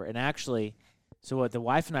November. And actually, so what the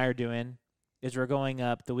wife and I are doing is we're going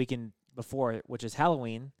up the weekend before, which is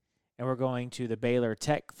Halloween, and we're going to the Baylor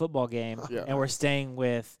Tech football game, Yeah. and we're staying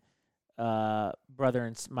with my brother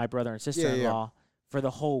and sister-in-law for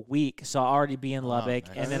the whole week. So I'll already be in Lubbock,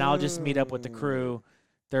 nice. and then I'll just meet up with the crew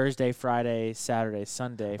Thursday, Friday, Saturday,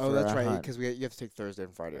 Sunday. Oh, for that's a right. hunt. Because you have to take Thursday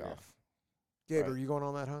and Friday off. Gabe, Right. are you going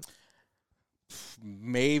on that hunt?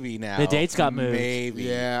 Maybe now. The dates got moved. Maybe.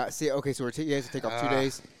 Yeah. See. Okay. So you guys take off 2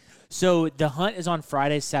 days. So the hunt is on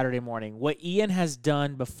Friday, Saturday morning. What Ian has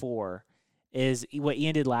done before is what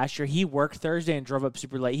Ian did last year. He worked Thursday and drove up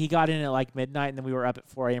super late. He got in at like midnight, and then we were up at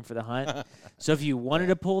 4 a.m. for the hunt. So if you wanted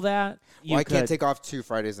to pull that, you Well, I could. can't take off 2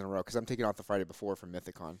 Fridays in a row because I'm taking off the Friday before from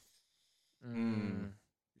Mythicon.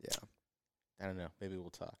 Yeah. I don't know. Maybe we'll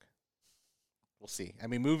talk. We'll see. I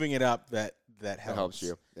mean, moving it up that That helps. helps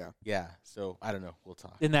you. Yeah. Yeah. So I don't know. We'll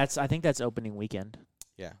talk. And I think that's opening weekend.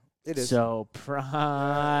 Yeah. It is. So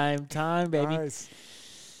prime time, baby. Nice.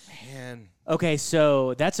 Man. Okay,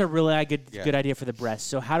 so that's a really good Yeah. good idea for the breast.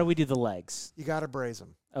 So how do we do the legs? You got to braise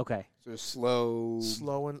them. Okay. So slow.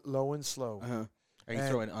 Slow and low and slow. Uh-huh. Are you And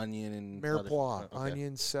throwing onion and mirepoix, okay.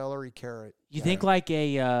 onion, celery, carrot. You think like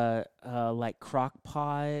a like crock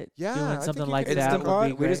pot Yeah, I doing think something you like could that Instant would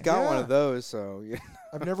be Pot? We just great. got one Yeah. of those, so yeah.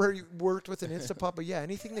 I've never worked with an Instant Pot, but yeah,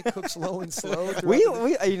 anything that cooks low and slow. throughout we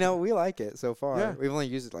the- we like it so far. Yeah. We've only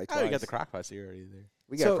used it like Oh, twice. you got the crock pot here already there.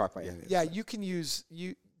 We got So, a crock pot. Yeah, you can use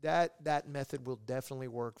that method will definitely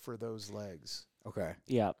work for those legs. Okay.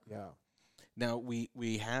 Yeah. Yeah. Now we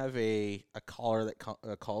have a caller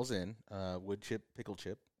that calls in, wood chip pickle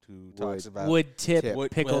chip, who talks about Wood tip,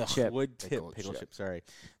 Tip. pickle ugh, chip. wood tip Pickle pickle chip. chip. Sorry,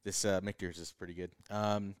 this Michter's is pretty good.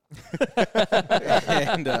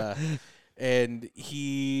 And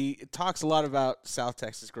he talks a lot about South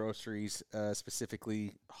Texas groceries,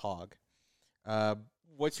 specifically hog.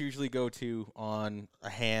 What's usually go to on a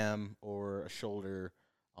ham or a shoulder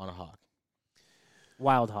on a hog?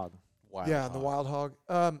 Wild hog. Wild yeah, hog. the wild hog.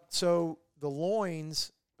 So the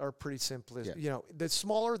loins are pretty simple. Yeah. You know, the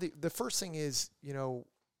smaller the first thing is, you know,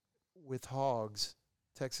 with hogs,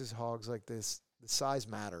 Texas hogs like this, the size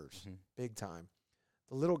matters Mhm. big time.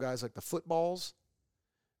 The little guys like the footballs,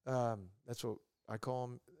 that's what I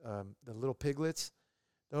call them, the little piglets.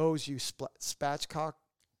 Those you spatchcock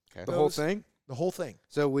Okay. The whole Those- thing. the whole thing.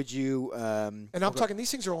 So would you? And I'm talking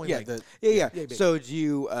these things are only Yeah, like Yeah. big. So do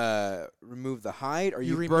you remove the hide? Or are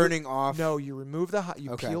You you, remove- burning off? no, you remove the hide,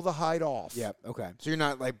 you Okay. peel the hide off. Yep. Okay. So you're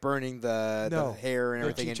not like burning the No. hair and No,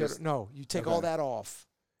 everything. And chicharro- just, no, you take all Okay. that off.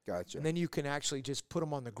 gotcha. And then you can actually just put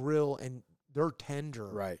them on the grill, and they're tender.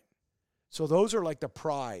 Right. So those are like the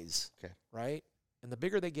prize. Okay. Right? And the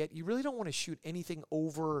bigger they get, you really don't want to shoot anything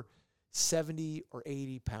over 70 or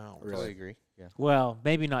 80 pounds. Really? Totally agree. Yeah. Well,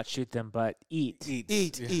 maybe not shoot them, but eat.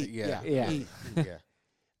 Eat. Yeah. Yeah. Eat.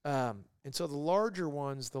 Yeah. And so the larger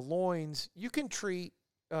ones, the loins, you can treat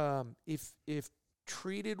if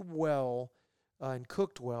treated well and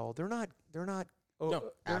cooked well. They're not. No, they're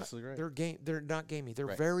absolutely right. not, They're not gamey. They're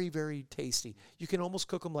Right. very, very tasty. You can almost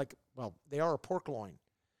cook them like, well, they are a pork loin.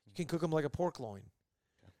 You can cook them like a pork loin.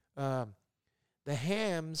 The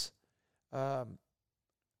hams,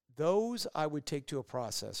 those I would take to a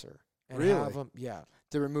processor and Really? have them. Yeah,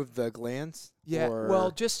 To remove the glands. yeah. Or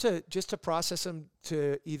Well, just to process them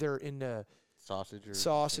to either into Sausage or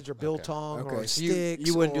sausage or biltong okay. or So sticks.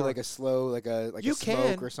 you wouldn't do or- like a slow, like a you smoke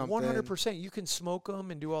can or something. 100%. You can smoke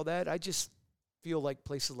them and do all that. I just feel like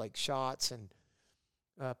places like Shots and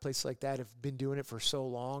places like that have been doing it for so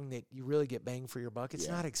long that you really get bang for your buck. It's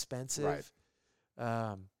Yeah. not expensive,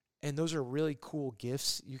 and those are really cool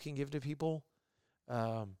gifts you can give to people.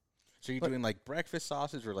 So you're But- doing like breakfast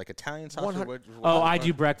sausage or like Italian sausage? 100 Oh, I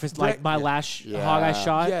do breakfast. Like my yeah. last hog I Yeah.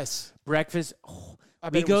 shot. Yes, Breakfast. oh, I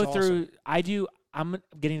bet we it was go awesome. through. I do. I'm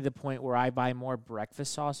getting to the point where I buy more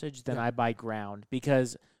breakfast sausage than Yeah. I buy ground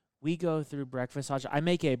because we go through breakfast sausage. I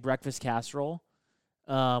make a breakfast casserole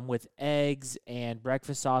with eggs and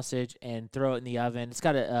breakfast sausage and throw it in the oven. It's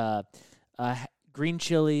got green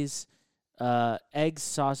chilies, eggs,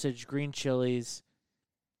 sausage, green chilies,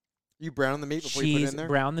 You brown the meat before you put it cheese. in there.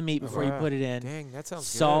 Brown the meat before you Wow. put it in. Dang, that sounds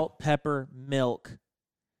Salt, pepper, milk,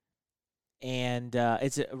 and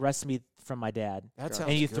it's a recipe from my dad. good. That sounds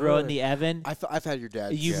And you good. throw it in the oven. I've had your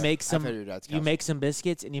dad's. You yeah. make some. I've had your dad's. You couch. make some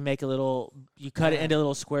biscuits and you make a little. You cut it Yeah. into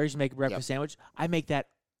little squares. You make a breakfast sandwich. I make that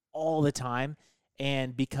all the time,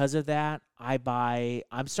 and because of that,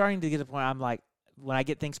 I'm starting to get to the point. I'm like, when I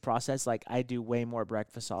get things processed, like I do way more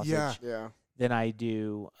breakfast sausage Yeah. Yeah. than I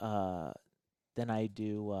do The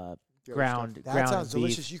other ground. That ground sounds beef.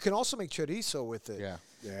 delicious. You can also make chorizo with it. Yeah. stuff.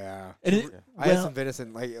 Yeah. And it- Yeah. I had well, some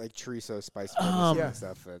venison, like chorizo, spice Um, venison and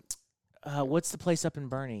stuff. But what's the place up in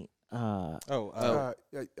Bernie? Oh, I'll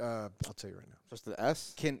tell you right now. just the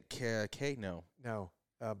S. K? No. No,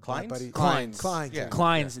 my Klein's? buddy Klein's. Klein's. Yeah.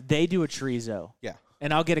 Klein's. They do a chorizo. Yeah.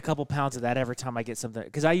 And I'll get a couple pounds of that every time I get something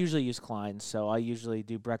because I usually use Klein's, so I usually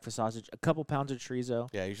do breakfast sausage, a couple pounds of chorizo.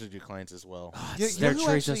 Yeah, I usually do clients as well. You- Their you know who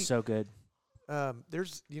chorizo's actually- so good.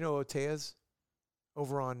 There's Otea's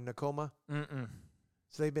over on Nakoma. Mm-mm.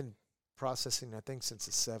 So they've been processing, I think, since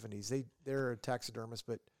the 70s. They're a taxidermist,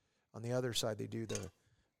 but on the other side, they do the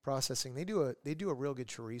processing. They do a real good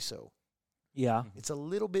chorizo. Yeah. It's a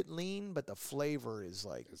little bit lean, but the flavor is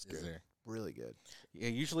like Is there? really good. Yeah,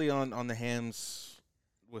 usually on the hams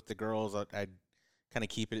with the girls, I'd kind of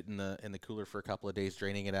keep it in the cooler for a couple of days,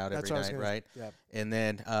 draining it out That's every what I was night, gonna- right? Yeah.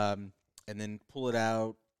 And then pull it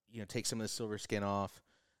out. Take some of the silver skin off,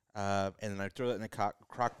 and then I throw that in a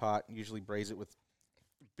crock pot. Usually braise it with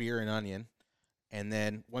beer and onion, and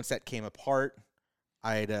then once that came apart,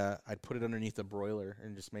 I'd put it underneath the broiler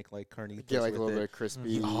and just make like carnitas. Get like a with little it. bit of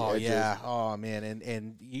crispy. Oh edges. yeah. Oh man.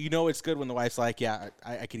 And it's good when the wife's like, yeah,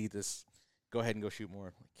 I could eat this go ahead and go shoot more.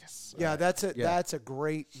 I'm like, yes. Yeah, all right. that's a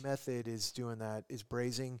great method, is doing that, is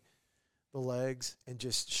braising the legs and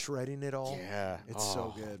just shredding it all. Yeah. It's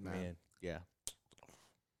so good, man. Yeah.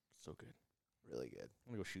 So good. Really good.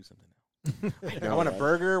 I'm going to go shoot something now. I know, want a right?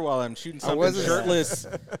 burger while I'm shooting I something wasn't- shirtless.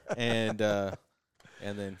 and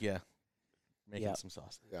then, making Yep. some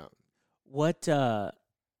sausage. Yeah.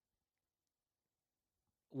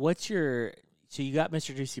 What's your, so you got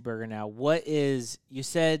Mr. Juicy Burger now. What is, you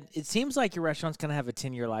said, it seems like your restaurant's going to have a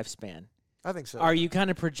 10-year lifespan. I think so. Are you kind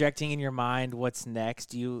of projecting in your mind what's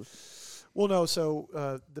next? Well, no.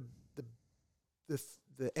 So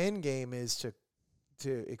the end game is to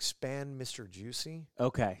expand Mr. Juicy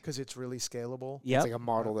Okay. because it's really scalable. Yep. It's like a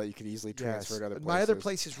model that you could easily transfer to other places. My other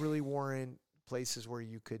places really weren't places where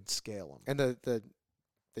you could scale them. And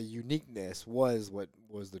the uniqueness was what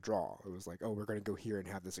was the draw. It was like, oh, we're going to go here and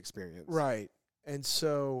have this experience. Right. And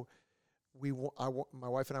so my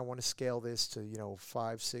wife and I want to scale this to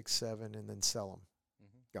 5, 6, 7, and then sell them.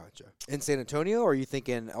 Gotcha. In San Antonio, or are you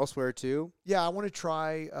thinking elsewhere too? Yeah, I want to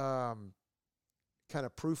try kind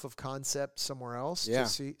of proof of concept somewhere else. Yeah. To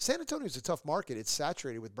see. San Antonio is a tough market. It's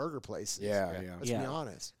saturated with burger places. Yeah. Let's Yeah. be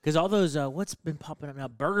honest. Because all those, what's been popping up now?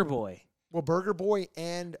 Burger Boy. Well, Burger Boy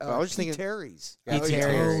and I was just Pete thinking- Terry's. Pete Oh,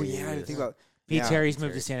 Terry's. yeah. I didn't think about. Pete Yeah. Terry's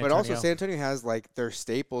moved to San But Antonio. also, San Antonio has like their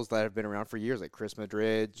staples that have been around for years, like Chris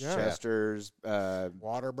Madrid, Yeah. Chester's,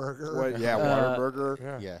 Whataburger. Whataburger.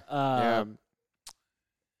 Yeah. Yeah. Yeah,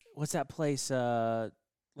 What's that place?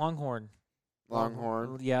 Longhorn.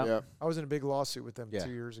 Longhorn. Yeah. Yeah. I was in a big lawsuit with them Yeah.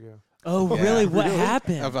 2 years ago. Oh, Yeah. really? What Really?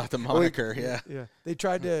 happened? About the moniker, yeah. Yeah. They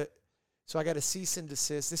tried to. So I got a cease and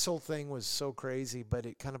desist. This whole thing was so crazy, but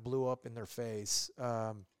it kind of blew up in their face.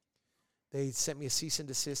 They sent me a cease and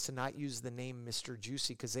desist to not use the name Mr.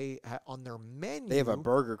 Juicy because they on their menu They have a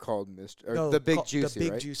burger called Mr. Or No, the Big called Juicy, The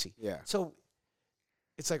Big right? Juicy. Yeah. So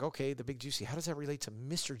it's like, okay, the Big Juicy. How does that relate to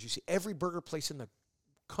Mr. Juicy? Every burger place in the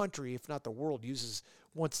country, if not the world,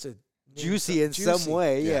 wants to name Juicy in Juicy. some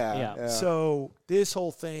way. Yeah. Yeah. So this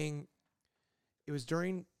whole thing, it was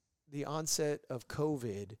during the onset of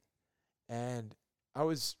COVID, and I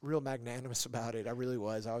was real magnanimous about it. I really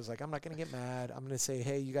was. I was like, I'm not going to get mad. I'm going to say,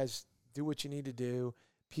 hey, you guys do what you need to do.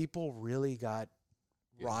 People really got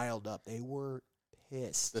riled up. They were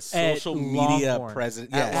pissed. The social media Longhorn. presence.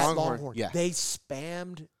 Yeah, At Longhorn. Longhorn. Yeah. They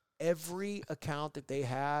spammed every account that they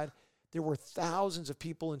had. There were thousands of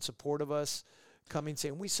people in support of us coming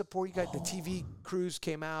saying, we support you guys. The TV crews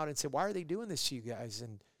came out and said, why are they doing this to you guys?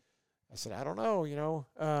 And I said, I don't know,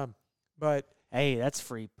 but Hey, that's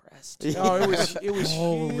free press. no, it was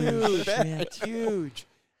Holy huge, shit. huge.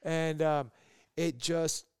 And it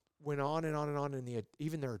just went on and on and on. And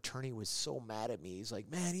even their attorney was so mad at me. He's like,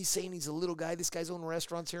 man, he's saying he's a little guy. This guy's owned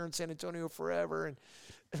restaurants here in San Antonio forever. And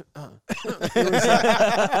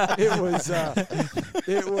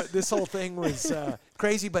this whole thing was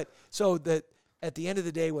crazy. But so that at the end of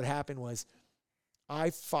the day, what happened was I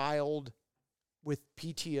filed with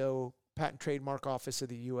PTO, Patent Trademark Office of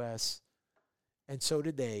the U.S., and so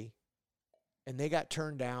did they. And they got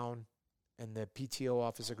turned down, and the PTO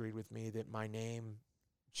office agreed with me that my name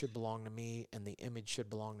should belong to me and the image should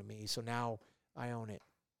belong to me. So now I own it.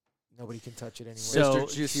 Nobody can touch it anymore. So-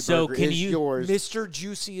 Mr. Juicy so Burger can is you- yours. Mr.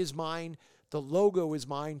 Juicy is mine. The logo is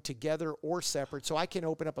mine, together or separate. So I can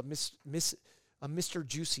open up a Mr.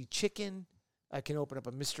 Juicy chicken. I can open up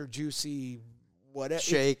a Mr. Juicy whatever.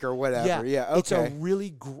 Shake or whatever. Yeah. Okay. It's a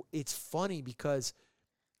really it's funny because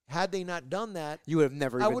had they not done that, you would have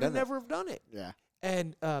never. I even would have done that. never have done it. Yeah.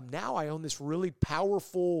 And now I own this really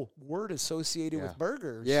powerful word associated Yeah. with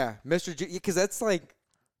burgers. Yeah, Mr. Juicy, because that's like.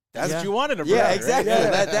 That's Yeah. what you wanted a Yeah, burger, exactly. Right?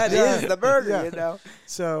 Yeah. That Yeah. is the burger. Yeah. You know.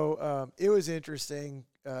 So it was interesting.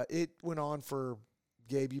 It went on for,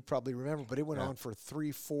 Gabe, you probably remember, but it went Yeah. on for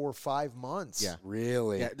 3, 4, 5 months. Yeah.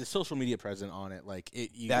 Really. Yeah, the social media present on it, like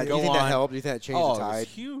you That, go you think on. that helped? You think that changed Oh, the it was tide?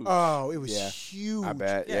 huge. Oh, it was Yeah. huge. I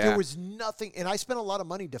bet. Yeah. Yeah. There was nothing, and I spent a lot of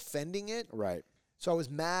money defending it. Right. So I was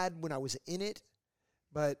mad when I was in it,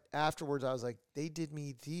 but afterwards I was like, they did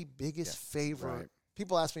me the biggest favor. Right.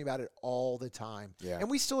 People ask me about it all the time. Yeah. And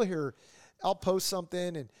we still hear, I'll post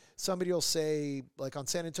something and somebody will say, like on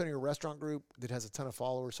San Antonio Restaurant Group that has a ton of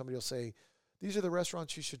followers, somebody will say, these are the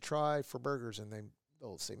restaurants you should try for burgers. And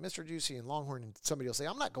they'll say Mr. Juicy and Longhorn. And somebody will say,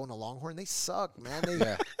 I'm not going to Longhorn. They suck, man.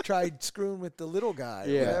 They tried screwing with the little guy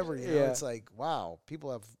Yeah. or whatever. You know, Yeah. it's like, wow, people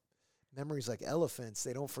have memories like elephants.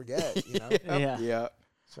 They don't forget, you know? Yeah. Yeah.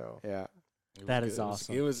 So Yeah. It was That good. is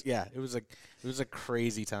awesome. It was a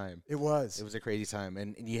crazy time. it was. It was a crazy time,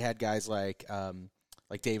 and you had guys like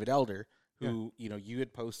David Elder, who you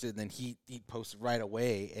had posted, and then he posted right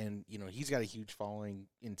away, and he's got a huge following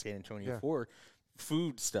in San Antonio Yeah. for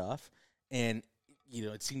food stuff, and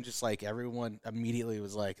it seemed just like everyone immediately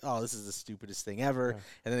was like, "Oh, this is the stupidest thing ever," and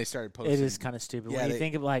then they started posting. It is kind of stupid when you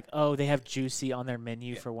think of like, oh, they have Juicy on their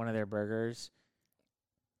menu for one of their burgers.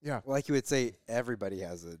 Yeah, Like you would say, everybody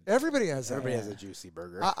has a Juicy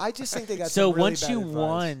burger. I just think they got So some really once bad you advice.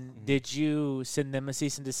 won, did you send them a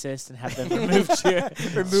cease and desist and have them remove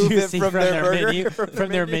Remove it Juicy from their burger? menu? From From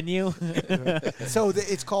their menu? So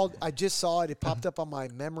it's called. I just saw it. It popped up on my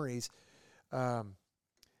memories.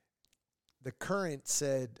 The Current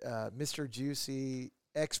said, "Mr. Juicy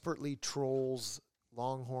expertly trolls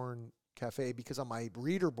Longhorn Cafe," because on my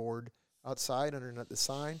reader board outside under the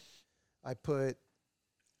sign, I put,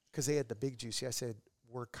 because they had the big Juicy. I said,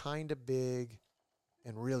 "We're kind of big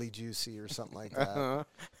and really juicy," or something like that.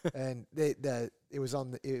 And it was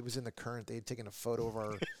in the Current. They had taken a photo of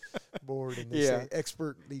our board and they say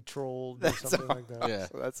expertly trolled or something like that. Yeah.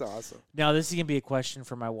 That's awesome. Now, this is going to be a question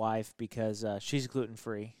for my wife because she's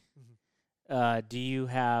gluten-free. Do you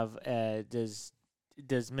have, does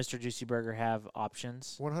Mr. Juicy Burger have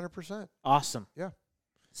options? 100%. Awesome. Yeah.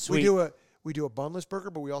 Sweet. We do a bunless burger,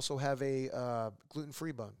 but we also have a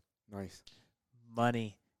gluten-free bun. Nice.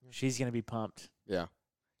 Money. She's going to be pumped. Yeah.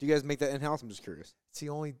 Do you guys make that in-house? I'm just curious. It's the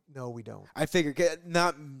only. No, we don't. I figured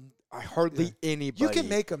hardly anybody. You can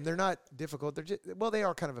make them. They're not difficult. They're just, they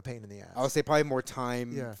are kind of a pain in the ass. I would say probably more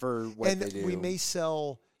time for what and they do. we may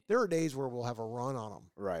sell. There are days where we'll have a run on them.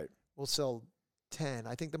 Right. We'll sell 10.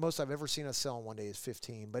 I think the most I've ever seen us sell in one day is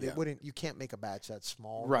 15. But it wouldn't. You can't make a batch that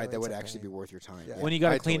small. Right. really. That It's would a actually be pain. worth your time. Yeah. When you got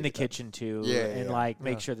to I clean totally the get that. kitchen too, Yeah, and yeah.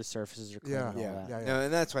 make sure the surfaces are clean and all that. Yeah. No,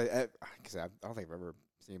 and that's why, because I don't think I've ever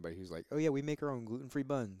seen anybody who's like, "Oh yeah, we make our own gluten-free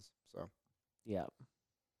buns." So Yeah.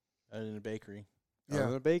 in a bakery. Yeah.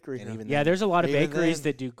 in a bakery. And even Yeah, then- there's a lot of Even bakeries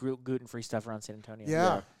then- that do gluten-free stuff around San Antonio.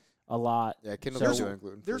 Yeah. A lot. Yeah, Kindle's So- doing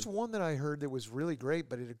gluten-free. There's one that I heard that was really great,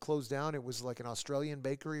 but it had closed down. It was like an Australian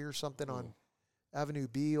bakery or something on Avenue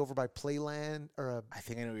B over by Playland, or I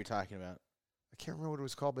think I know what you're talking about. I can't remember what it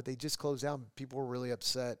was called, but they just closed down. People were really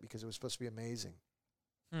upset because it was supposed to be amazing.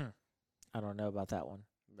 I don't know about that one.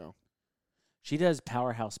 No. She does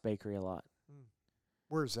Powerhouse Bakery a lot.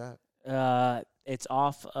 Where's that? It's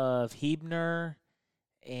off of Hebner,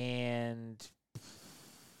 and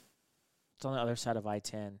it's on the other side of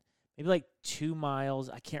I-10. Maybe like 2 miles.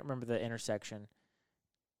 I can't remember the intersection.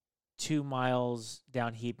 2 miles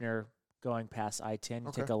down Hebner, going past I-10.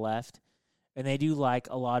 You take a left, and they do like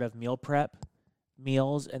a lot of meal prep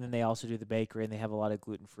meals, and then they also do the bakery, and they have a lot of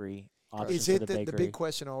gluten-free options Is for it the the bakery. big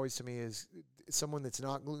question always to me is someone that's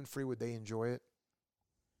not gluten free, would they enjoy it?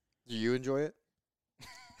 Do you enjoy it?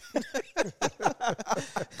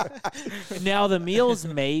 Now the meals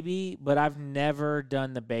maybe, but I've never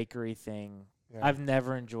done the bakery thing. Yeah. I've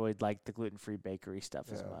never enjoyed like the gluten-free bakery stuff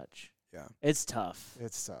as much. Yeah. It's tough.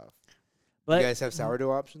 It's tough. But you guys have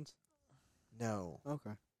sourdough options? No.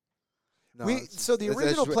 Okay. No, So the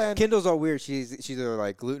original plan. Kindle's all weird. She's either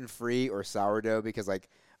like gluten-free or sourdough because like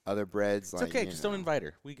other breads. It's like, okay. you Just know. don't invite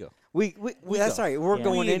her. We go. We that's go. right. We're Yeah.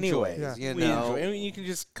 going We enjoy anyways. it. Yeah. You We know. enjoy. I mean, you can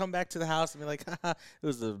just come back to the house and be like, "Haha, it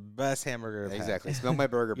was the best hamburger I've had." Exactly. Smell my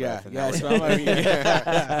burger Yeah, breath. and yeah, now smell we're my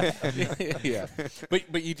yeah.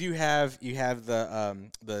 But you do have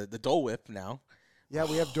the Dole Whip now. Yeah,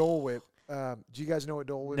 we have Dole Whip. Do you guys know what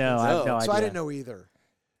Dole Whip no, is? I have no idea. So I didn't know either.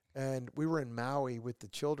 And we were in Maui with the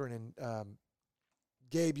children, and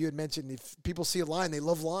Gabe, you had mentioned if people see a line, they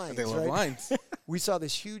love lines. They love right? lines. We saw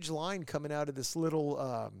this huge line coming out of this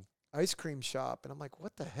little ice cream shop, and I'm like,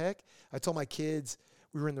 "What the heck?" I told my kids,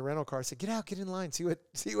 we were in the rental car. I said, "Get out, get in line, see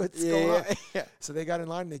what's going on." yeah. So they got in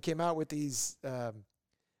line, and they came out with these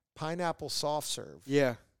pineapple soft serve.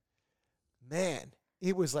 Yeah. Man,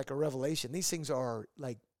 it was like a revelation. These things are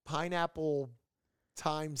like pineapple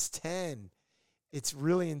times 10. It's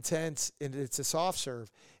really intense, and it's a soft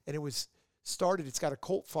serve. And it's got a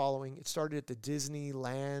cult following. It started at the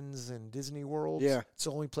Disneylands and Disney Worlds. Yeah. It's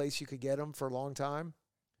the only place you could get them for a long time.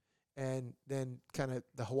 And then kind of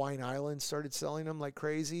the Hawaiian Islands started selling them like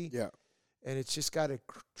crazy. Yeah. And it's just got a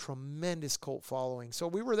tremendous cult following. So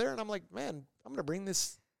we were there, and I'm like, man, I'm going to bring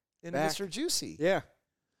this into Back. Mr. Juicy. Yeah.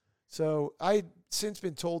 So I've since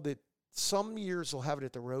been told that some years they'll have it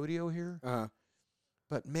at the rodeo here. Uh-huh.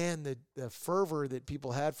 But man, the fervor that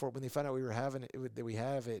people had for it when they found out we were having it, that we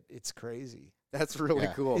have it, it's crazy. That's really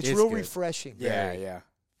Yeah. cool. It's is real good. refreshing. Yeah, Very. yeah.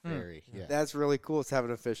 Very. Yeah. That's really cool. It's having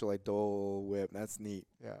an official like Dole Whip. That's neat.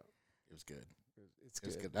 Yeah, It was good. it's It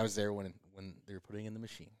was good. good. I was there when they were putting in the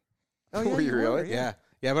machine. Oh, yeah, Were you really? Yeah.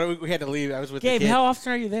 Yeah, but we had to leave. I was with Gabe, the kid. how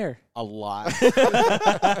often are you there? A lot.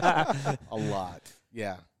 A lot.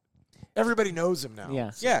 Yeah. Everybody knows him now.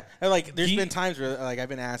 Yeah. Yeah, and, like there's Do you- been times where like I've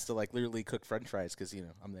been asked to like literally cook French fries because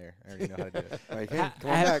I'm there. I already know how to do it. Like, hey, Ha-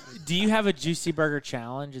 come on back. do you have a juicy burger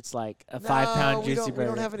challenge? It's like a No, 5-pound we juicy don't, burger.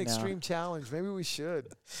 We don't have an No. extreme challenge. Maybe we should.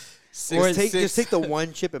 Just take the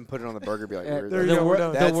one chip and put it on the burger. Be like, There "We're you there." go, we're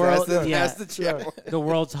done. That's, The world- that's the, yeah. that's the challenge. The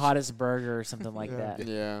world's hottest burger or something like Yeah. that.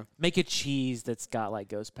 Yeah, Make a cheese that's got like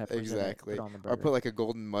ghost peppers exactly. in it. Put on the Or burger. put like a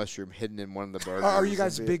golden mushroom hidden in one of the burgers. Are or you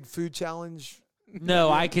guys something. big food challenge? No,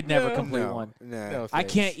 I could never No. complete No, one. no. I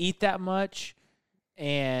thanks. can't eat that much,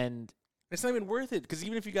 and It's not even worth it because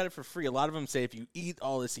even if you got it for free, a lot of them say if you eat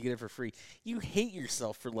all this, you get it for free. You hate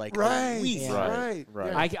yourself for like Right. a week. Yeah.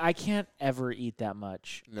 Right. I can't ever eat that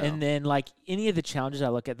much. No. And then like any of the challenges I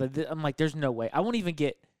look at, I'm like, there's no way. I won't even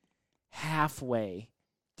get halfway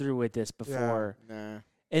through with this before. Nah.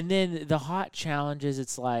 And then the hot challenges,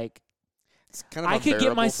 it's like It's kind of I could get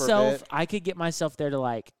unbearable for a myself there to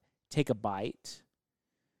like take a bite.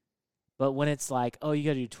 But when it's like, oh, you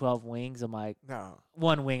got to do 12 wings, I'm like, No.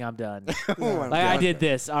 one wing, I'm done. bit. Oh my Like I God. did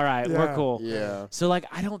this. All right, we're Yeah. cool. Yeah. So like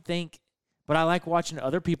I don't think, but I like watching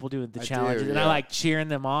other people doing the I do, challenges, and I yeah. like cheering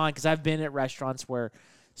them on because I've been at restaurants where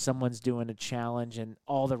someone's doing a challenge and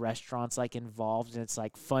all the restaurants like involved, and it's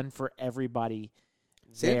like fun for everybody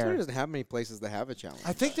San Antonio there. doesn't have many places that have a challenge.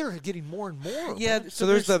 I think they're getting more and more. Yeah. man. so.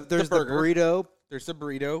 There's the burger. burrito. There's the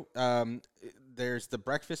burrito. There's the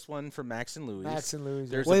breakfast one from Max and Louis. Max and Louis.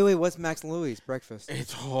 There's Wait, what's Max and Louis breakfast?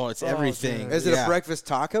 It's Oh, everything. dude. Is it Yeah. a breakfast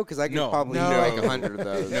taco? Because I could No. probably No. eat like 100 of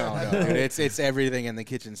those. No, dude, it's everything in the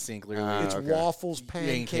kitchen sink. Literally, It's okay. waffles,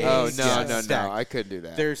 Pancakes. pancakes. Oh Yeah, no, stacked. I couldn't do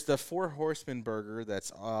that. There's the Four Horsemen burger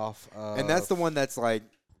that's off. And that's the one that's like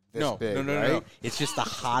this no, big, no, right? It's just the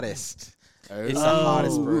hottest. Oh. It's the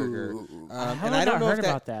hottest burger. How And have I I don't not know heard if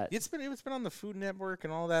about that? It's been on the Food Network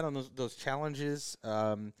and all that on those challenges.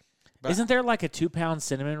 But Isn't there like a 2-pound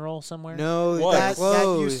cinnamon roll somewhere? No, What? that That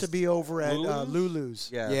closed. used to be over at Lulu's? Lulu's.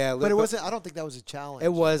 yeah, Yeah, But it wasn't. I don't think that was a challenge. It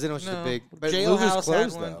wasn't. It was just No. a big. But Jailhouse Lulu's had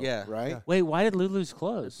closed one, though. yeah. Right. Yeah. Wait, why did Lulu's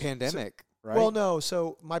close? Pandemic. Right. Well, no.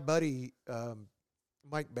 So my buddy,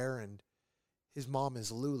 Mike Barron, his mom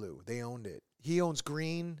is Lulu. They owned it. He owns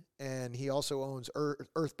Green, and he also owns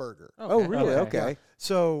Earth Burger. Oh, really? Okay. Okay.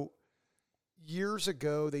 So years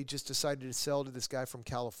ago, they just decided to sell to this guy from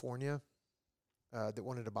California that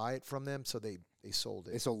wanted to buy it from them. So they sold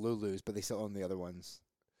They it. sold Lulu's, but they still own the other ones.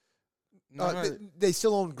 They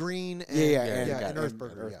still own Green and, and Earth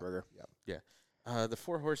Burger. Earth yeah. Burger. The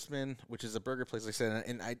Four Horsemen, which is a burger place, like I said,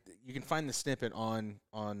 and you can find the snippet on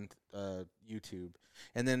YouTube.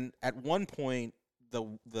 And then at one point,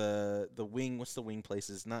 the wing, what's the wing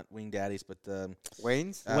places? Not Wing Daddies, but the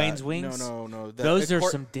Wayne's. Wayne's Wings? No. Those are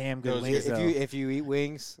some damn good those- wings. If though. you eat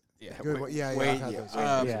wings, Yeah. Good one. Yeah, Wayne, I've had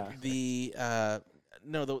those. Yeah.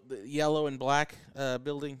 The yellow and black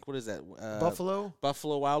building. What is that?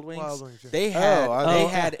 Buffalo Wild Wings. Wild Wings, yeah. They had Oh,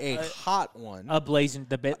 had a hot one.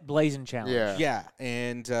 Blazing challenge. yeah. Yeah,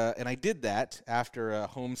 and I did that after a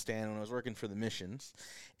homestand when I was working for the missions,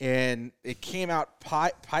 and it came out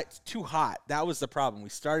too hot. That was the problem. We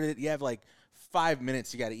started it. You have like 5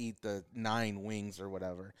 minutes. You got to eat the 9 wings or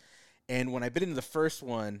whatever. And when I bit into the first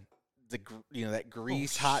one, that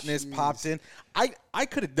grease hotness popped in. I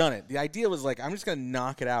could have done it. The idea was like, I'm just gonna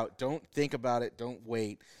knock it out. Don't think about it. Don't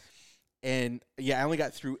wait. And yeah, I only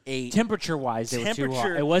got through 8. Temperature wise, they were too hot.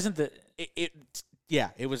 Temperature- It wasn't the.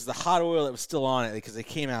 It was the hot oil that was still on it because they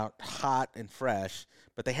came out hot and fresh,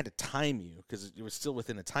 but they had to time you because it was still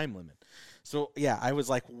within a time limit. So, yeah, I was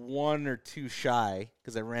like 1 or 2 shy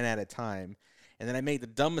because I ran out of time. And then I made the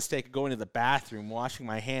dumb mistake of going to the bathroom, washing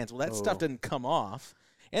my hands. Well, that stuff didn't come off.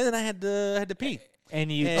 And then I had to pee. And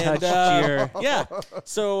you And, touched your. Yeah.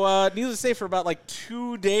 So, needless to say, for about like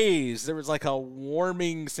 2 days, there was like a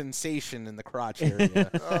warming sensation in the crotch area.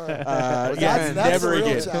 That's never the real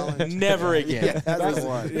again. challenge. Never again. That's the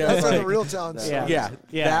one. That's when the real challenge. Yeah. starts.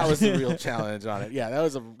 Yeah, that was the real challenge on it. Yeah, that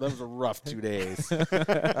was a rough 2 days.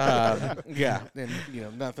 Yeah,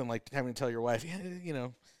 and nothing like having to tell your wife,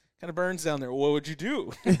 kind of burns down there. What would you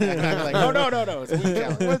do? And I'm like, no, it's a wing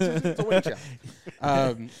challenge. It's a wing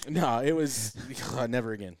challenge. No, it was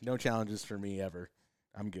never again. No challenges for me ever.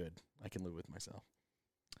 I'm good. I can live with myself.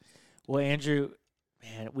 Well, Andrew,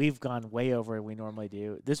 man, we've gone way over than we normally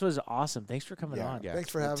do. This was awesome. Thanks for coming on. Yeah. Thanks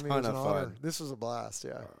for A having me. It ton was an of honor. fun. This was a blast.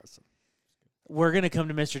 Yeah. We're going to come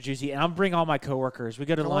to Mr. Juicy, and I'll bring all my coworkers. We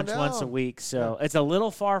go to Come on lunch once a down. week, so it's a little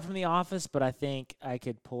far from the office, but I think I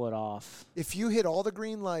could pull it off. If you hit all the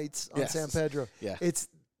green lights on Yes. San Pedro, Yeah. it's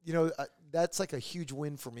that's like a huge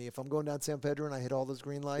win for me. If I'm going down San Pedro and I hit all those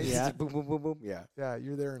green lights, Yeah. Boom, boom, boom, boom. Yeah. yeah,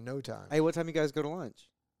 you're there in no time. Hey, what time you guys go to lunch?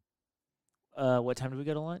 What time did we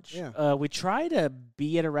go to lunch? Yeah. We try to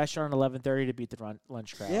be at a restaurant at 11:30 to beat the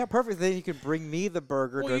lunch crowd. Yeah, perfect. Then you can bring me the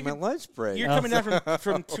burger Well, during you my lunch break. You're coming down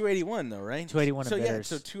from 281 though, right? 281 So and yeah, Bitters.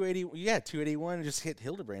 so 281. Just hit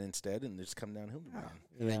Hildebrand instead, and just come down Hildebrand.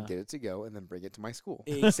 And then Yeah. get it to go, and then bring it to my school.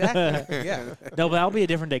 Exactly. Yeah. No, but that'll be a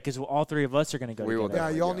different day because all three of us are going to go We will together. Yeah,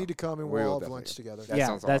 definitely y'all go. need to come and We we'll will all have definitely lunch go. together. That yeah,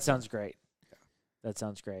 sounds that awesome. sounds great. That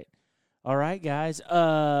sounds great. All right, guys.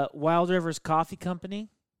 Wild Rivers Coffee Company.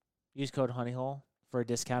 Use code HoneyHole for a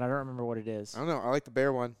discount. I don't remember what it is. I don't know. I like the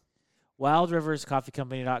bear one.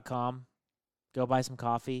 WildRiversCoffeeCompany.com. Go buy some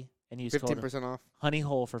coffee and use code 15% off.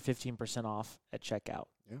 HoneyHole for 15% off at checkout.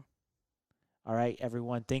 Yeah. All right,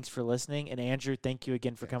 everyone. Thanks for listening. And Andrew, thank you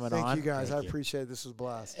again for coming on. Thank you guys. Thank I you. appreciate it. This was a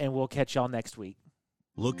blast. And we'll catch y'all next week.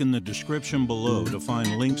 Look in the description below to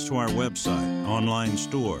find links to our website, online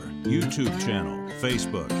store, YouTube channel,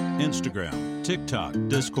 Facebook, Instagram, TikTok,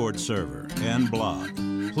 Discord server, and blog.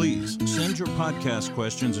 Please send your podcast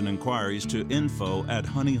questions and inquiries to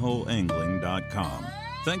info@honeyholeangling.com.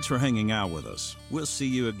 Thanks for hanging out with us. We'll see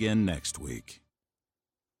you again next week.